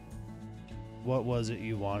 kid. What was it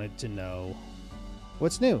you wanted to know?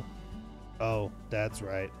 What's new? Oh, that's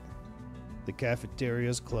right. The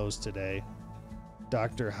cafeteria's closed today.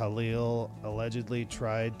 Dr. Halil allegedly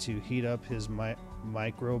tried to heat up his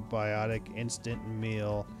microbiotic instant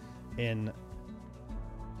meal in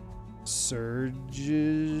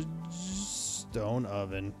Serge's stone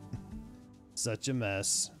oven. Such a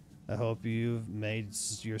mess. I hope you've made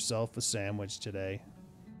yourself a sandwich today.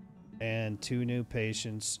 And 2 new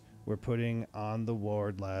patients were putting on the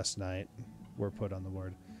ward last night. Were put on the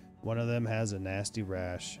ward. One of them has a nasty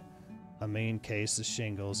rash. A mean case of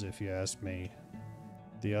shingles, if you ask me.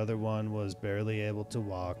 The other one was barely able to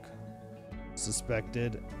walk.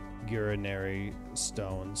 Suspected urinary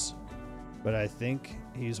stones. But I think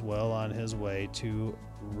he's well on his way to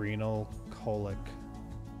renal colic.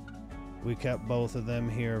 We kept both of them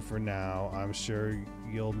here for now. I'm sure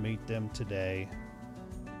you'll meet them today.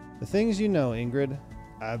 The things you know, Ingrid.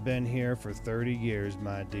 I've been here for 30 years,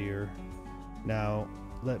 my dear. Now,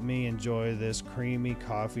 let me enjoy this creamy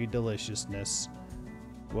coffee deliciousness.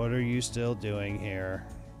 What are you still doing here?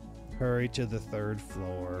 Hurry to the 3rd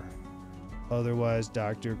floor. Otherwise,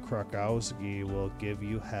 Dr. Krakowski will give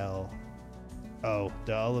you hell. Oh,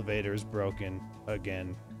 the elevator's broken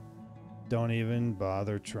again. Don't even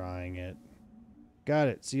bother trying it. Got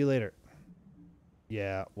it. See you later.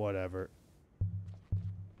 Yeah, whatever.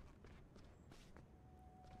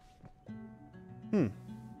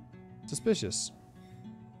 Suspicious.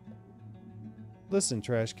 Listen,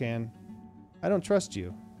 trash can. I don't trust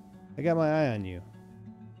you. I got my eye on you.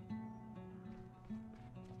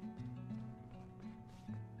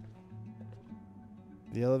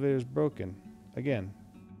 The elevator's broken. Again.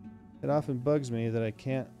 It often bugs me that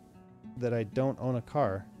I don't own a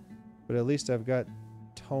car, but at least I've got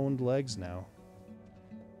toned legs now.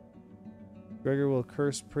 Gregor will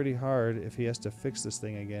curse pretty hard if he has to fix this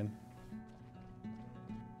thing again.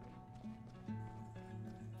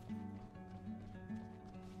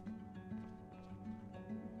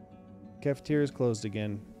 Cafeteria's closed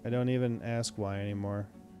again. I don't even ask why anymore.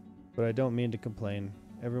 But I don't mean to complain.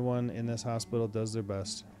 Everyone in this hospital does their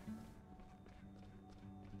best.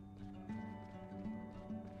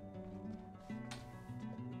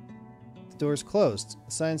 The door's closed.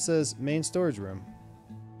 The sign says main storage room.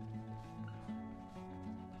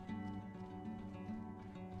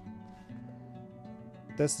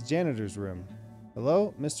 That's the janitor's room.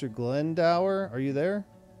 Hello, Mr. Glendower? Are you there?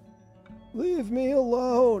 Leave me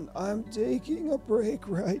alone. I'm taking a break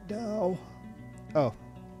right now. Oh.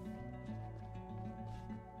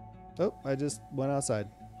 Oh, I just went outside.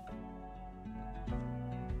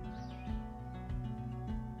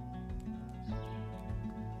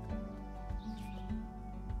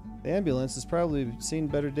 The ambulance has probably seen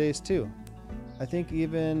better days too. I think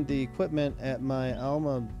even the equipment at my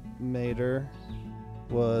alma mater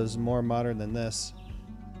was more modern than this,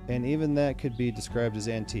 and even that could be described as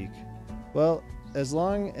antique. Well, as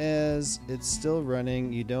long as it's still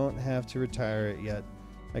running, you don't have to retire it yet.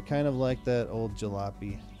 I kind of like that old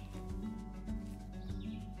jalopy.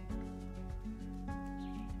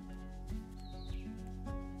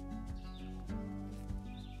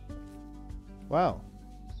 Wow.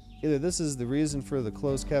 Either this is the reason for the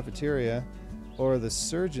closed cafeteria, or the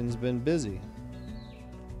surgeon's been busy.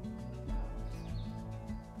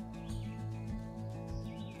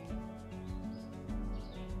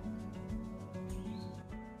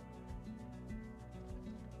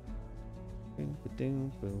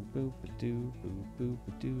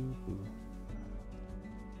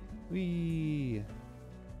 Wee.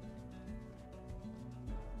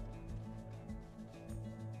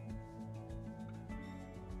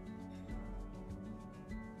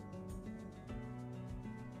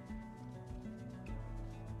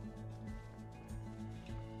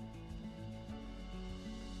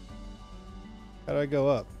 How do I go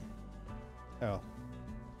up? Oh.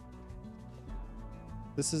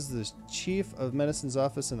 This is the Chief of Medicine's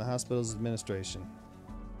office in the hospital's administration.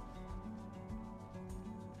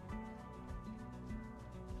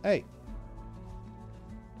 Hey.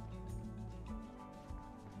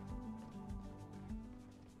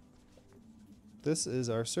 This is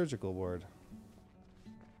our surgical ward.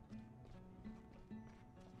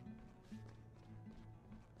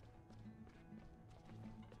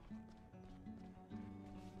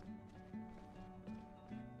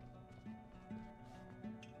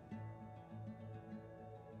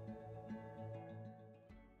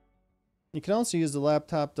 You can also use the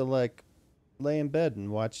laptop to, like, lay in bed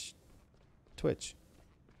and watch Twitch.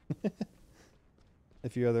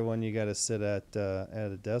 If you're the one you gotta sit at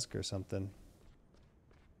a desk or something.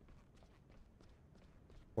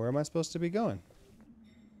 Where am I supposed to be going?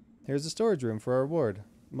 Here's the storage room for our ward.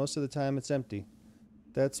 Most of the time it's empty.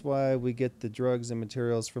 That's why we get the drugs and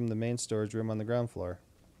materials from the main storage room on the ground floor.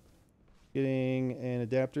 Getting an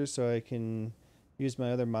adapter so I can use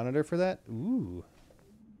my other monitor for that? Ooh.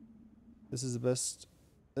 This is the best.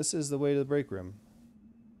 This is the way to the break room.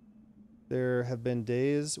 There have been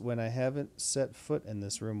days when I haven't set foot in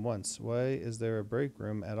this room once. Why is there a break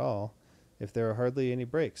room at all if there are hardly any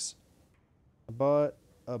breaks? I bought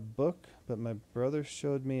a book, but my brother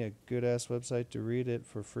showed me a good-ass website to read it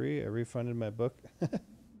for free. I refunded my book.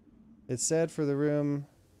 It's sad for the room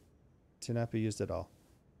to not be used at all.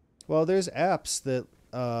 Well, there's apps that,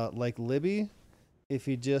 like Libby, if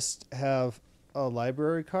you just have a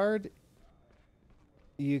library card,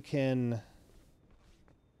 you can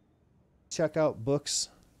check out books,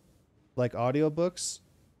 like audiobooks,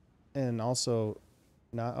 and also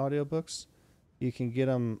not audiobooks. You can get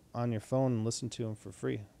them on your phone and listen to them for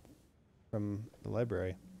free from the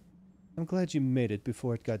library. I'm glad you made it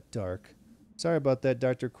before it got dark. Sorry about that,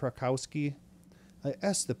 Dr. Krakowski. I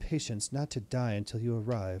asked the patients not to die until you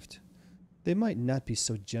arrived. They might not be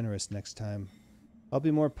so generous next time. I'll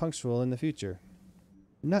be more punctual in the future.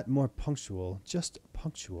 Not more punctual, just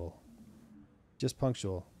punctual. Just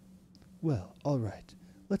punctual. Well, all right.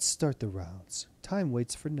 Let's start the rounds. Time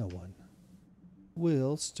waits for no one.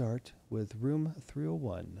 We'll start with room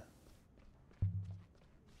 301.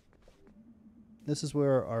 This is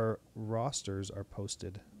where our rosters are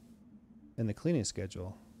posted. And the cleaning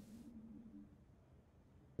schedule.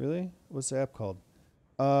 Really? What's the app called?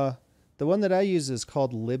 The one that I use is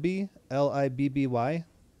called Libby, Libby.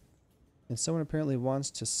 And someone apparently wants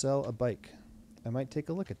to sell a bike. I might take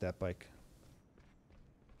a look at that bike.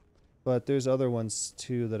 But there's other ones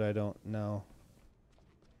too that I don't know.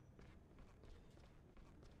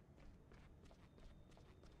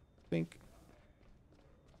 Think.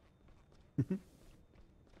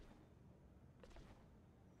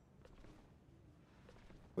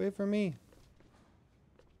 Wait for me.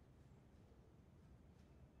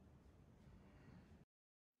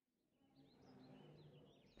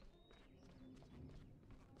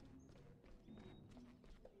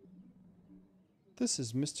 This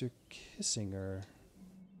is Mr. Kissinger.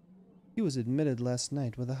 He was admitted last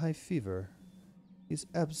night with a high fever. He's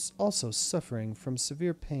also suffering from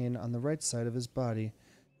severe pain on the right side of his body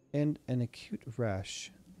and an acute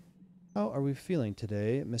rash. How are we feeling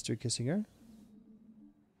today, Mr. Kissinger?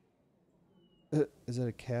 Is that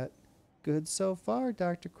a cat? Good so far,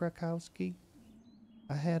 Dr. Krakowski.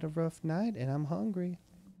 I had a rough night and I'm hungry.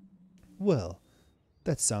 Well,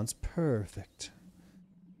 that sounds perfect.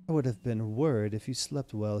 I would have been worried if you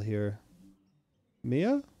slept well here.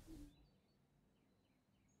 Mia?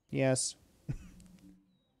 Yes.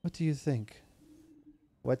 What do you think?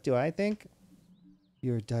 What do I think?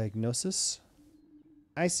 Your diagnosis?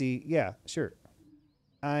 I see. Yeah, sure.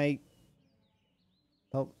 Oh,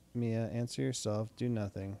 Mia, answer yourself. Do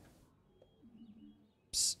nothing.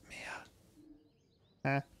 Psst, Mia.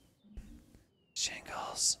 Huh?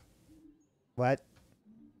 Shingles. What?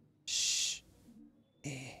 Shh.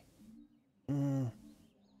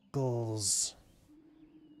 Goals.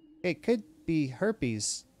 It could be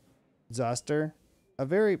herpes, Zoster. A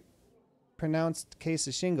very pronounced case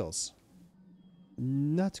of shingles.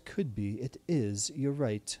 Not could be. It is. You're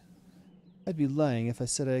right. I'd be lying if I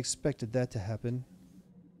said I expected that to happen.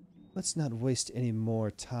 Let's not waste any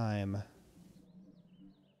more time.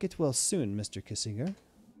 Get well soon, Mr. Kissinger.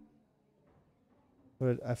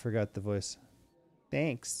 What? I forgot the voice.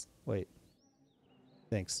 Thanks. Wait.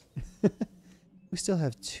 Thanks. We still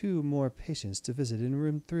have 2 more patients to visit in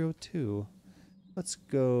room 302. Let's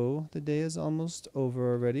go. The day is almost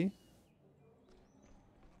over already.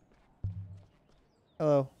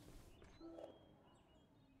 Hello.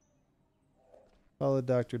 Follow the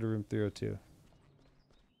doctor to room 302.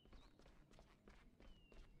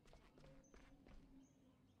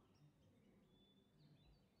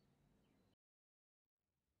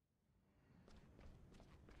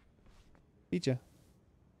 Beat ya.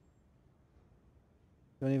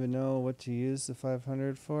 Don't even know what to use the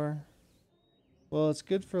 500 for. Well, it's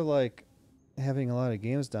good for like having a lot of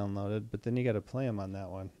games downloaded, but then you got to play them on that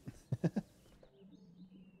one.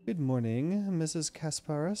 Good morning, Mrs.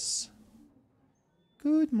 Kasparis.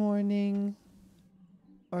 Good morning.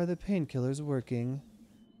 Are the painkillers working?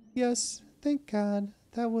 Yes, thank God.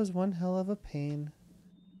 That was one hell of a pain.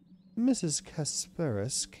 Mrs.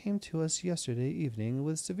 Kasparis came to us yesterday evening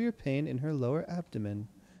with severe pain in her lower abdomen.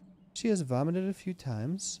 She has vomited a few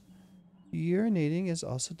times. Urinating is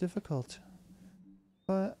also difficult.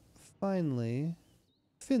 But Finley,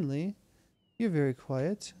 you're very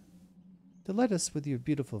quiet. Delight us with your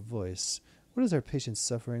beautiful voice. What is our patient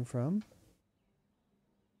suffering from?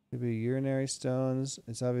 Could be urinary stones.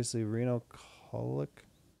 It's obviously renal colic.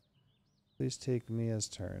 Please take Mia's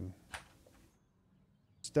turn.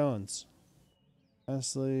 Stones.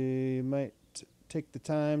 Honestly, might take the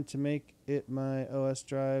time to make it my OS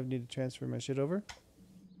drive. Need to transfer my shit over.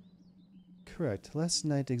 Correct. Last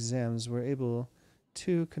night exams were able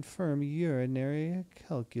to confirm urinary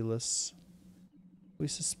calculus. We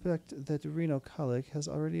suspect that renal colic has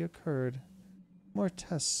already occurred. More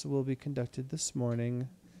tests will be conducted this morning.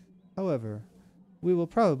 However, we will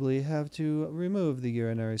probably have to remove the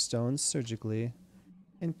urinary stones surgically.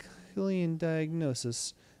 And clean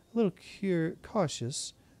diagnosis. A little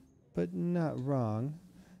cautious, but not wrong.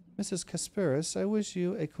 Mrs. Kasparis, I wish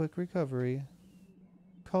you a quick recovery.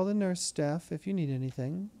 Call the nurse staff if you need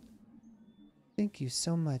anything. Thank you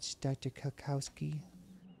so much, Dr. Krakowski.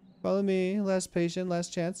 Follow me. Last patient,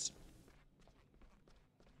 last chance.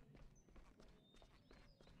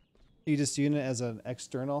 You just use it as an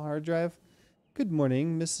external hard drive? Good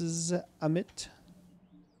morning, Mrs. Amit.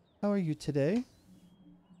 How are you today?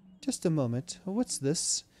 Just a moment. What's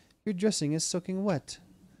this? Your dressing is soaking wet.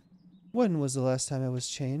 When was the last time I was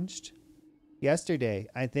changed? Yesterday,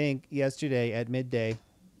 I think. Yesterday at midday.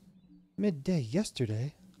 Midday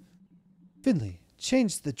yesterday? Finley,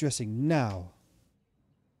 change the dressing now.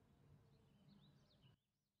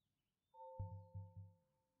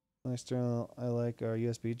 External, I like our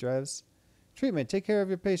USB drives. Treatment, take care of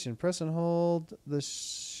your patient. Press and hold the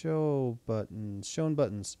shown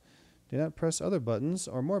buttons. Do not press other buttons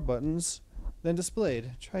or more buttons than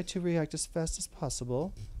displayed. Try to react as fast as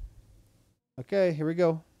possible. Okay, here we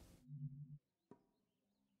go.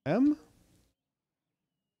 M?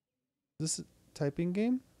 Is this a typing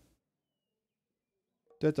game?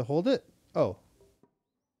 Do I have to hold it? Oh.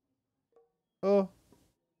 O.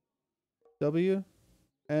 W.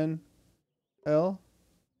 N. L.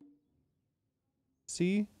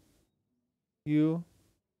 C. U.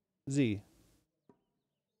 Z.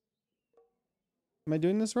 Am I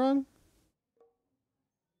doing this wrong?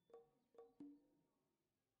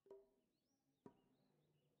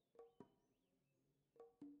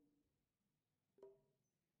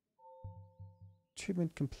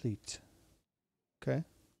 Treatment complete. Okay.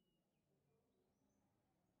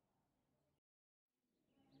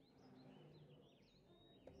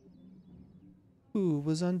 Who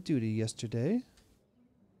was on duty yesterday?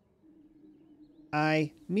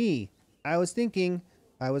 Me. I was thinking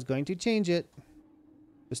I was going to change it.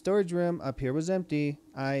 The storage room up here was empty.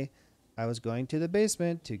 I was going to the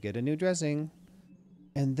basement to get a new dressing.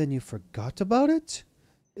 And then you forgot about it?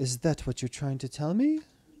 Is that what you're trying to tell me?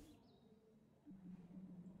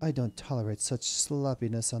 I don't tolerate such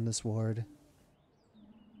sloppiness on this ward.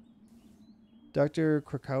 Dr.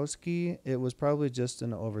 Krakowski, it was probably just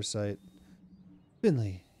an oversight.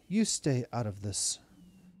 Finley, you stay out of this.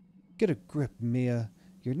 Get a grip, Mia.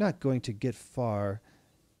 You're not going to get far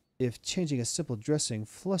if changing a simple dressing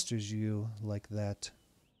flusters you like that.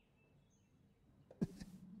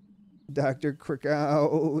 Dr.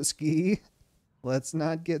 Krakowski, let's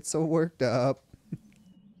not get so worked up.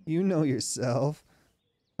 You know yourself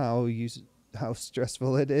how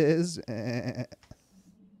stressful it is.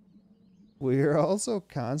 We're also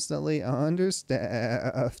constantly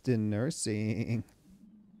understaffed in nursing.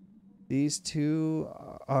 These two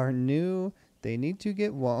are new. They need to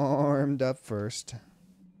get warmed up first.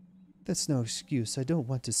 That's no excuse. I don't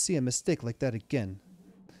want to see a mistake like that again.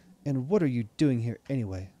 And what are you doing here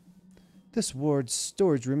anyway? This ward's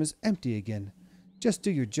storage room is empty again. Just do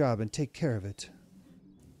your job and take care of it.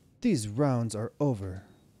 These rounds are over.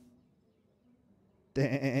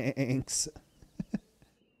 Thanks.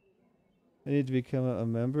 I need to become a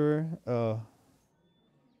member. Oh.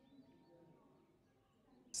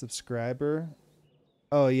 Subscriber.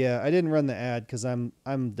 Oh yeah, I didn't run the ad because I'm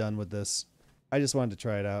done with this. I just wanted to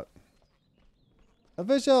try it out.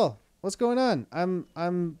 Official, what's going on?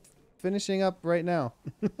 I'm finishing up right now.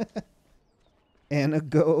 And a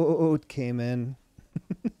goat came in.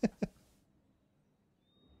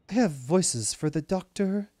 I have voices for the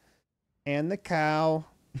doctor and the cow.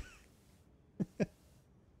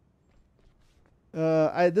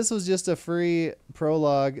 This was just a free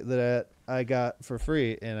prologue that I got for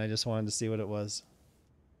free, and I just wanted to see what it was.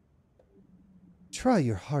 Try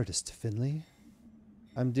your hardest, Finley.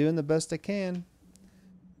 I'm doing the best I can.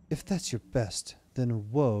 If that's your best,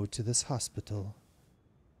 then woe to this hospital.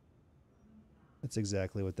 That's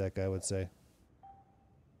exactly what that guy would say.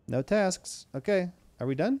 No tasks. Okay, are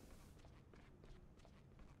we done?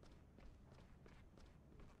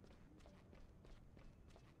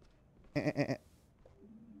 Hey,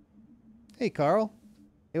 Carl.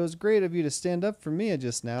 It was great of you to stand up for Mia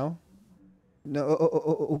just now.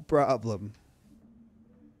 No problem.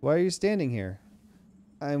 Why are you standing here?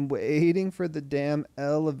 I'm waiting for the damn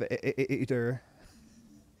elevator.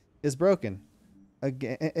 It's broken.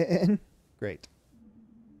 Again? Great.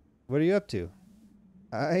 What are you up to?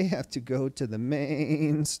 I have to go to the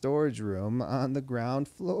main storage room on the ground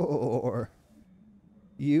floor.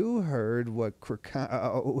 You heard what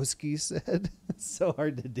Krakowski said? So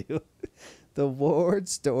hard to do. The ward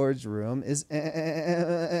storage room is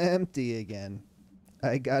empty again.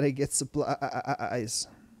 I gotta get supplies.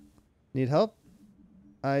 Need help?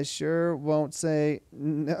 I sure won't say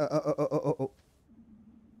no.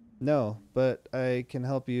 No, but I can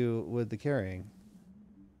help you with the carrying.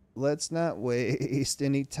 Let's not waste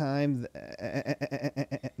any time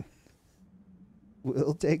then.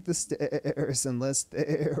 We'll take the stairs unless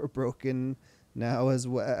they're broken now as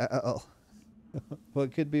well.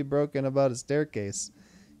 What could be broken about a staircase?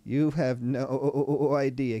 You have no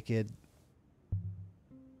idea, kid.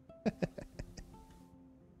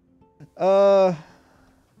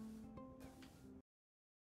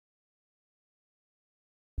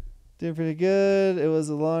 Did pretty good. It was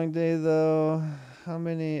a long day though. How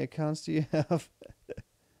many accounts do you have?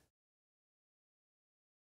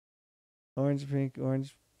 Orange,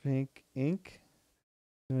 pink, ink.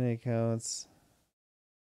 Too many accounts.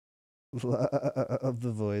 Love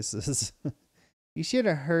the voices. You should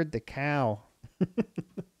have heard the cow.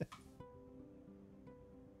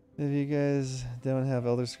 If you guys don't have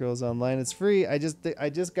Elder Scrolls Online, it's free. I just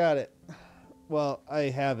got it. Well, I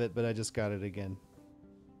have it, but I just got it again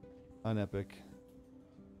on Epic.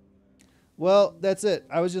 Well, that's it.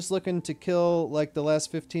 I was just looking to kill like the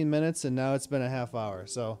last 15 minutes, and now it's been a half hour.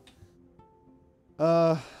 So,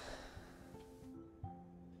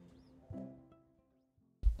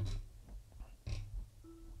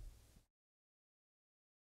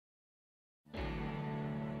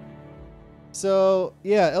 So,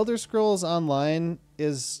 yeah, Elder Scrolls Online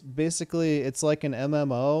is basically, it's like an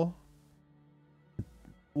MMO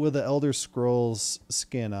with an Elder Scrolls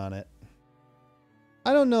skin on it.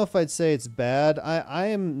 I don't know if I'd say it's bad. I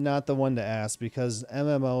am not the one to ask because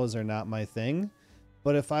MMOs are not my thing.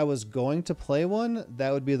 But if I was going to play one,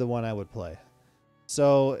 that would be the one I would play.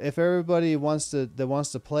 So if everybody that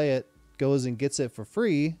wants to play it goes and gets it for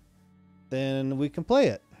free, then we can play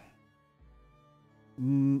it.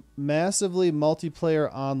 Massively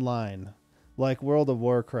multiplayer online, like World of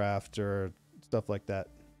Warcraft or stuff like that.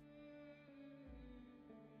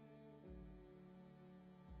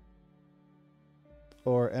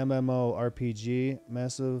 Or MMORPG,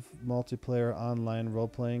 massive multiplayer online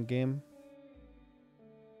role-playing game.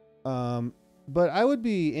 But I would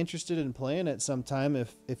be interested in playing it sometime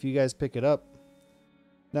if you guys pick it up.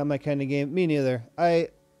 Not my kind of game. Me neither.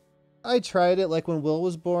 I tried it like when Will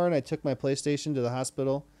was born. I took my PlayStation to the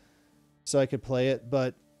hospital so I could play it,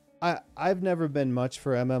 but I've never been much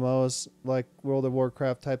for MMOs like World of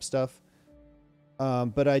Warcraft type stuff.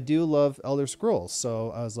 But I do love Elder Scrolls, so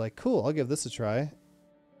I was like, cool, I'll give this a try.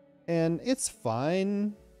 And it's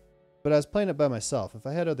fine, but I was playing it by myself. If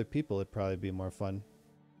I had other people, it'd probably be more fun.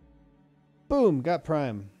 Boom, got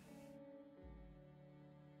Prime.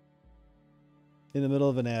 In the middle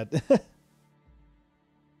of an ad.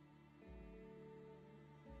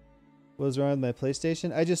 What was wrong with my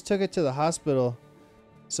PlayStation? I just took it to the hospital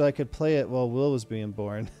so I could play it while Will was being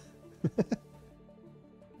born.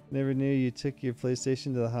 Never knew you took your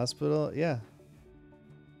PlayStation to the hospital? Yeah.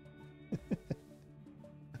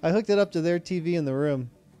 I hooked it up to their TV in the room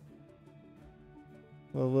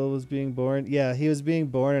while Will was being born. Yeah, he was being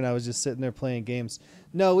born and I was just sitting there playing games.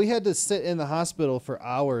 No, we had to sit in the hospital for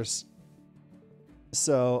hours.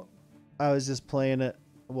 So I was just playing it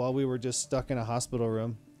while we were just stuck in a hospital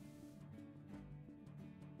room.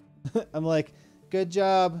 I'm like, good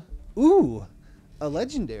job. Ooh, a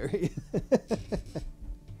legendary.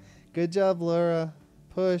 Good job, Laura.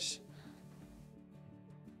 Push.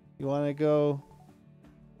 You want to go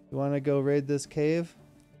raid this cave?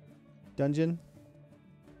 Dungeon?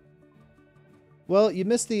 Well, you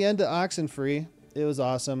missed the end of OXENFREE. It was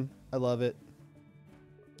awesome. I love it.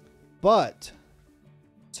 But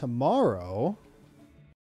tomorrow,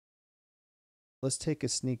 let's take a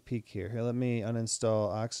sneak peek here. Here, let me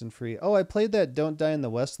uninstall OXENFREE. Oh, I played that Don't Die in the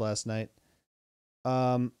West last night.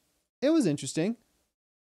 It was interesting.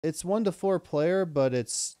 It's 1 to 4 player, but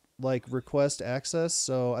it's like request access,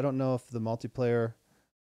 so I don't know if the multiplayer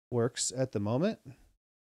works at the moment.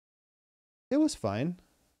 It was fine.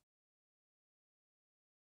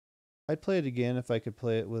 I'd play it again if I could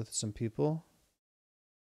play it with some people.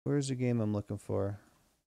 Where's the game I'm looking for?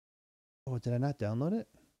 Oh, did I not download it?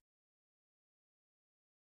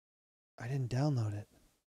 I didn't download it.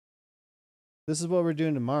 This is what we're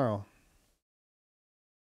doing tomorrow.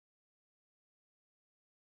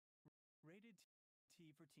 Rated T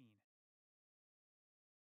for teen.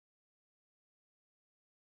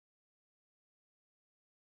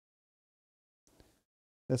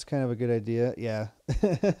 That's kind of a good idea. Yeah.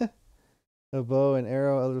 A bow and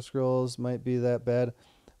arrow, Elder Scrolls might be that bad.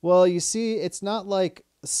 Well, you see, it's not like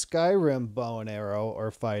Skyrim bow and arrow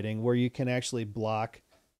or fighting where you can actually block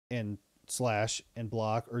and slash and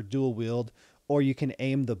block or dual wield, or you can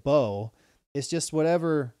aim the bow. It's just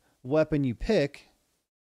whatever weapon you pick,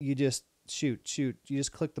 you just shoot. You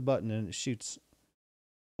just click the button and it shoots.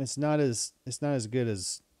 It's not as good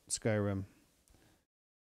as Skyrim.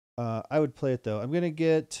 I would play it though. I'm gonna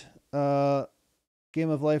get Game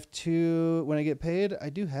of Life 2 when I get paid. I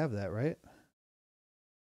do have that, right?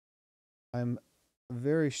 I'm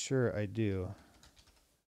very sure I do.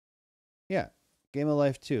 Yeah, Game of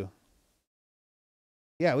Life 2.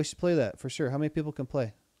 Yeah, we should play that for sure. How many people can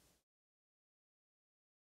play?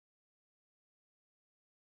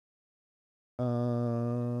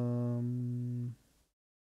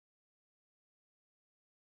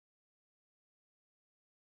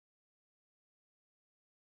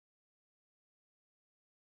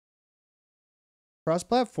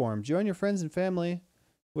 Cross-platform. Join your friends and family,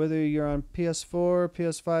 whether you're on PS4,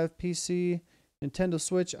 PS5, PC. Nintendo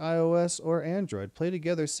Switch, iOS, or Android. Play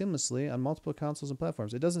together seamlessly on multiple consoles and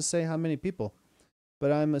platforms. It doesn't say how many people,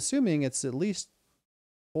 but I'm assuming it's at least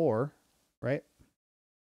 4, right?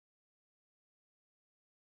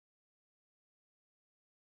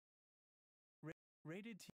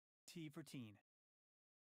 Rated T for teen.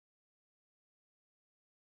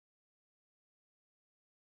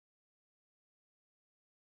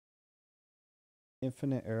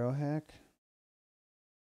 Infinite arrow hack.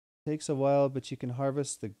 Takes a while, but you can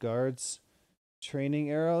harvest the guards'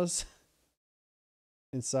 training arrows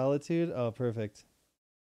in solitude. Oh, perfect.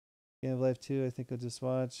 Game of Life 2, I think I'll just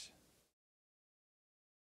watch.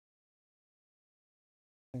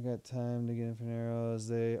 I got time to get infinite arrows.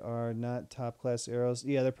 They are not top class arrows.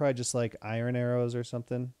 Yeah, they're probably just like iron arrows or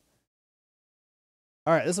something.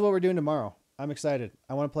 All right, this is what we're doing tomorrow. I'm excited.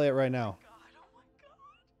 I want to play it right now.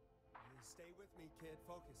 Stay with me, kid.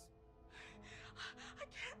 Focus. I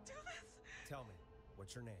can't do this. Tell me,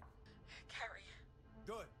 what's your name? Carrie.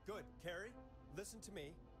 Good, good. Carrie, listen to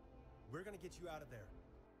me. We're gonna get you out of there.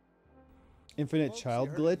 Infinite Folks, child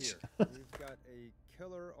you heard it glitch. here. We've got a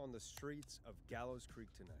killer on the streets of Gallows Creek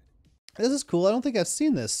tonight. This is cool. I don't think I've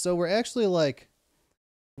seen this. So we're actually like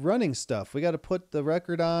running stuff. We got to put the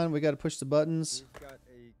record on. We got to push the buttons. We've got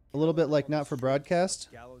A little bit like Not for Broadcast.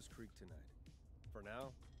 Gallows Creek tonight. For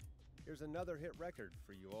now, here's another hit record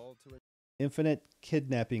for you all to Infinite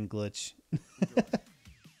kidnapping glitch.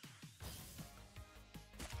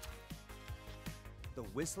 The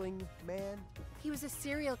Whistling Man? He was a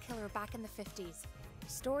serial killer back in the 50s.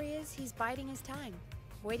 Story is he's biding his time,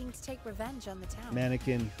 waiting to take revenge on the town.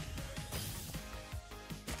 Mannequin.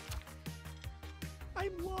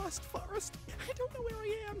 I'm lost, Forrest. I don't know where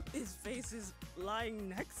I am. His face is lying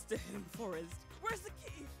next to him, Forrest. Where's the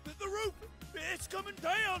key? The roof! It's coming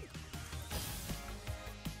down!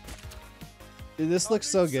 Dude, this looks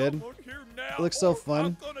so good. It looks so fun.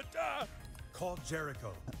 I'm gonna die! Call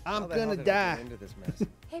Jericho. I'm How the hell gonna did I die. get into this mess?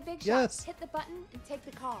 Hey, Big Shot, Yes. hit the button and take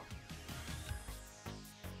the call.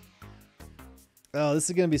 Oh, this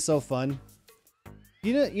is gonna be so fun.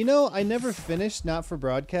 You know, I never finished Not for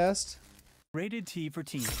Broadcast. Rated T for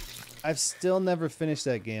teen. I've still never finished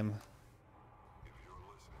that game.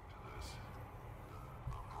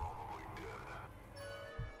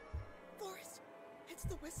 Forrest, it's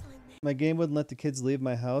the Whistling Man. My game wouldn't let the kids leave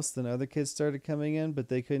my house. Then other kids started coming in, but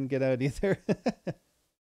they couldn't get out either.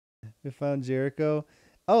 We found Jericho.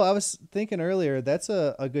 Oh, I was thinking earlier, that's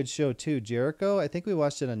a good show too. Jericho, I think we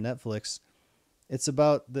watched it on Netflix. It's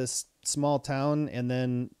about this small town, and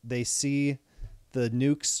then they see the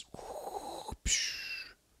nukes.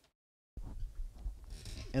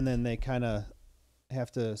 And then they kind of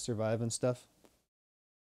have to survive and stuff.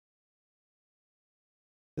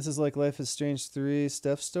 This is like Life is Strange 3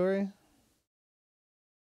 Steph's story,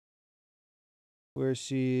 where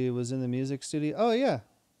she was in the music studio. Oh, yeah.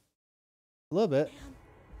 A little bit.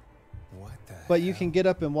 What the But you can get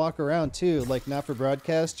up and walk around too. Like Not for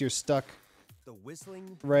Broadcast, you're stuck The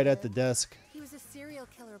Whistling right at the desk. He was a serial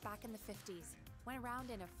killer back in the 50s. Went around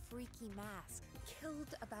in a freaky mask.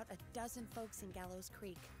 Killed about a dozen folks in Gallows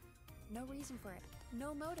Creek. No reason for it.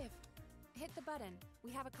 No motive. Hit the button.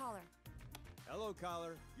 We have a caller. Hello,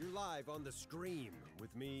 caller. You're live on the Scream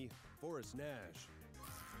with me, Forrest Nash.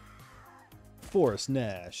 Forrest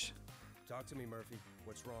Nash. Talk to me, Murphy.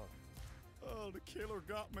 What's wrong? Oh, the killer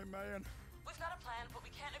got me, man. We've got a plan, but we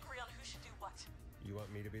can't agree on who should do what. You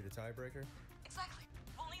want me to be the tiebreaker? Exactly.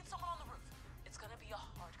 We'll need someone on the roof. It's gonna be a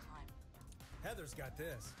hard climb. Heather's got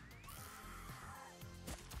this.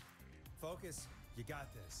 Focus. You got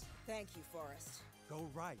this. Thank you, Forrest. Go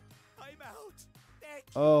right. I'm out. Thank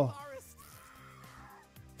you, Oh. Forrest.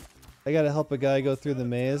 I gotta help a guy go through the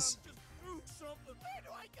maze. Move something. Where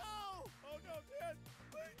do I go? Oh no, Dad.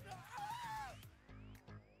 Wait, no. Ah!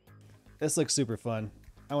 This looks super fun.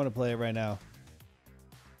 I want to play it right now.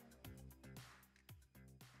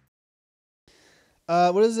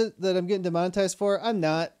 What is it that I'm getting demonetized for? I'm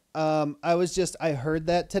not. I heard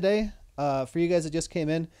that today. For you guys that just came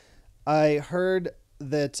in, I heard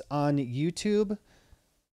that on YouTube,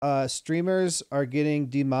 streamers are getting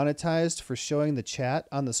demonetized for showing the chat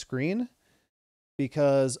on the screen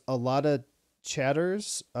because a lot of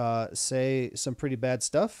chatters say some pretty bad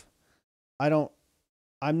stuff. I'm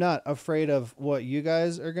not afraid of what you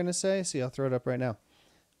guys are going to say. See, I'll throw it up right now.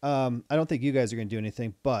 I don't think you guys are going to do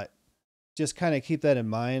anything, but just kind of keep that in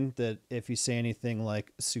mind that if you say anything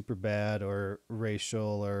like super bad or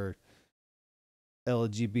racial or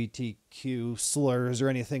LGBTQ slurs or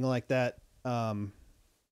anything like that, I'll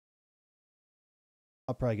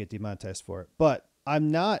probably get demonetized for it. But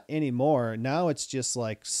I'm not anymore. Now it's just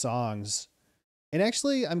like songs And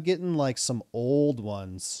actually, I'm getting like some old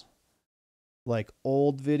ones, like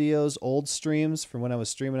old videos, old streams from when I was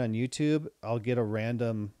streaming on YouTube. I'll get a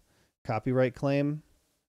random copyright claim,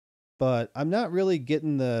 but I'm not really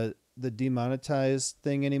getting the demonetized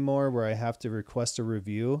thing anymore where I have to request a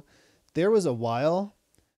review. There was a while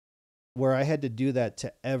where I had to do that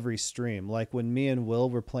to every stream. Like when me and Will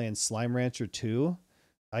were playing Slime Rancher 2,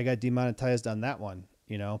 I got demonetized on that one,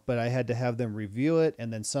 you know, but I had to have them review it.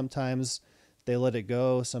 And then sometimes they let it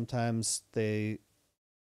go. Sometimes they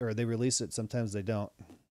release it. Sometimes they don't.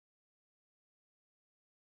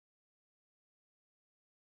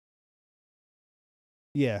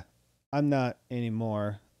 Yeah, I'm not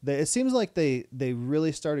anymore. It seems like they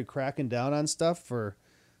really started cracking down on stuff for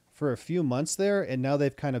a few months there, and now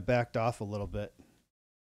they've kind of backed off a little bit.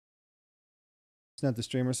 It's not the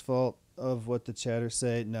streamer's fault of what the chatters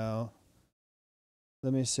say. No.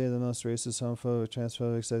 Let me say the most racist, homophobic,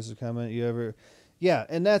 transphobic, sexist comment you ever. Yeah,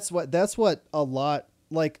 and that's what a lot,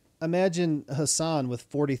 like, imagine Hassan with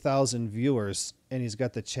 40,000 viewers and he's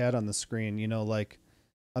got the chat on the screen, you know, like,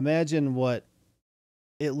 imagine what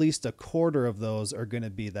at least a quarter of those are going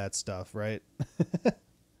to be that stuff, right?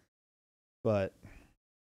 But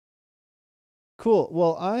cool.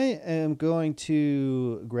 Well, I am going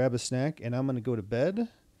to grab a snack and I'm going to go to bed,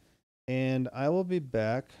 and I will be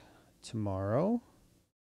back tomorrow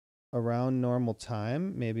around normal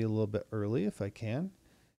time, maybe a little bit early if I can.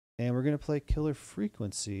 And we're going to play Killer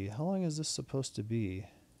Frequency. How long is this supposed to be?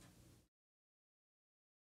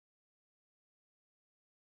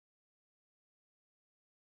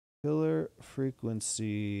 Killer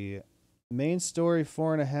Frequency. Main story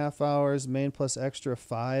 4.5 hours, main plus extra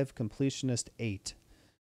 5, completionist 8.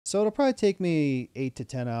 So it'll probably take me 8 to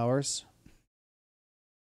 10 hours.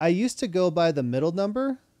 I used to go by the middle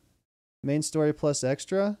number, main story plus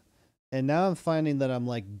extra, and now I'm finding that I'm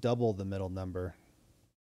like double the middle number.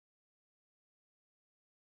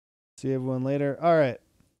 See everyone later. All right.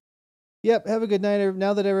 Yep, have a good night.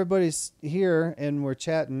 Now that everybody's here and we're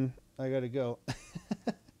chatting, I gotta go.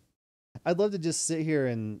 I'd love to just sit here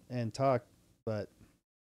and talk, but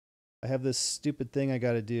I have this stupid thing I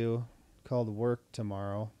got to do called work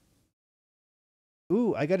tomorrow.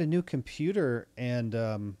 Ooh, I got a new computer and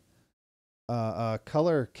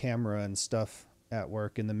color camera and stuff at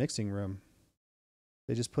work in the mixing room.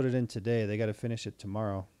 They just put it in today. They got to finish it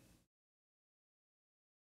tomorrow.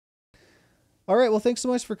 All right, well, thanks so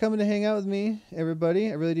much for coming to hang out with me, everybody.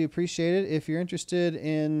 I really do appreciate it. If you're interested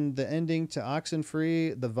in the ending to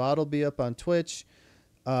OXENFREE, the VOD will be up on Twitch.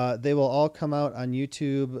 They will all come out on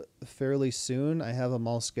YouTube fairly soon. I have them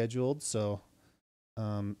all scheduled, so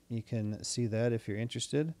you can see that if you're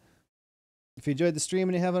interested. If you enjoyed the stream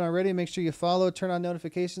and you haven't already, make sure you follow, turn on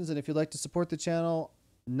notifications, and if you'd like to support the channel,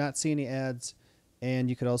 not see any ads, and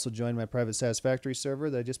you could also join my private Satisfactory server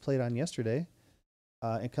that I just played on yesterday.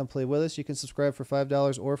 And come play with us. You can subscribe for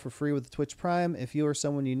 $5 or for free with the Twitch Prime. If you or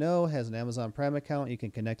someone you know has an Amazon Prime account, you can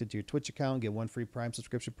connect it to your Twitch account, get one free Prime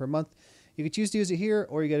subscription per month. You can choose to use it here,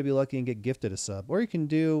 or you got to be lucky and get gifted a sub. Or you can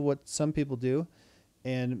do what some people do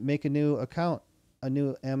and make a new account, a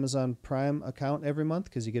new Amazon Prime account every month,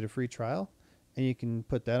 because you get a free trial, and you can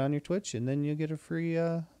put that on your Twitch, and then you get a free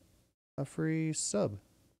sub.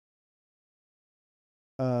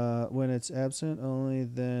 When it's absent only,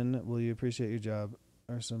 then will you appreciate your job?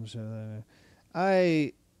 Or some shit like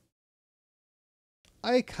that.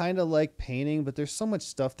 I kind of like painting, but there's so much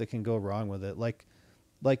stuff that can go wrong with it. Like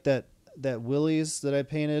that Willys that I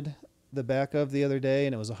painted the back of the other day,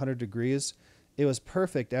 and it was 100 degrees. It was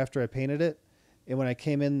perfect after I painted it, and when I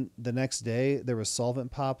came in the next day, there was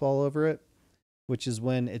solvent pop all over it, which is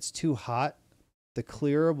when it's too hot. The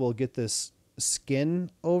clear will get this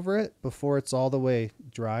skin over it before it's all the way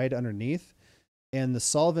dried underneath, and the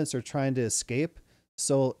solvents are trying to escape.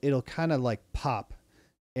 So it'll kind of like pop,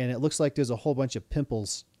 and it looks like there's a whole bunch of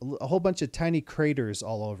pimples, a whole bunch of tiny craters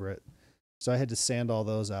all over it. So I had to sand all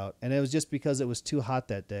those out. And it was just because it was too hot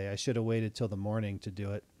that day. I should have waited till the morning to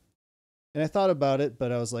do it. And I thought about it,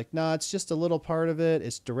 but I was like, nah, it's just a little part of it.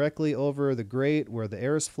 It's directly over the grate where the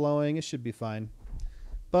air is flowing. It should be fine.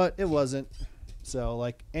 But it wasn't. So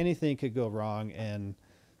like anything could go wrong. And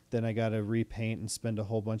then I got to repaint and spend a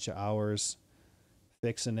whole bunch of hours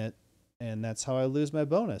fixing it. And that's how I lose my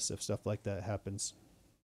bonus if stuff like that happens.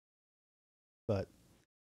 But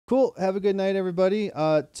cool. Have a good night, everybody.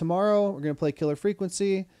 Tomorrow we're going to play Killer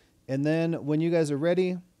Frequency. And then when you guys are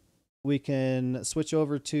ready, we can switch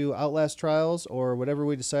over to Outlast Trials or whatever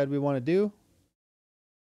we decide we want to do.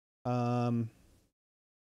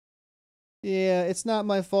 Yeah, it's not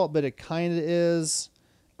my fault, but it kind of is.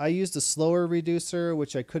 I used a slower reducer,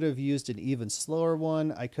 which I could have used an even slower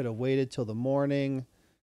one. I could have waited till the morning.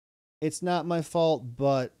 It's not my fault,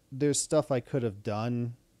 but there's stuff I could have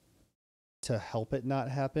done to help it not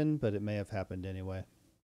happen, but it may have happened anyway.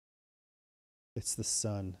 It's the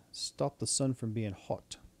sun. Stop the sun from being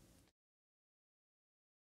hot.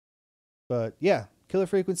 But yeah, Killer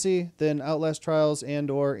Frequency, then Outlast Trials, and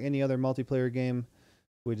or any other multiplayer game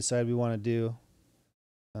we decide we want to do.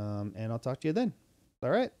 And I'll talk to you then. All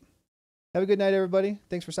right. Have a good night, everybody.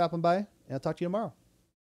 Thanks for stopping by, and I'll talk to you tomorrow.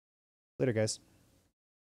 Later, guys.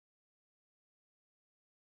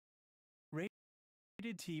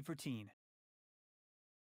 Rated T for teen.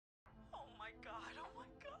 Oh my god, oh my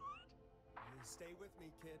god. Stay with me,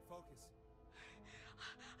 kid. Focus.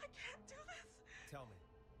 I can't do this. Tell me,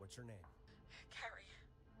 what's your name? Carrie.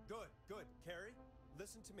 Good, good. Carrie,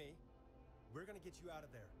 listen to me. We're gonna get you out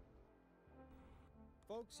of there.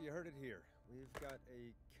 Folks, you heard it here. We've got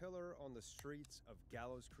a killer on the streets of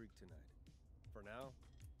Gallows Creek tonight. For now,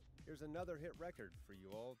 here's another hit record for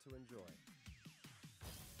you all to enjoy.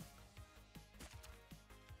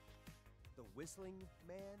 The Whistling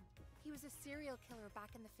Man? He was a serial killer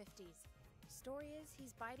back in the 50s. Story is,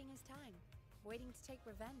 he's biding his time, waiting to take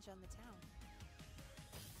revenge on the town.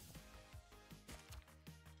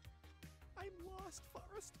 I'm lost,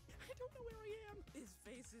 Forrest. I don't know where I am. His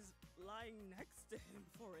face is lying next to him,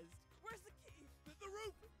 Forrest. Where's the key? The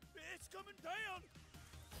roof! It's coming down!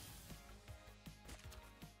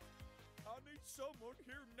 I need someone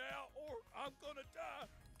here now, or I'm gonna die!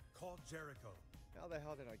 Call Jericho. How the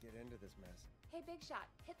hell did I get into this mess? Hey, Big Shot,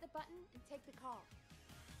 hit the button and take the call.